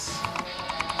case.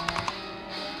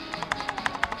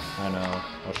 I know.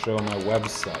 I'll show my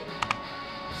website.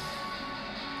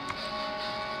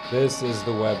 This is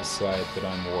the website that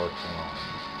I'm working on.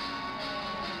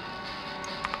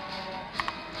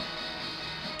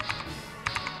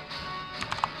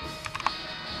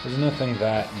 There's nothing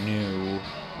that new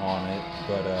on it,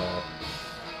 but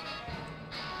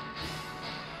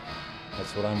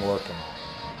that's what I'm working on.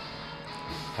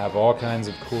 Have all kinds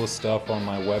of cool stuff on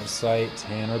my website,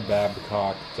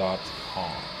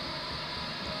 tannerbabcock.com.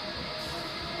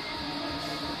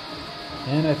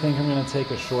 And I think I'm going to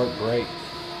take a short break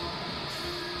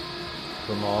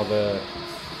from all the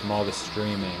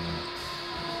streaming.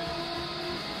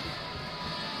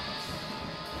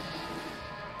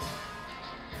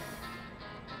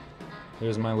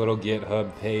 Here's my little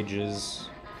GitHub Pages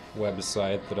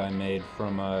website that I made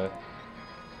from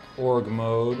org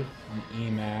mode and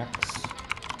Emacs.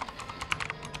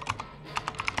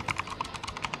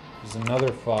 There's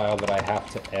another file that I have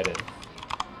to edit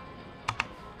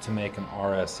to make an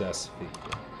RSS feed.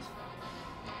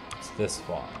 It's this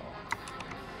file.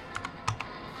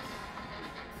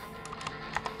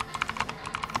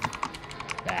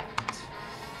 That.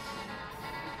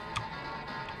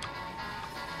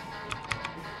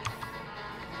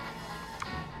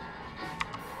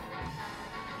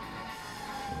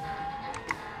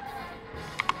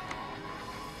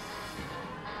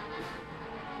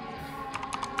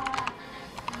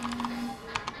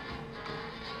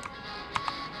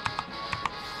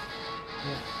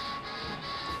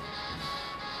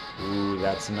 Ooh,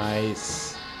 that's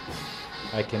nice.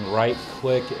 I can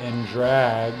right-click and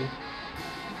drag,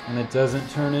 and it doesn't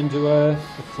turn into a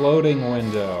floating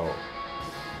window.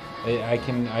 I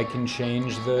can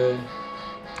change the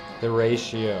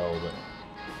ratio.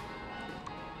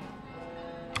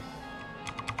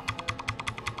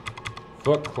 But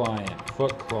foot client,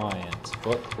 foot client,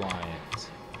 foot client.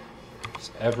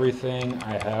 Just everything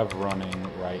I have running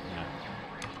right now.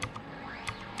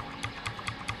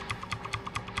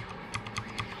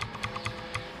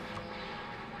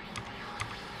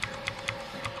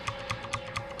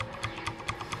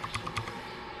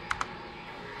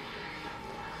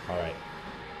 Alright.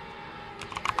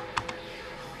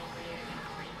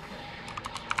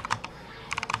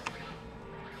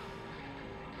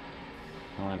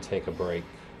 I want to take a break.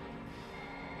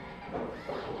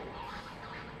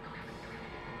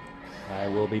 I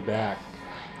will be back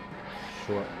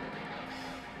shortly.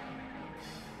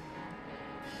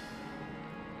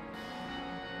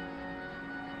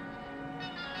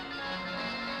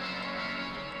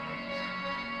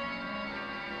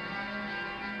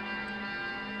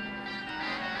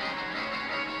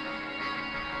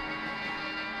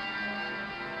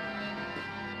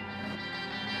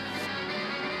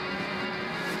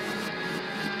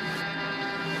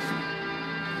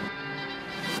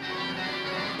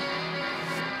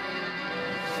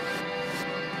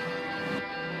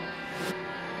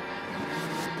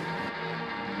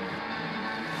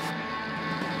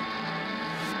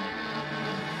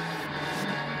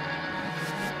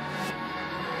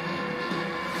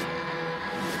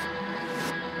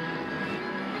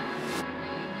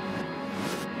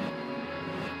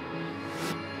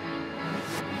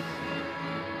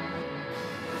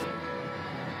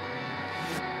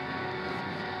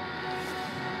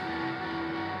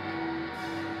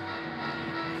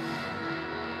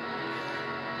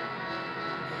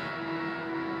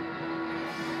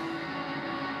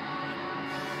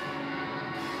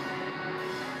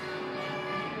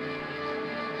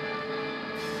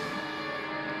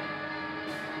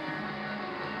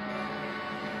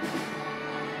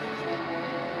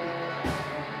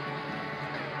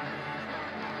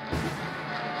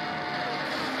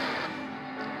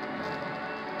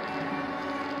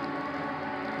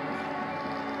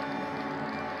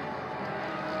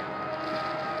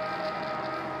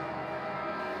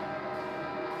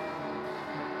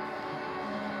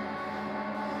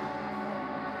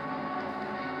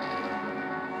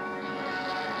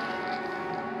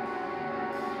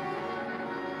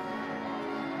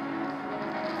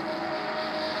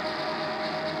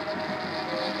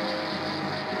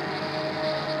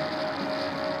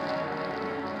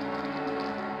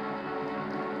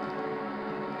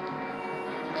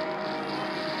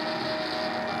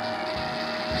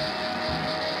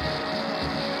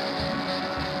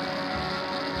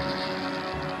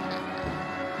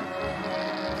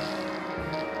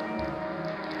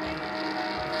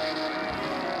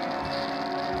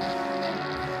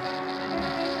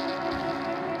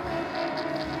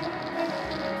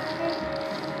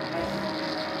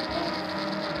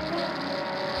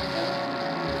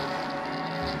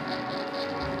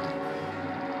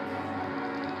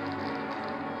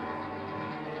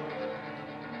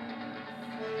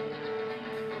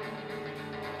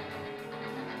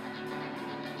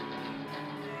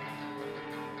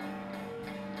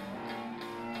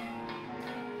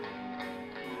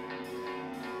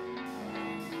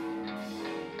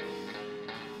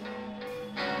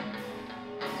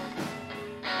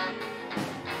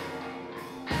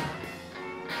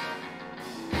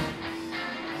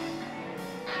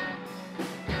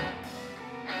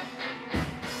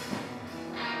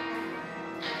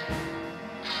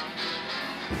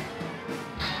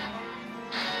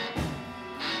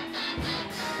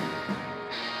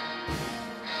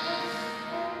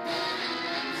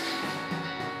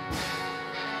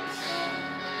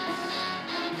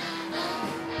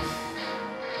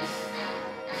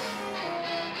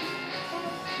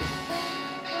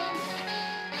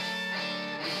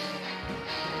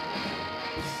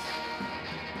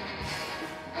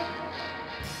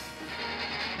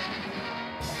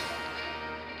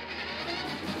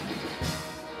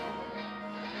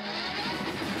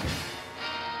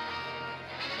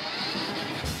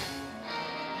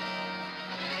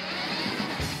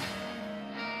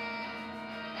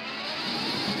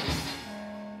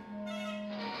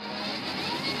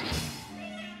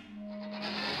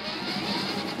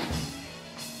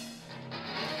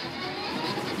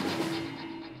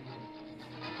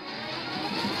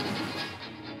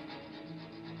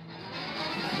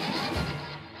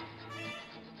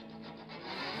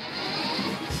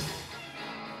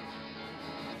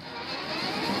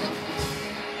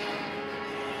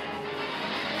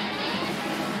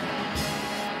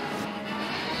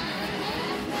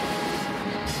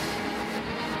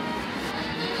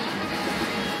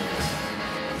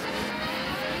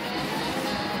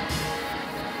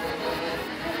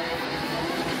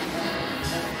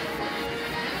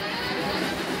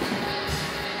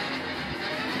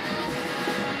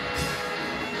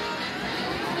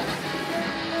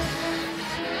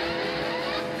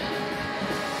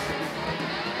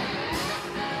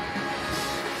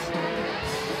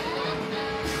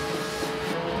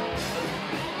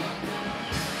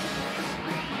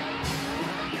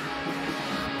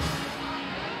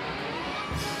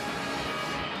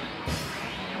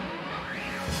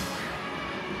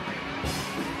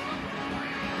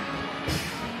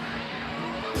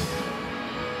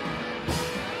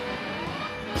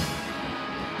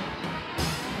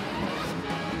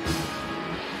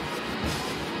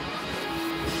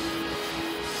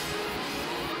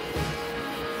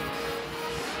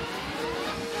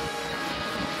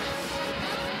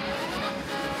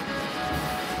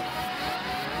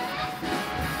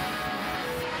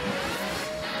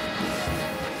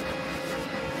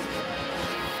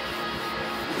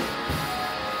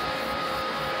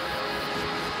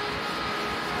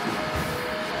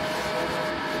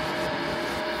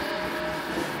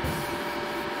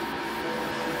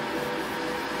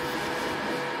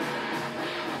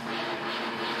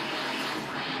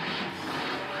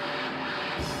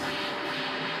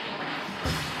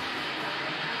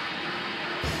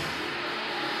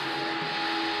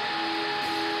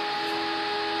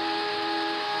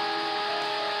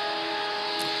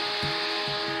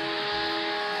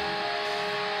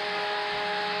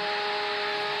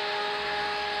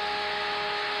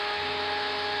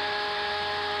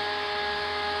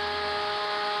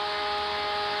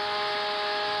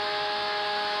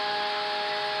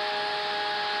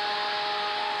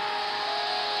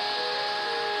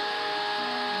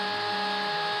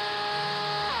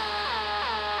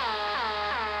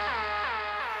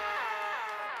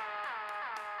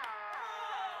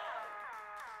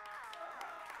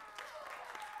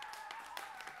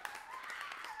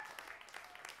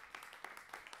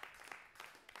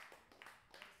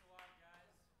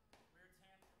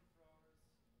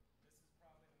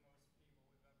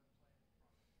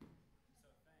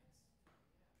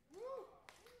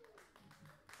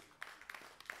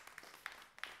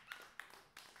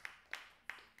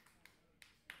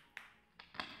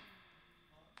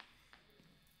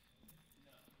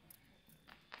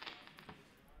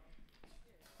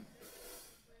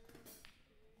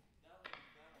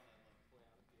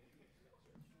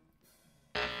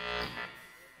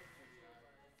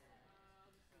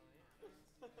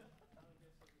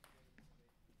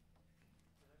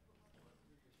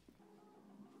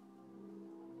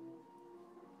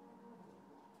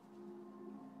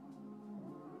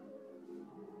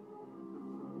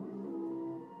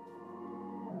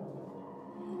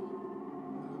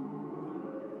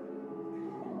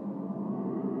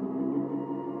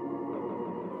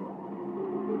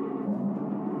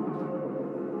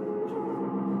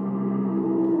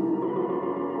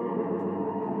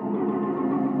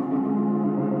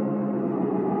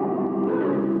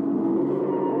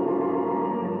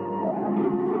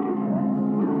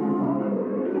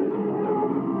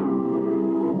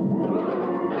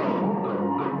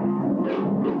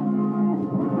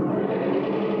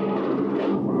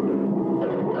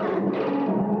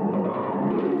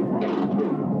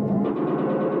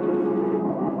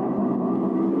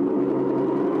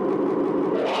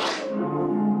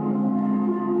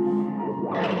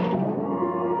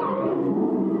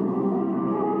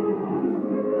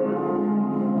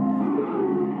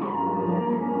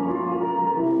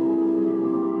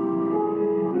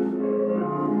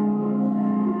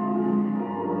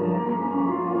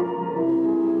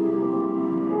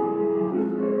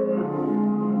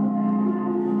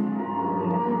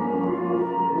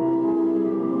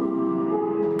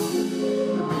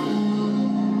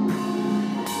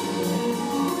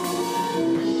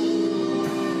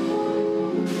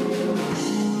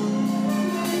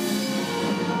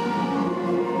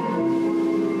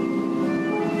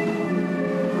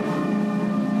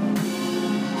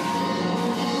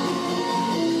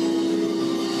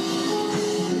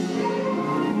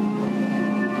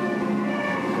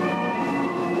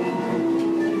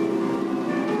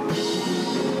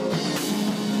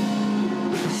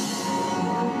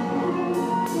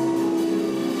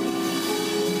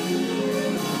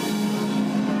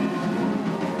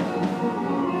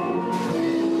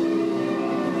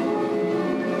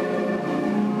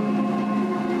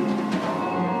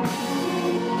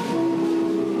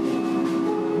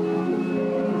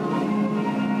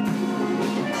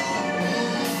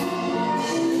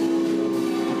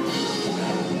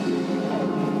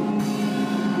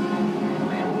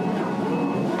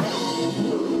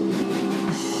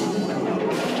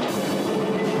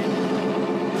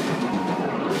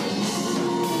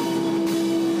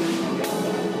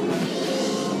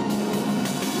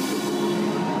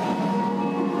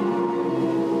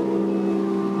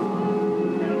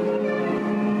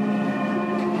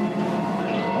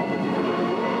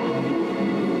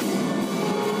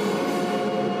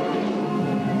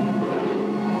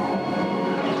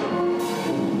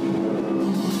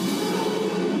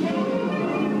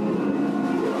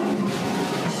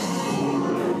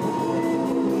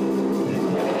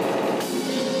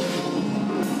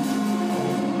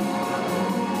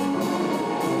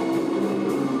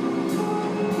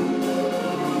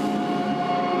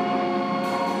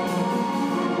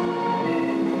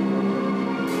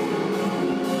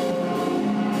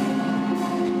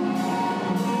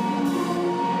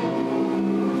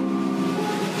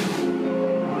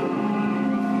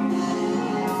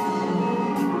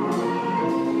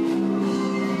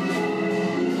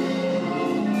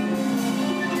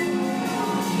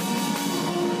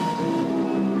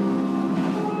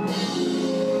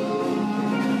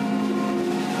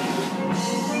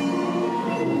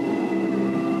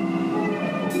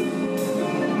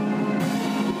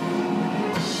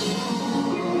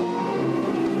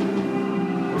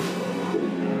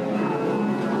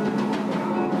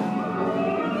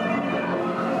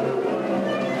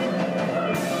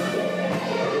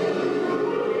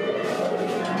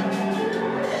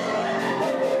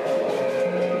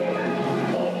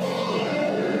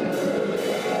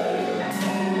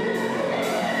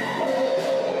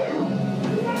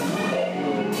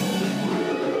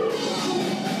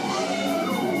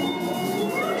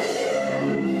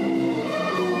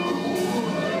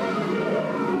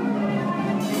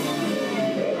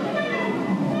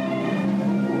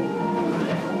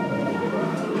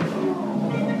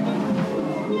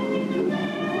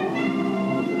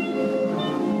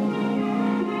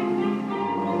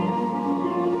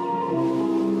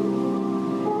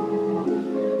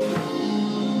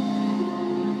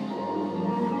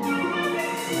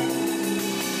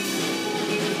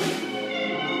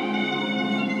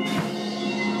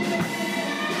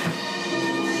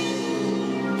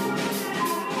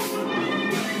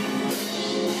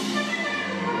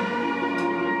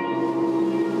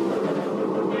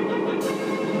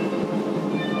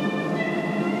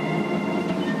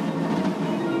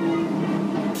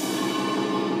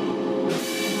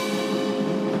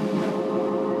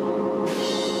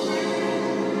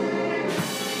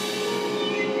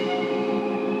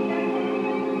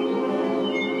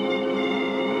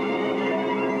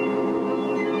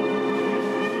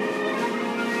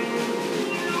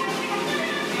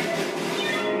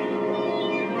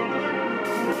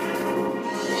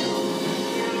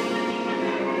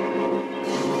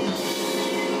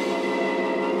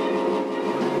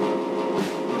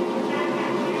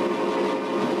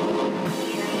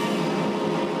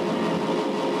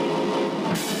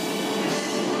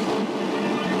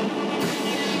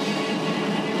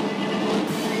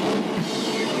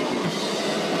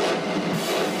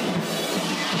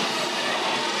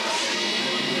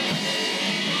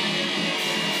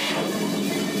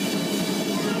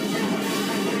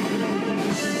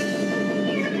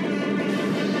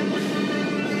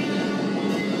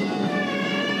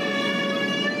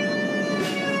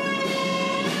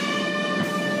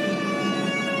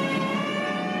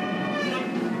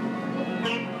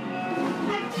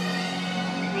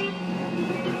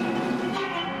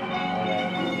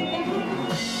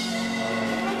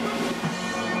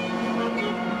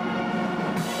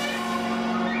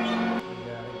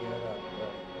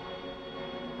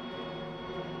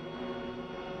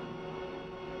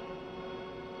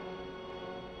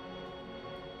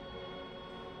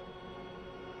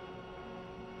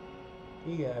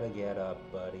 You gotta get up,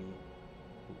 buddy.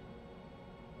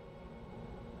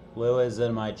 Lou is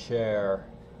in my chair.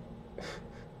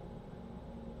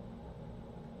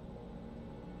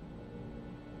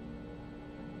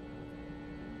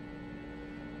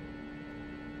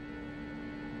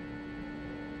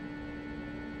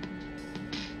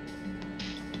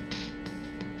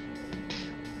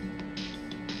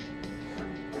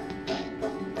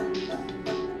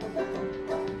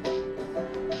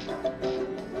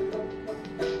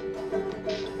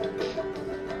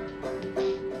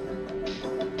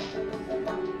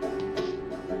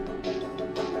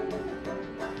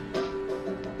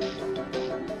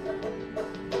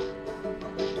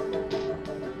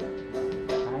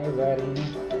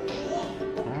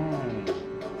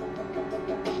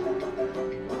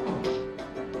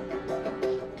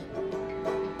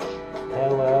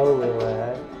 Hello,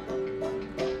 Lilith.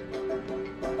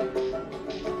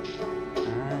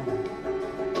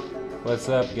 What's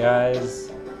up,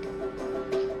 guys?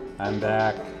 I'm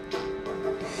back.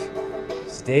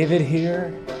 Is David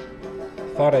here? I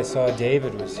thought I saw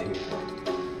David was here.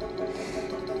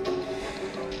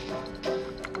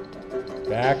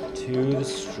 Back to the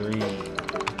stream.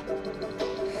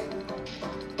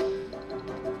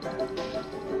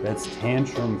 That's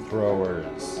Tantrum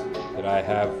Throwers that I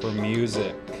have for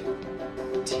music.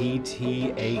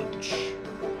 TTH.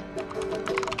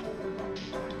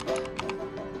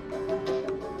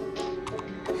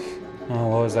 Oh,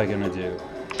 what was I gonna do?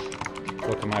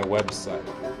 Look at my website.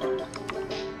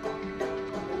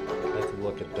 I have to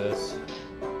look at this.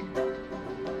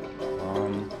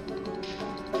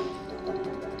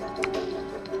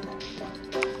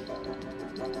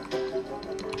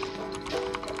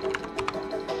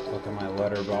 Look at my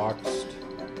letterboxd.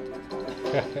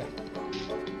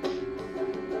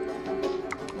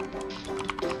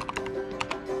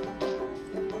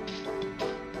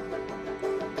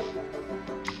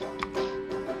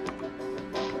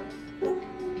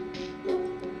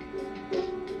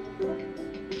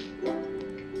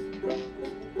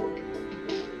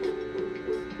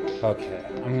 Okay,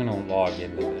 I'm gonna log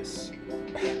into this.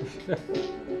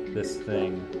 This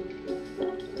thing.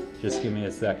 Just give me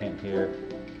a second here.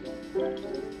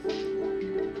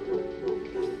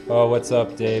 Oh, what's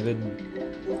up, David?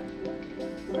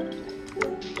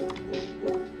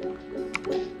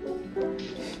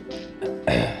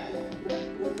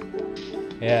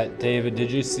 Yeah, David,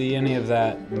 did you see any of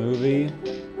that movie?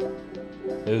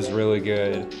 It was really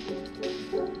good.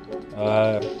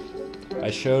 I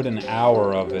showed an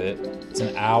hour of it. It's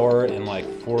an hour and like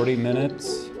 40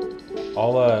 minutes.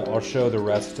 I'll show the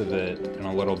rest of it in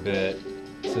a little bit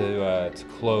to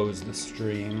close the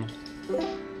stream.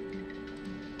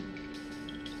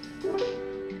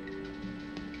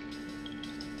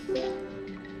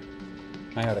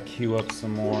 I gotta queue up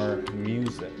some more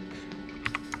music.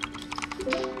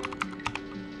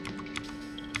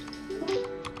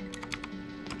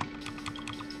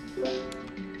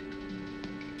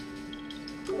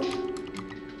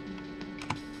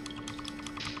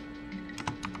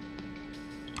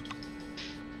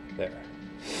 There.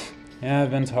 Yeah,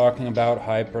 I've been talking about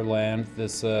Hyprland.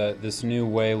 This new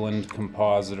Wayland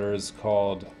compositor is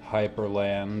called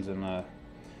Hyprland, and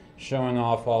showing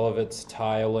off all of its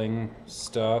tiling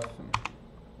stuff.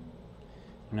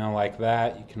 You know, like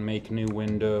that, you can make new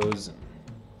windows.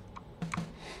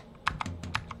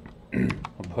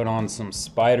 I'll put on some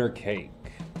Spidercake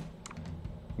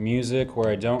music where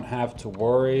I don't have to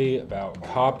worry about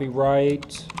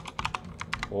copyright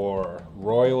or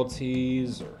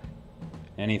royalties or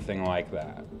anything like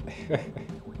that.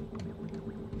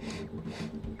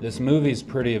 This movie's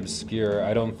pretty obscure.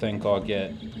 I don't think I'll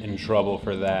get in trouble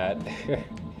for that.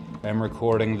 I'm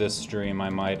recording this stream. I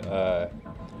might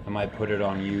put it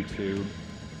on YouTube.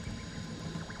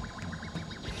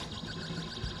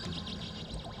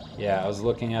 Yeah, I was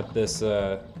looking at this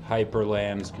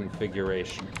Hyprland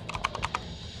configuration.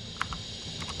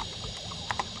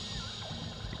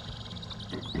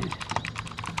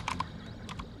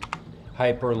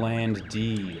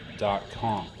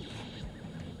 Hyprland.com.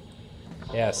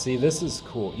 Yeah, see, this is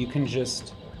cool. You can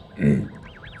just, if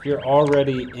you're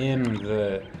already in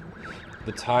the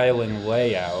tiling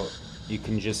layout, you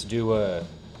can just do a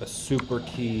super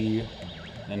key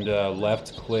and a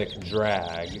left click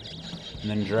drag, and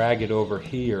then drag it over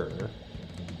here,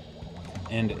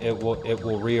 and it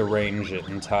will rearrange it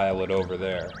and tile it over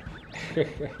there.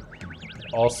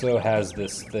 Also has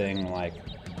this thing like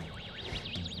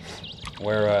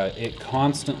where it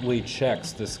constantly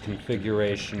checks this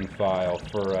configuration file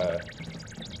for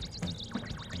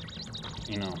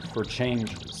for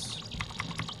changes.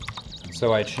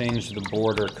 So I changed the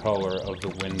border color of the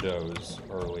windows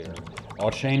earlier. I'll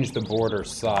change the border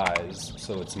size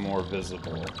so it's more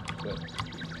visible, but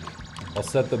I'll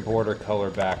set the border color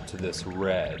back to this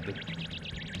red,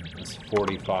 this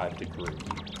 45-degree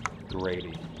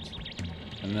gradient.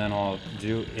 And then I'll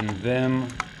do, in Vim,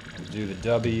 I'll do the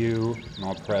W, and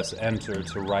I'll press Enter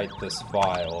to write this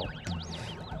file.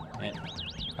 And,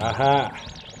 aha!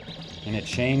 And it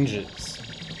changes.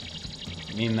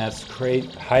 I mean, that's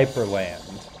Hyprland.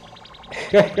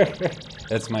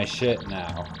 That's my shit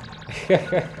now.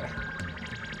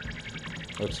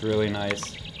 Looks really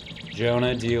nice.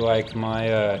 Jonah, do you like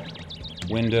my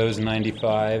Windows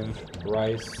 95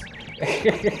 rice?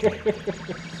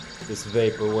 This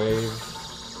vaporwave.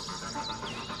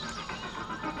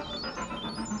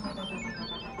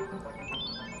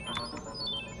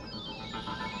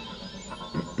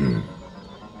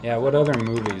 Yeah, what other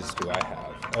movies do I have?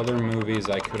 Other movies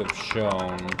I could have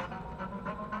shown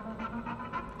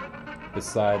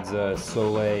besides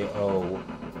Soleil O.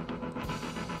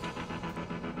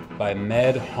 By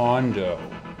Med Hondo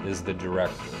is the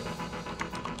director.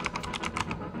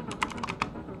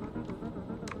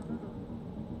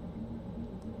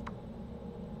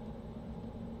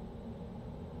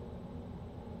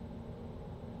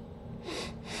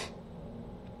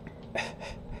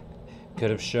 Could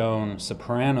have shown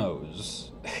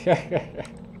Sopranos.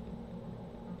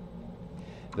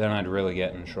 Then I'd really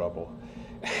get in trouble.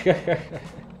 Yeah,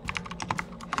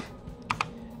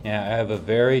 I have a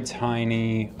very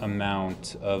tiny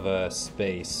amount of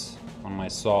space on my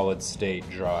solid state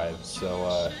drive,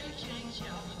 so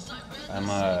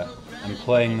I'm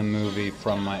playing the movie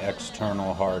from my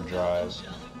external hard drive.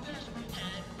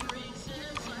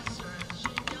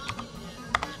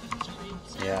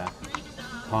 Yeah,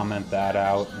 comment that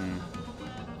out and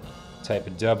type a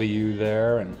W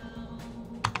there, and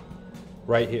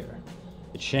right here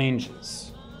it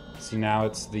changes. See, now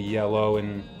it's the yellow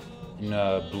and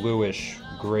bluish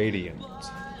gradient.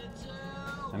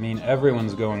 I mean,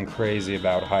 everyone's going crazy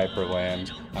about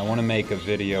Hyprland. I want to make a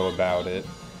video about it.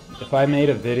 If I made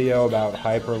a video about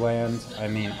Hyprland, I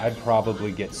mean, I'd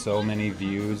probably get so many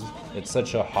views. It's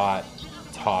such a hot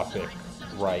topic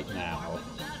right now,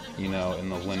 you know, in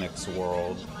the Linux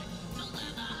world.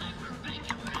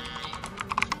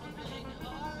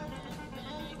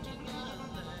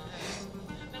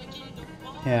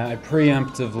 Yeah, I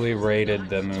preemptively rated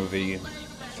the movie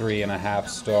 3.5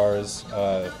 stars.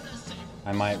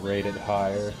 I might rate it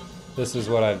higher. This is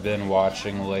what I've been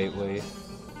watching lately.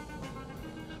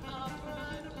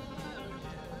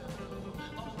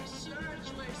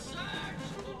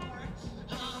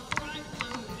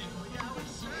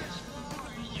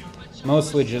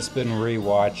 Mostly just been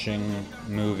rewatching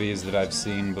movies that I've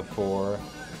seen before.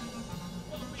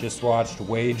 Just watched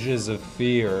Wages of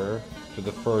Fear for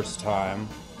the first time.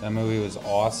 That movie was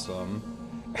awesome.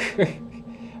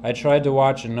 I tried to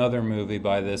watch another movie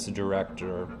by this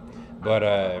director, but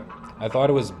I thought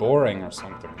it was boring or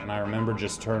something, and I remember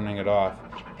just turning it off.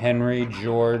 Henry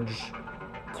George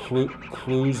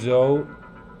Clouzot.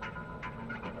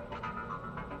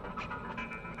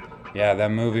 Yeah,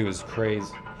 that movie was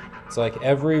crazy. It's like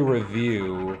every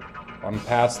review on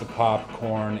Pass the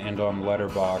Popcorn and on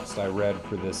Letterboxd I read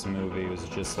for this movie was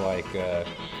just like,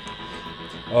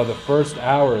 oh, the first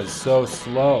hour is so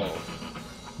slow.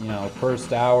 You know,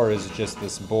 first hour is just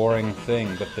this boring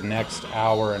thing, but the next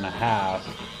hour and a half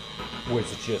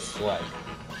was just like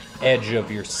edge of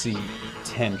your seat,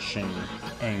 tension,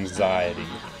 anxiety.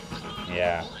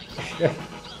 Yeah.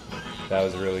 That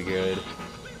was really good.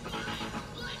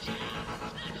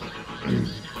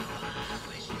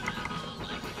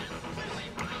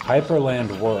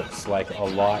 Hyprland works like a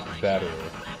lot better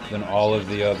than all of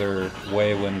the other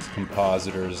Wayland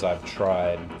compositors I've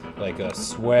tried, like a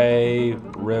Sway,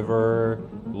 River,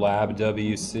 Lab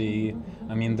WC.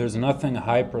 I mean, there's nothing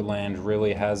Hyprland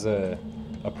really has a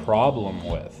problem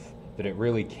with, that it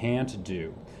really can't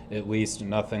do. At least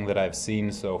nothing that I've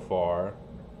seen so far.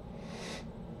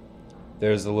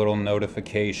 There's a little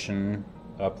notification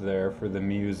up there for the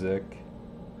music.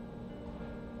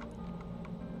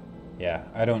 Yeah,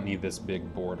 I don't need this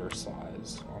big border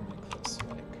size. I'll make this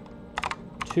like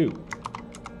 2.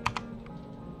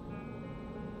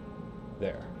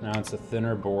 There. Now it's a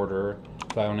thinner border.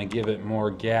 If I want to give it more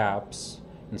gaps,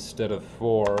 instead of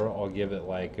 4, I'll give it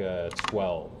like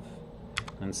 12.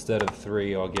 Instead of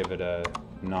 3, I'll give it a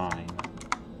 9.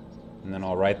 And then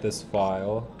I'll write this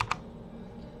file.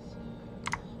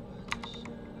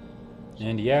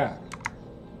 And yeah.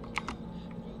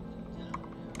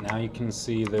 Now you can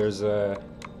see there's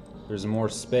more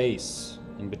space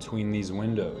in between these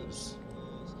windows.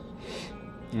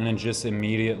 and it just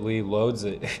immediately loads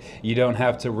it. You don't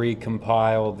have to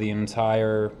recompile the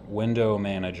entire window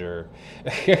manager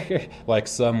like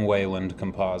some Wayland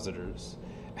compositors.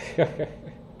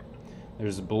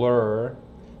 There's blur,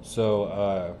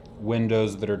 so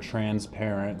windows that are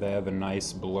transparent, they have a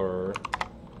nice blur.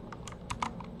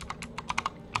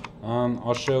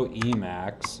 I'll show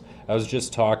Emacs. I was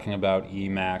just talking about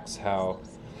Emacs, how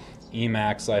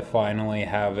Emacs, I finally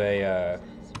have a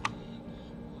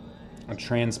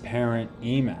transparent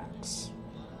Emacs,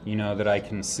 you know, that I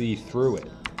can see through it.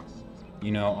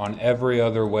 You know, on every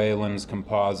other Wayland's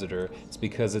compositor, it's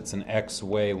because it's an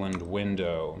X-Wayland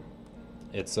window.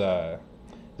 It's the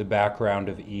background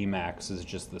of Emacs is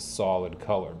just the solid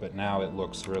color, but now it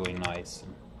looks really nice.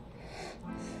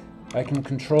 I can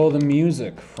control the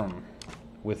music from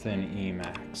within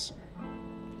Emacs.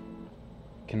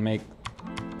 Can make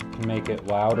it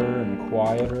louder and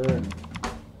quieter and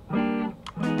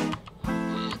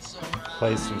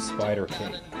play some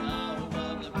Spidercake.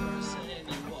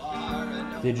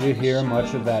 Did you hear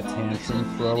much of that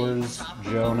Tantrum Throwers,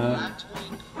 Jonah?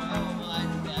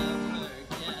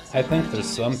 I think there's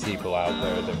some people out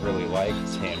there that really like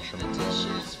Tantrum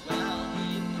Throwers,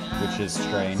 which is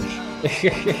strange.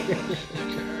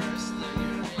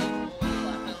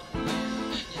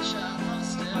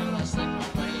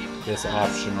 This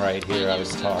option right here I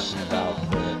was talking about.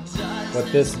 What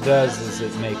this does is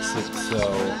it makes it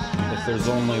so if there's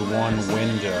only one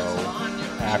window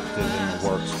active in the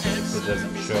workspace, it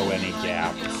doesn't show any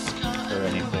gaps or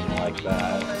anything like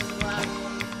that.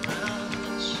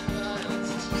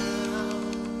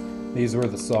 These were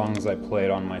the songs I played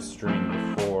on my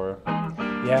stream before.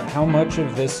 Yeah, how much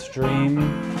of this stream...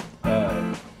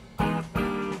 I'll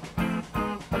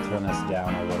turn this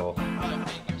down a little.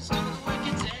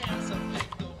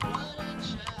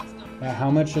 Yeah,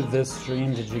 how much of this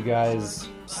stream did you guys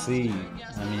see?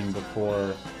 I mean,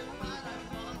 before...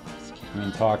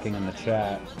 talking in the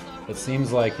chat. It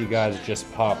seems like you guys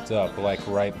just popped up, like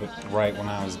right when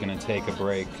I was gonna take a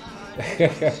break.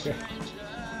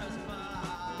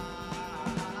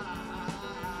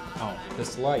 Oh,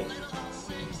 this light.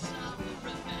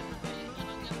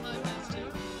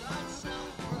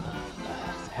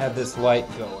 Had this light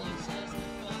going.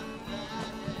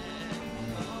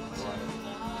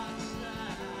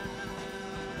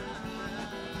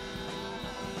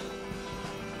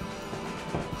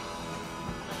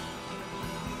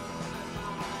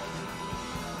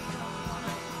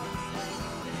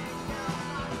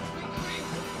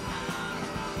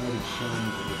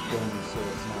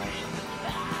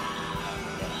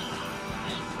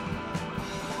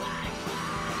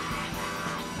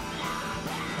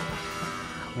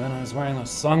 Then I was wearing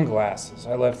those sunglasses.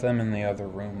 I left them in the other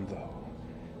room, though.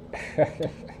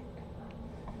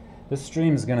 This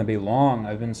stream's gonna be long.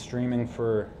 I've been streaming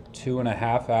for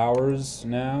 2.5 hours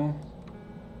now.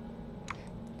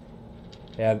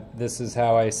 Yeah, this is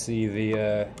how I see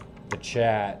the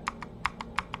chat.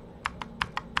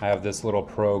 I have this little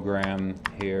program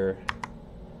here.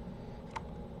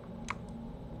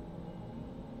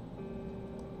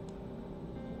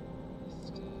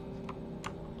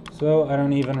 So I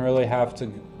don't even really have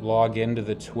to log into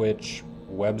the Twitch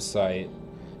website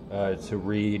to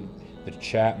read the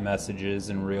chat messages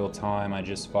in real time. I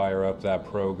just fire up that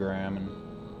program and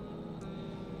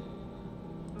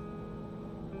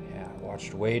yeah,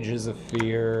 watched Wages of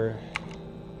Fear.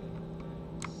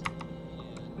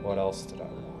 What else did I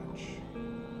watch?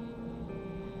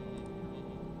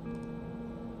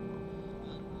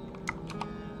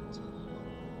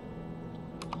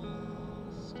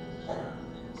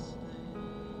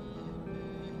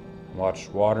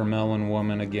 Watched Watermelon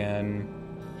Woman again.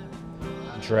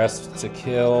 Dressed to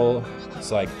Kill.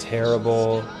 It's like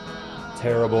terrible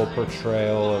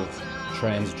portrayal of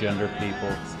transgender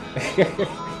people.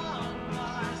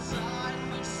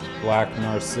 Black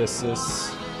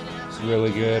Narcissus. It's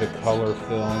really good. A color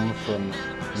film from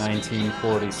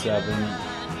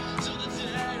 1947.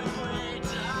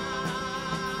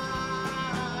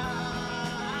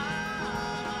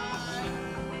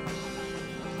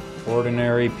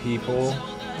 Ordinary People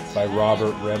by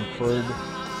Robert Redford.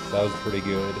 That was pretty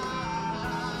good.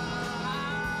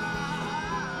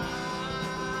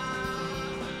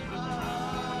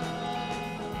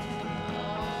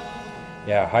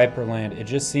 Yeah, Hyprland. It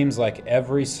just seems like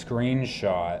every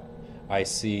screenshot I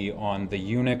see on the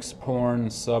Unix porn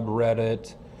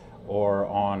subreddit or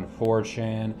on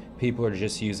 4chan, people are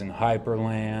just using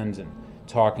Hyprland and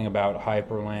talking about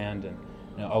Hyprland, and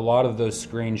you know, a lot of those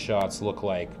screenshots look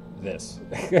like this.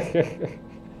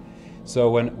 So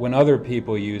when other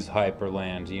people use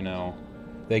Hyprland, you know,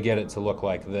 they get it to look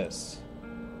like this.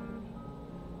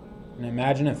 And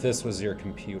imagine if this was your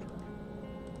computer.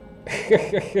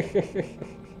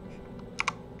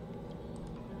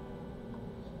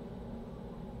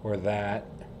 Or that.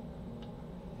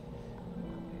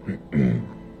 And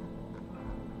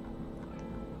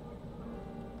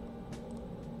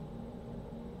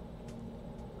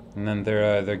then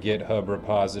their GitHub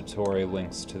repository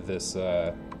links to this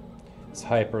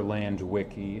Hyprland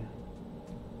wiki.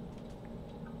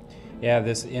 Yeah,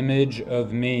 this image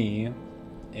of me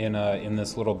in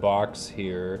this little box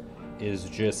here is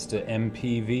just an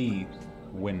MPV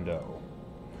window.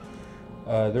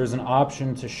 There's an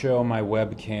option to show my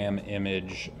webcam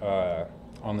image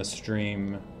on the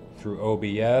stream through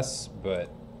OBS, but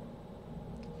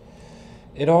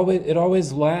it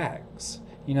always lags.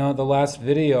 You know, the last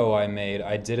video I made,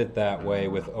 I did it that way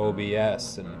with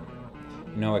OBS, and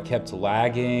you know, it kept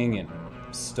lagging and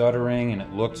stuttering, and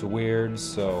it looked weird.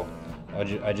 So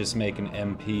I just make an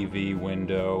MPV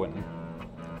window, and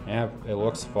yeah, it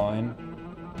looks fine.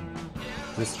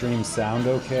 Does the stream sound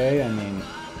okay? I mean,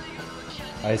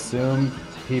 I assume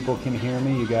people can hear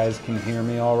me. You guys can hear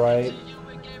me all right?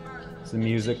 Is the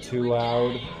music too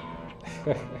loud?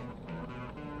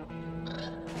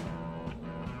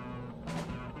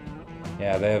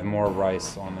 Yeah, they have more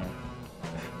rice on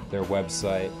their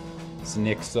website. It's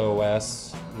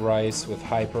NixOS rice with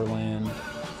Hyprland.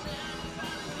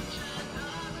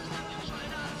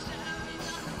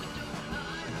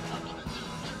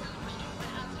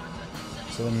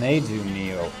 So then they do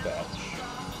NeoFetch.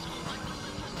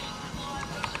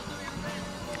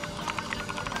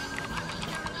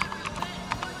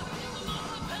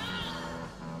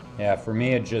 Yeah, for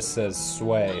me it just says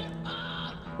Sway.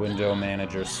 Window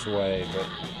Manager Sway, but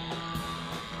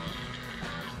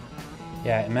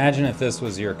yeah, imagine if this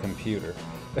was your computer.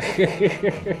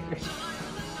 It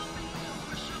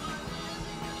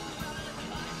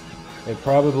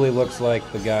probably looks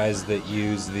like the guys that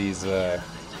use these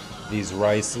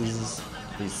rices,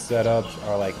 these setups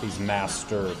are like these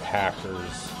master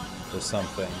hackers or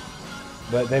something.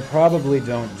 But they probably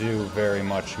don't do very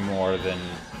much more than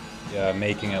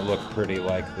making it look pretty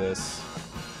like this.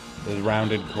 Those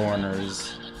rounded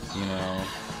corners, you know.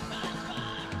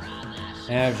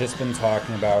 And I've just been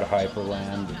talking about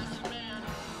Hyprland.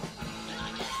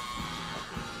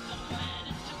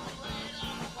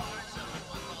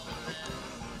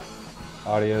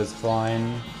 Audio's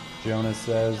fine, Jonah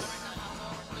says.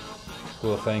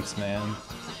 Cool, thanks, man.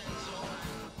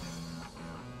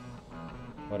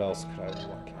 What else could I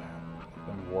look at? I've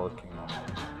been working on it.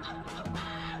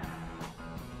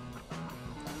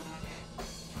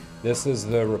 This is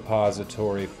the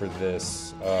repository for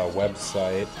this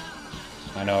website.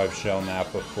 I know I've shown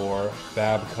that before.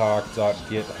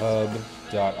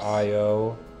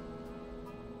 babcock.github.io.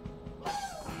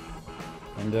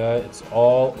 And it's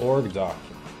all org documents.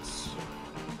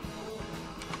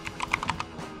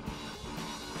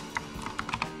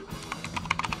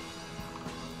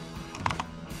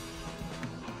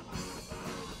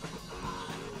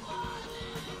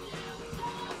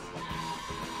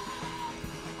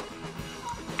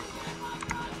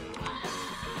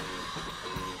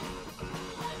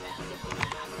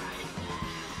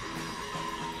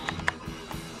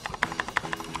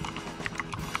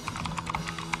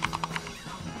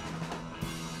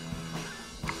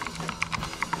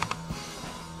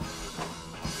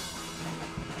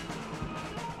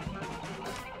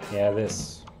 Yeah,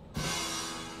 this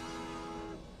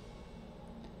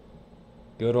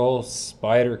good old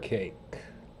Spidercake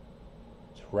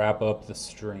to wrap up the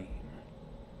stream.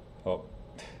 Oh,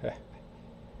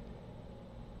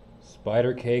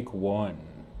 Spidercake 1.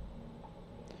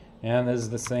 And this is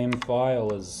the same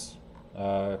file as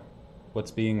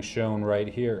what's being shown right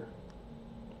here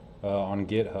on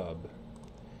GitHub.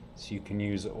 So you can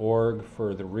use org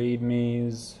for the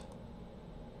readmes.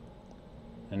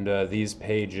 And these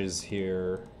pages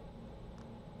here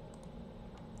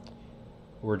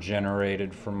were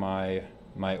generated from my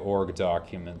org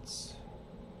documents.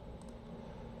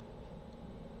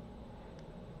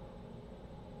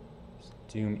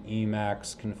 Doom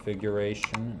Emacs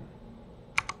configuration.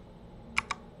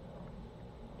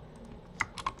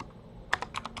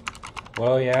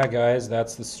 Well, yeah, guys,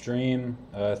 that's the stream.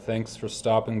 Thanks for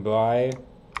stopping by.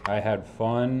 I had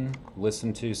fun,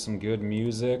 listened to some good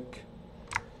music.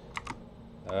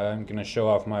 I'm going to show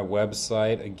off my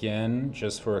website again,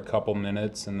 just for a couple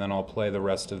minutes, and then I'll play the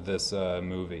rest of this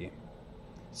movie,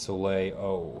 Soleil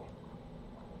O.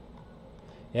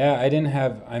 Yeah,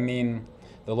 I mean,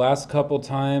 the last couple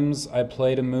times I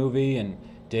played a movie and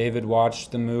David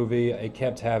watched the movie, I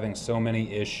kept having so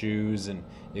many issues, and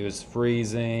it was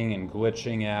freezing and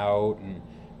glitching out, and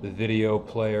the video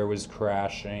player was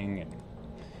crashing, and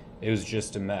it was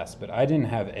just a mess. But I didn't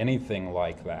have anything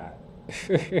like that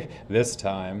this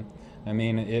time. I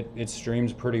mean, it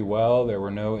streams pretty well. There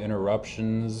were no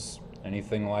interruptions,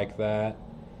 anything like that.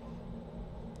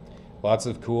 Lots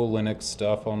of cool Linux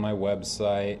stuff on my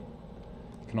website.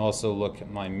 You can also look at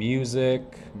my music,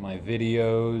 my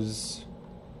videos,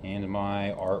 and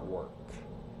my artwork.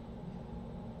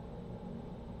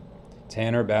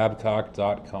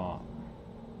 TannerBabcock.com.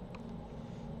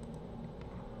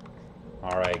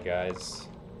 Alright guys,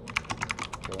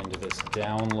 go into this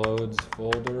downloads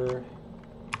folder.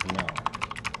 No,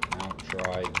 Mount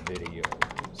Drive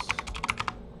videos.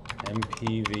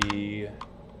 MPV. Yeah.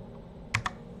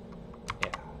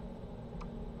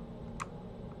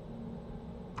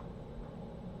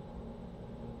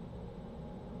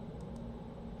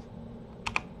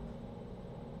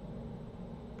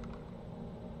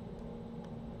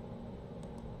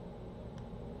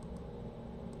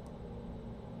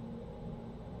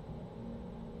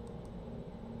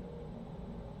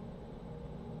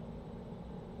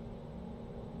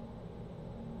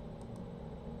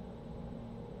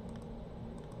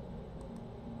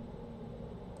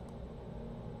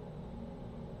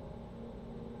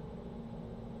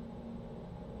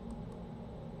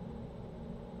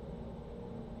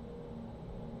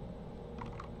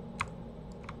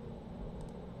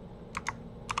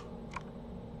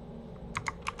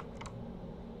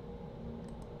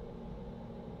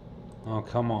 Oh,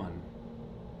 come on.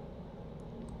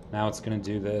 Now it's gonna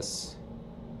do this.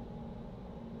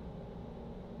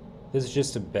 This is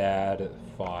just a bad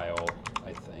file,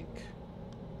 I think.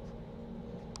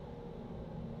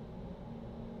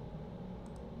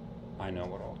 I know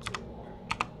what I'll do.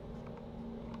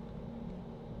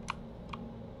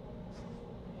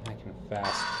 I can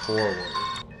fast forward.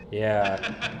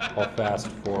 Yeah, I'll fast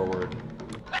forward.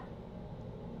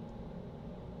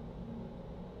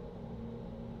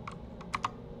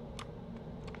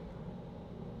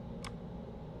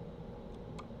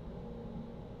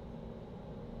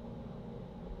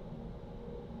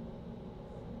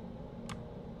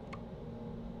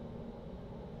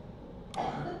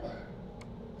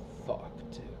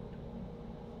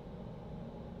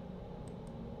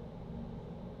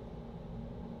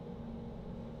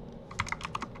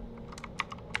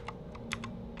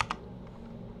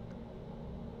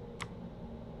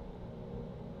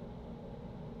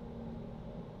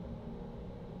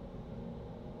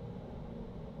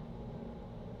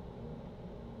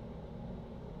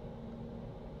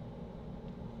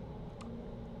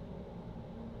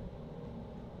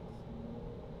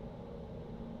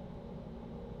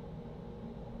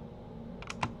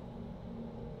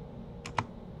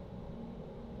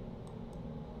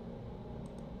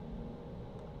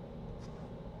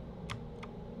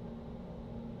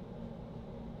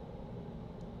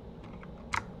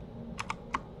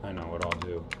 I know what I'll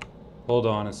do. Hold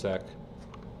on a sec.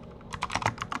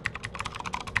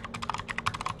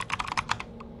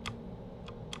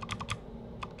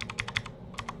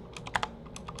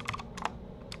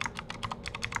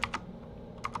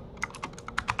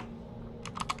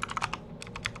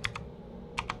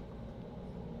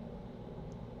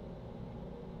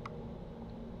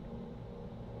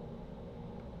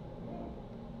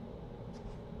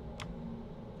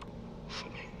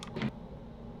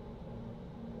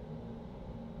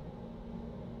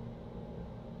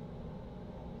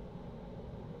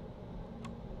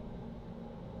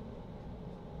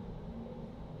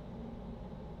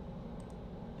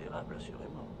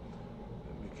 Assurément,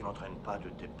 mais qui n'entraîne pas de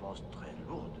dépenses très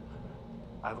lourdes.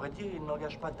 À vrai dire, il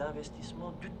n'engage pas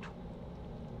d'investissement du tout.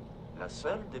 La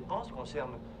seule dépense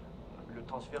concerne le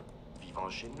transfert vivant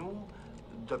chez nous,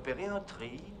 d'opérer un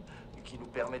tri qui nous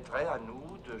permettrait à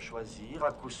nous de choisir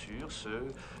à coup sûr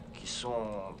ceux qui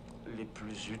sont les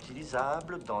plus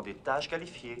utilisables dans des tâches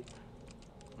qualifiées.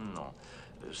 Non,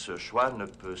 ce choix ne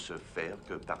peut se faire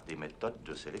que par des méthodes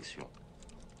de sélection.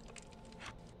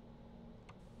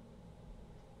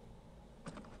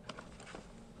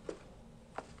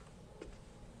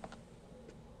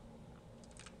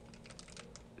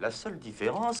 La seule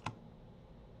différence...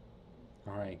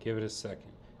 All right, give it a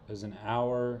second. There's an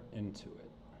hour into it.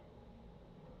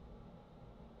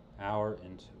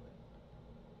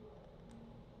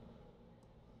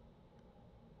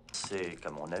 C'est qu'à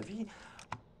mon avis,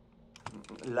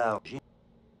 l'origine...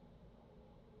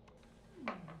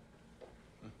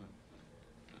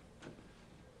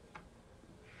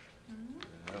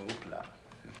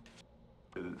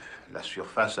 La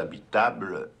surface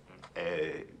habitable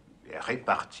est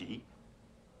répartie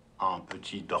en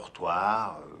petit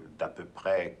dortoir d'à peu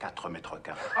près 4 mètres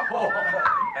carrés.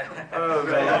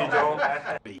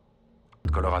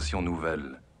 Coloration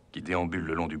nouvelle qui déambule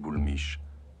le long du boule-miche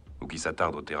ou qui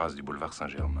s'attarde aux terrasses du boulevard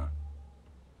Saint-Germain.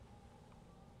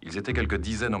 Ils étaient quelques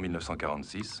dizaines en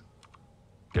 1946,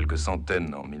 quelques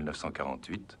centaines en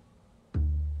 1948,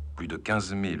 plus de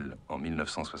 15 000 en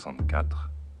 1964,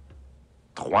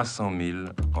 300 000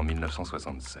 en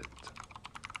 1967.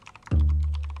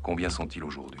 Combien sont-ils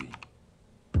aujourd'hui?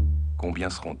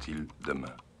 Combien seront-ils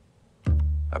demain?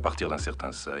 À partir d'un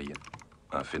certain seuil,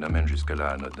 un phénomène jusque-là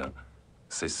anodin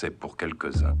cessait pour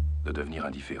quelques-uns de devenir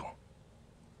indifférent.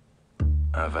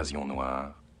 Invasion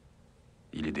noire,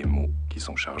 il est des mots qui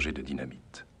sont chargés de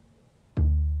dynamite.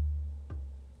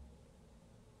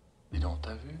 Dis donc,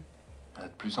 t'as vu? Il y en a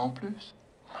de plus en plus.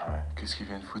 Qu'est-ce qu'ils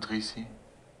viennent foutre ici?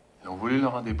 Ils ont voulu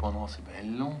leur indépendance, et ben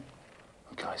ils l'ont.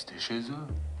 Donc qu'à rester chez eux.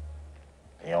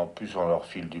 Et en plus, on leur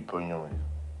file du pognon.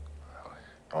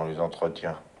 On les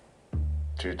entretient.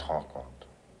 Tu te rends compte?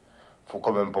 Faut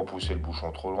quand même pas pousser le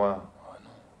bouchon trop loin.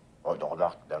 Oh, non,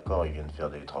 remarque, d'accord, ils viennent faire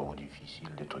des travaux difficiles,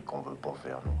 des trucs qu'on veut pas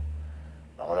faire, nous.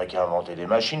 Alors, on a qu'à inventer des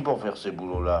machines pour faire ces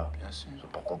boulots-là. Bien sûr.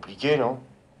 C'est pas compliqué, non?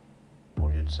 Au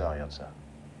lieu de ça, regarde ça.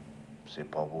 C'est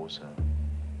pas beau, ça.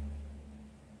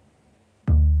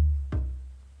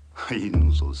 Et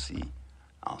nous aussi,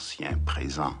 anciens,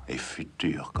 présents et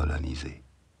futurs colonisés,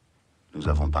 nous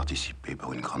avons participé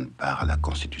pour une grande part à la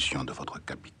constitution de votre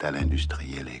capital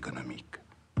industriel et économique.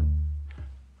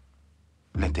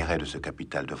 L'intérêt de ce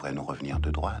capital devrait nous revenir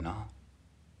de droit, non?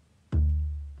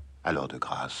 Alors, de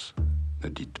grâce, ne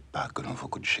dites pas que l'on vous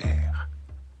coûte cher.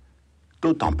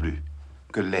 D'autant plus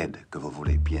que l'aide que vous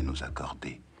voulez bien nous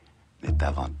accorder n'est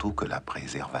avant tout que la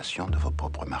préservation de vos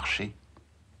propres marchés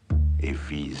et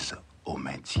vise au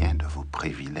maintien de vos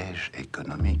privilèges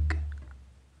économiques.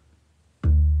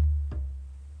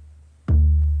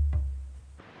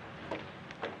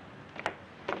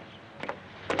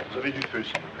 Vous avez du feu,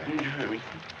 s'il vous plaît. Du feu, oui.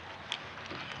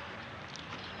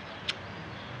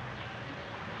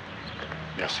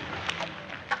 Merci.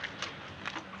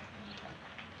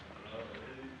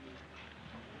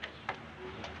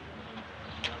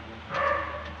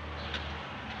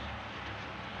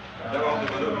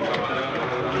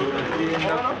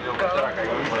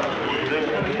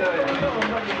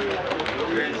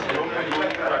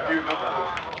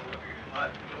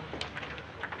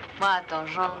 Moi, attends,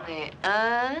 j'en ai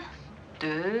 1,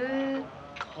 2,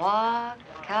 3,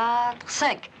 4,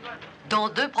 5. Dont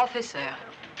 2 professeurs.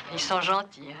 Ils sont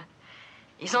gentils, hein.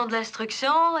 Ils ont de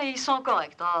l'instruction et ils sont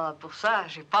corrects. Ah, pour ça,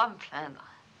 j'ai pas à me plaindre.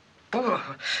 Oh,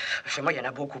 chez moi, il y en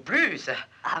a beaucoup plus.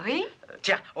 Ah oui?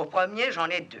 Tiens, au premier, j'en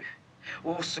ai 2.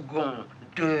 Au second,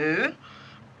 2.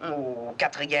 Au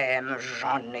quatrième,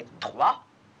 j'en ai 3.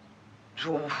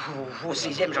 Au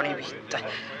sixième, j'en ai 8.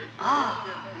 Ah!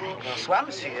 Bonsoir,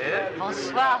 monsieur.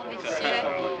 Bonsoir, messieurs.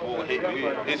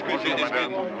 Excusez, de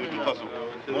toute façon.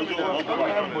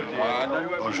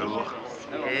 Bonjour.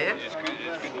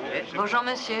 Bonjour,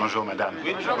 monsieur. Bonjour, madame.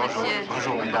 Bonjour, monsieur.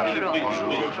 Bonjour, madame. Bonjour.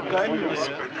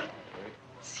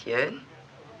 Monsieur.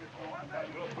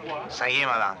 Ça y est,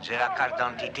 madame, j'ai la carte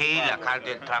d'identité, la carte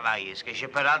de travail. Est-ce que je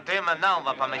peux rentrer maintenant? On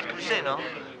va pas m'expulser, non?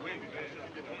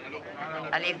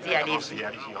 Allez-y, allez-y.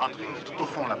 Allez-y, rentrez. Tout au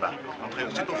fond, là-bas. Entrez,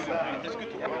 c'est au fond.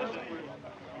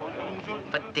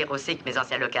 Pas de terre aussi que mes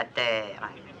anciens locataires.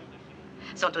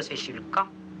 Ils sont tous fichus le camp.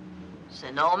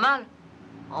 C'est normal.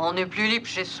 On n'est plus libre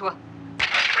chez soi.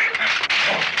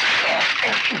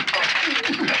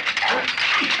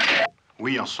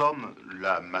 Oui, en somme,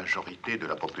 la majorité de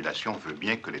la population veut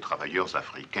bien que les travailleurs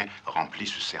africains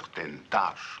remplissent certaines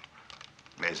tâches,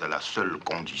 mais à la seule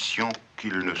condition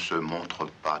qu'ils ne se montrent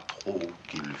pas trop,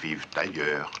 qu'ils vivent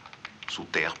ailleurs, sous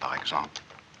terre par exemple.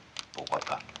 Pourquoi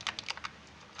pas?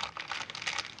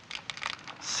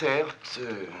 Certes,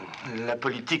 la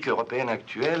politique européenne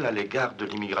actuelle à l'égard de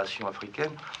l'immigration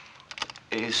africaine,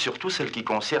 et surtout celle qui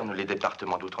concerne les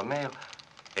départements d'outre-mer,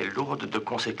 est lourde de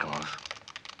conséquences.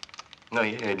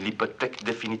 Oui, elle hypothèque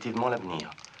définitivement l'avenir.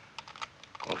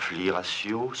 Conflits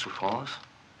raciaux, souffrances,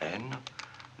 haine,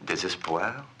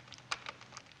 désespoir.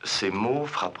 Ces maux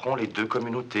frapperont les 2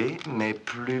 communautés, mais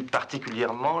plus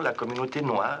particulièrement la communauté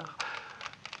noire,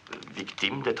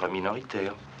 victime d'être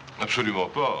minoritaire. Absolument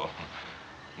pas.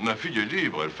 Ma fille est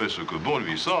libre, elle fait ce que bon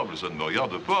lui semble, ça ne me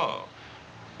regarde pas.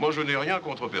 Moi, je n'ai rien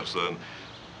contre personne.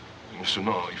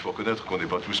 Seulement, il faut reconnaître qu'on n'est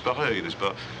pas tous pareils, n'est-ce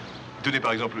pas? Tenez,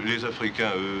 par exemple, les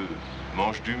Africains, eux,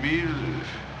 mangent du mil,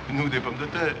 nous des pommes de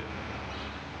terre.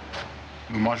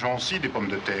 Nous mangeons aussi des pommes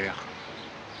de terre.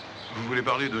 Vous voulez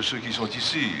parler de ceux qui sont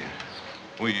ici?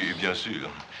 Oui, bien sûr.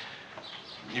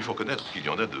 Il faut connaître qu'il y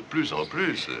en a de plus en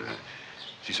plus.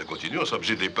 Si ça continue, on sera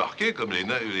obligé de les parquer comme les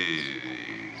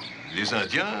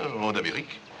Indiens en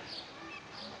Amérique.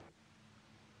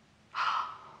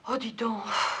 Oh, dis donc.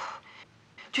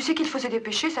 Tu sais qu'ils faisaient des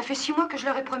péchés, ça fait 6 mois que je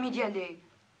leur ai promis d'y aller.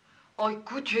 Oh,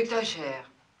 écoute, tu exagères.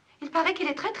 Il paraît qu'il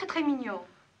est très, très, très mignon.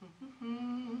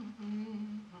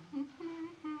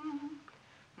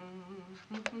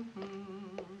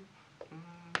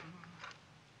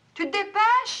 Tu te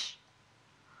dépêches?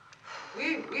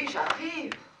 Oui, oui,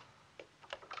 j'arrive.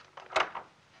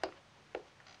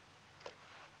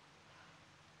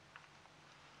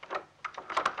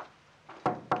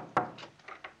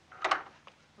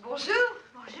 Bonjour.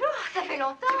 Bonjour, ça fait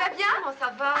longtemps. Tu vas bien? Comment ça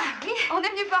va? Oui. On est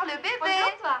venu voir le bébé.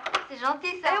 Bonjour, toi. C'est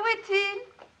gentil, ça. Et où est-il?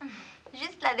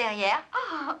 Juste là derrière.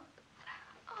 Oh.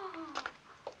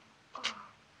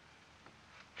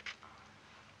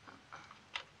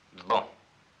 Bon.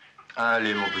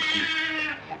 Allez, mon petit.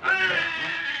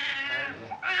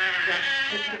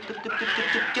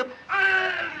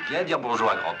 Viens dire bonjour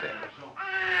à grand-père.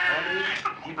 Allez,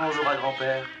 dis bonjour à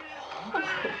grand-père.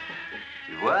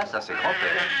 Tu vois, ça c'est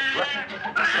grand-père. Tu vois, ça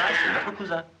c'est notre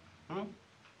cousin.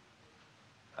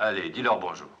 Allez, dis-leur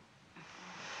bonjour.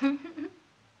 Oh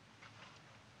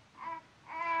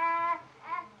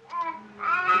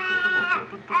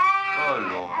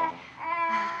non.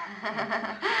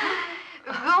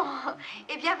 Bon,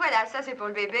 et bien voilà, ça c'est pour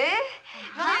le bébé.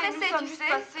 J'en ai laissé, tu sais.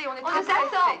 Passés, on est très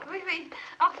pressés. Oui, oui.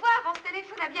 Au revoir, on se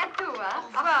téléphone à bientôt. Hein. Au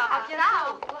revoir, à bientôt.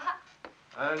 Au revoir.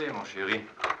 Allez, mon chéri.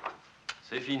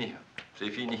 C'est fini.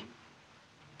 C'est fini.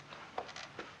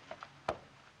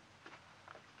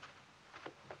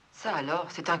 Ça alors,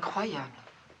 c'est incroyable.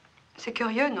 C'est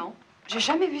curieux, non? J'ai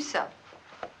jamais vu ça.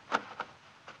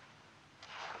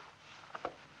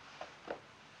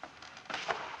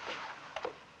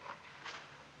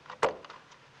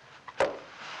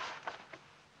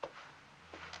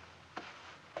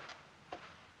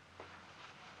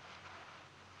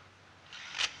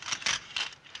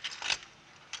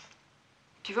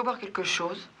 Tu veux boire quelque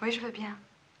chose? Oui, je veux bien.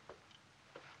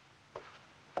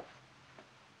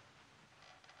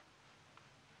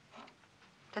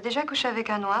 T'as déjà couché avec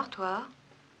un noir, toi?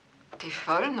 T'es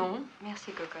folle, non?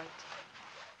 Merci, cocotte.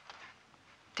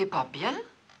 T'es pas bien?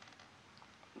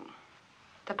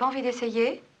 T'as pas envie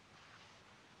d'essayer?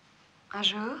 Un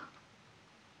jour?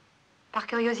 Par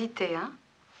curiosité, hein?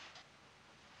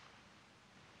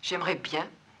 J'aimerais bien.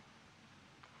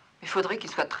 Mais faudrait qu'il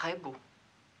soit très beau.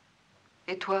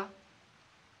 Et toi?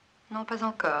 Non, pas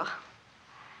encore.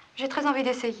 J'ai très envie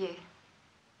d'essayer.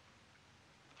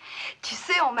 Tu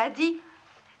sais, on m'a dit...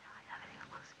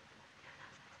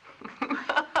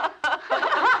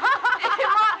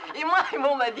 et moi,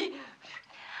 on m'a dit...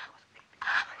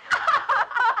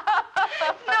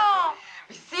 Non!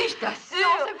 Mais si, je t'assure!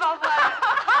 Non, c'est pas vrai!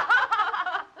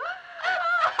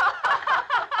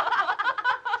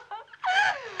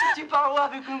 Tu parles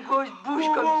avec une grosse bouche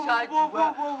comme ça, tu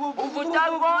vois. Ouvre ta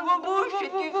grande bouche et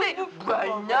tu fais...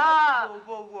 Voilà!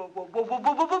 Oh,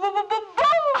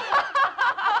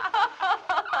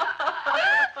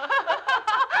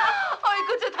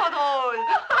 écoute, c'est trop drôle!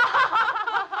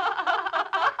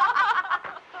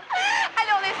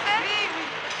 Allez, on essaie? Oui, oui.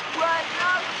 Voilà,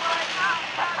 voilà.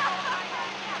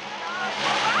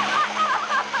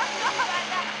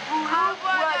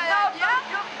 Voilà, bien.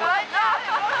 Voilà.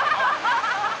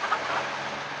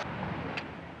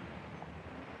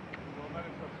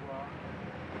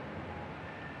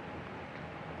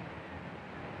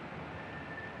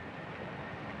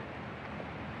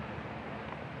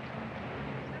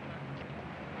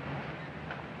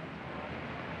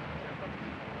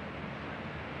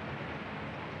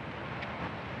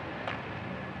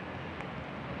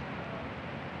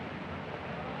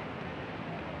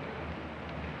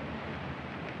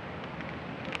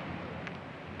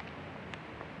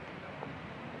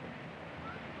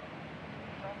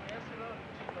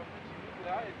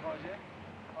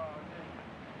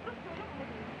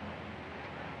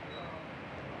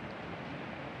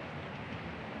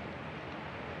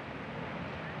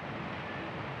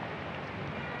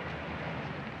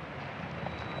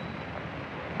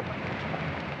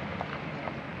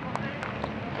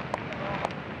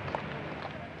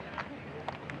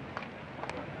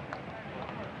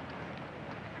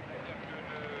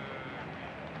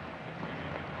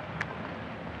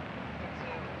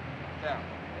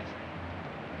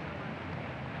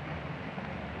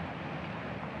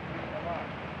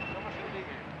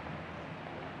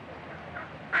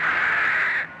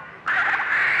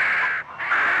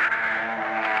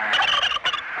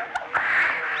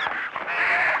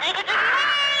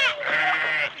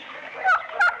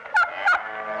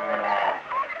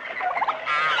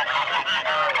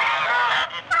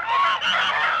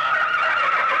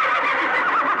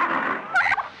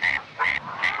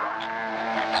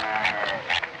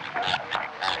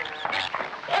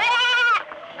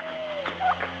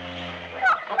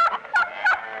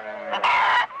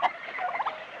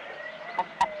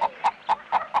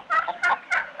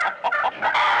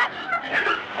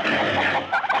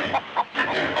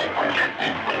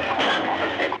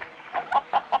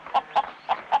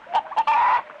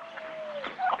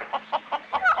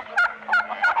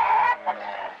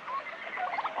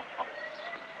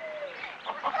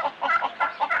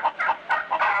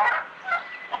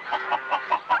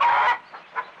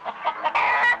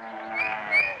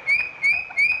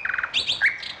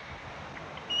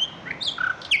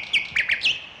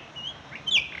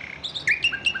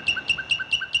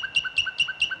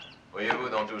 Voyez-vous,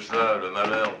 dans tout cela, le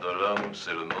malheur de l'homme,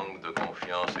 c'est le manque de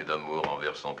confiance et d'amour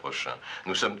envers son prochain.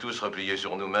 Nous sommes tous repliés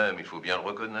sur nous-mêmes, il faut bien le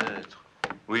reconnaître.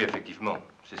 Oui, effectivement.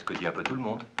 C'est ce que dit un peu tout le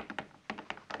monde.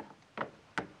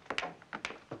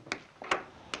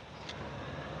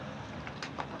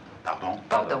 Pardon.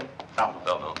 Pardon. Pardon.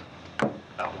 Pardon.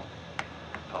 Pardon.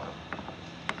 Pardon.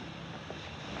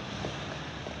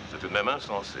 C'est tout de même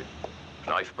insensé. Je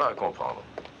n'arrive pas à comprendre.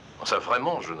 Ça,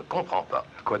 vraiment, je ne comprends pas.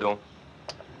 Quoi donc?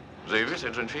 Vous avez vu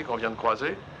cette jeune fille qu'on vient de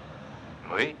croiser?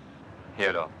 Oui. Et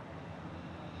alors?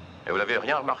 Et vous n'avez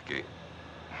rien remarqué?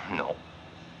 Non.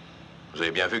 Vous avez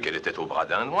bien vu qu'elle était au bras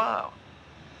d'un noir.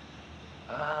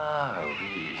 Ah,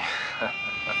 oui.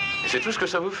 Et c'est tout ce que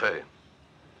ça vous fait.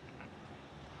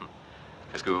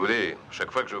 Qu'est-ce que vous voulez?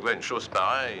 Chaque fois que je vois une chose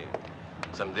pareille,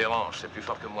 ça me dérange, c'est plus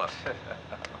fort que moi.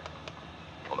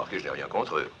 Remarquez, je n'ai rien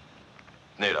contre eux.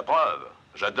 Tenez, la preuve,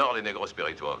 j'adore les négros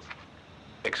spirituals.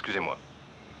 Excusez-moi.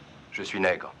 Je suis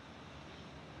nègre.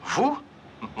 Vous?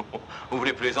 Vous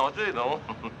voulez plaisanter, non?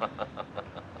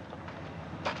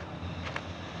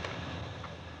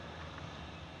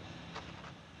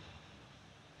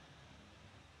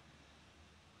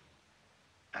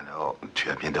 Alors, tu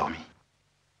as bien dormi?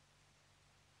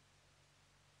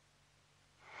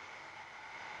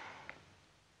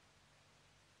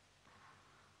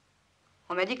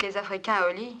 On m'a dit que les Africains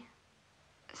au lit,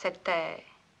 c'était...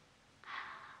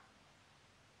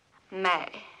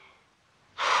 Mais...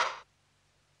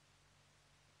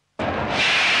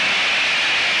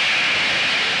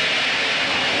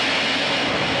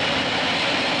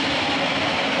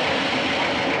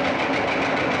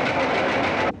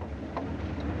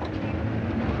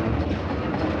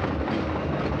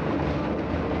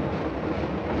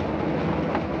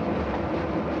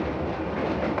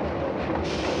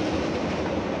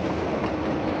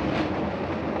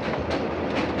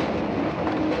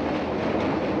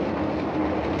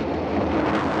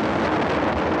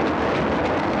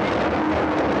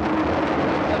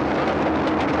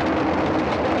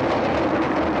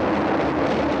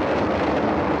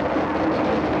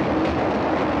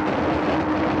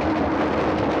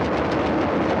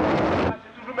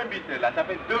 Ça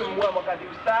fait 2 mois mon cas dit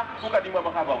ça, pour qu'a dit moi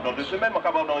mon cas dans 2 semaines, mon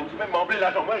cas dans une semaine, mon blé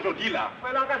l'argent moi je dis là.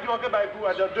 Mais là quand tu manques bah pour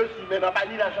dans 2 semaines, on pas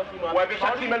ni l'argent si moi. Ouais, mais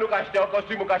chaque semaine on acheter un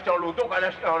costume, on acheter un loto, on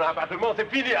achète un appartement,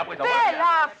 c'est fini après ça. C'est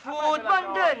la faute,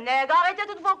 bande de nègres, arrêtez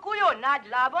toutes vos couillonnades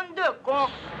là, bande de cons.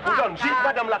 Vous donne juste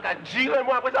madame la carte,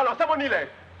 gire-moi après ça, alors ça mon il est.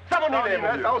 Ça mon il est,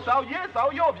 mon Dieu. Ça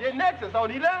y est, bien net, c'est ça on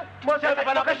il est. Moi c'est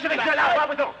pas là que je suis là,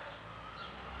 après ça.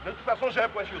 De toute façon, j'ai un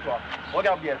point sur toi.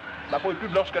 Regarde bien, ma peau est plus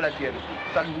blanche que la tienne.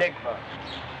 Ça nègre.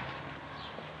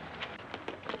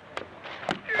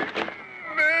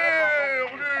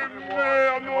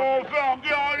 Merde, non, enfin,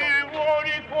 regardez, vous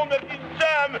rendez compte, ma petite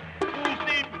dame. Tous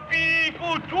ces filles,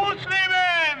 faut tous les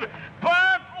mêmes.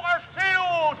 Pas pour acheter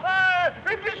l'autre, hein.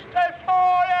 Et puis je laisse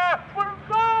là, faut le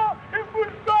temps, et faut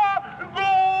le temps.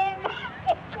 Bon,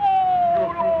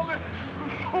 oh, non, mais...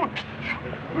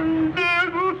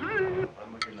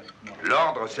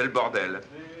 L'ordre, c'est le bordel.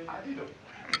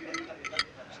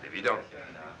 C'est évident.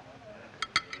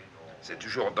 C'est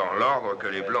toujours dans l'ordre que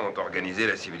les Blancs ont organisé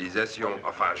la civilisation.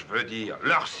 Enfin, je veux dire,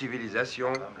 leur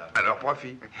civilisation à leur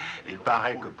profit. Il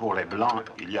paraît que pour les Blancs,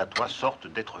 il y a 3 sortes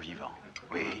d'êtres vivants.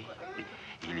 Oui.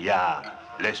 Il y a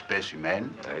l'espèce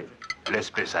humaine,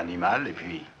 l'espèce animale, et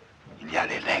puis il y a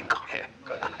les nègres.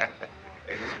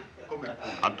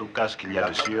 En tout cas, ce qu'il y a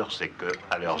de sûr, c'est que,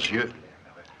 à leurs yeux,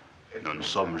 nous ne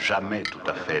sommes jamais tout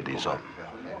à fait des hommes.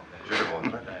 Je le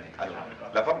montre.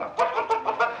 La forme là.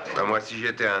 Ben, moi, si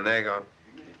j'étais un nègre,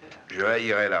 je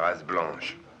haïrais la race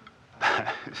blanche.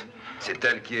 C'est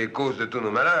elle qui est cause de tous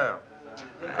nos malheurs.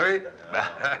 Oui,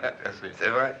 c'est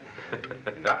vrai.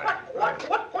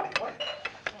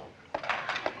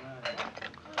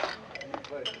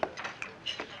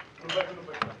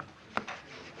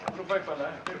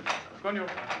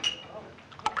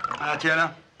 Ah, tiens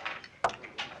là.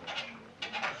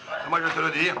 Moi, je vais te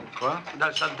le dire. Quoi?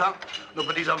 Dans 100 ans, nos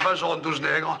petits-enfants seront tous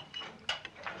nègres.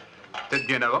 Peut-être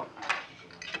bien avant.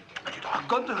 Mais tu te rends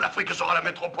compte, l'Afrique sera la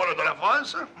métropole de la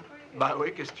France? Bah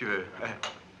oui, qu'est-ce que tu veux?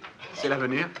 C'est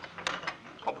l'avenir.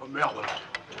 Oh, bah, merde.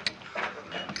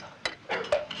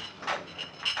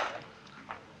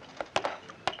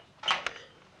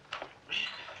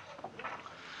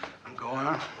 Encore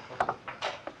un.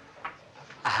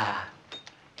 Ah.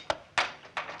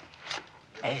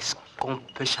 Est-ce qu'on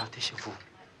peut chanter chez vous?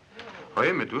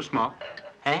 Oui, mais doucement.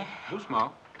 Hein?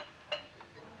 Doucement.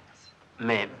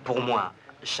 Mais pour moi,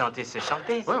 chanter, c'est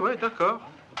chanter. Oui, oui, d'accord.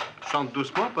 Chante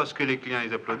doucement parce que les clients,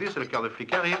 ils applaudissent et le quart de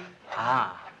flic arrive.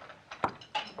 Ah.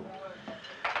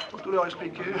 Bon, tout tout leur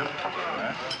expliquer.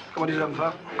 Comment disent hommes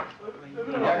femmes.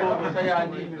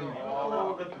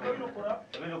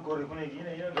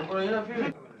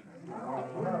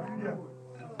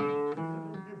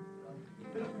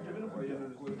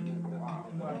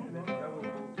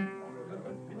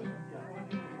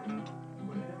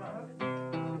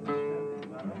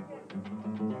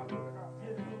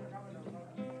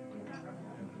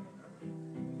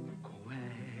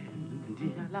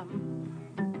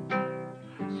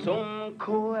 Son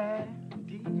koe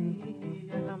di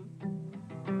alam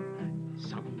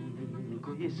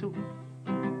Sango Yesu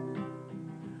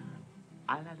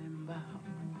Alalemba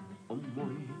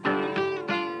omoy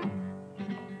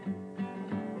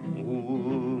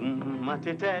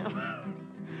Matete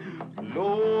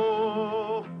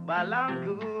Lo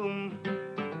balangum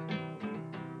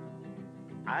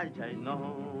Ajay no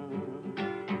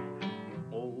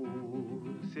Oh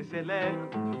sisele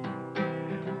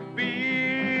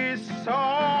Bisowe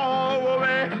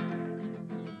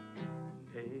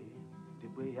de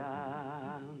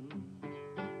boyan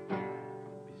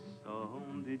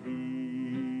Bisom de di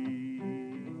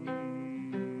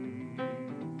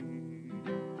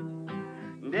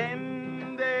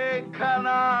Dende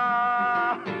kana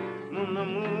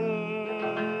Munamu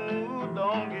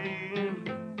dongi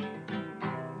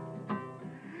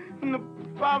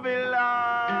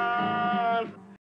Nupavela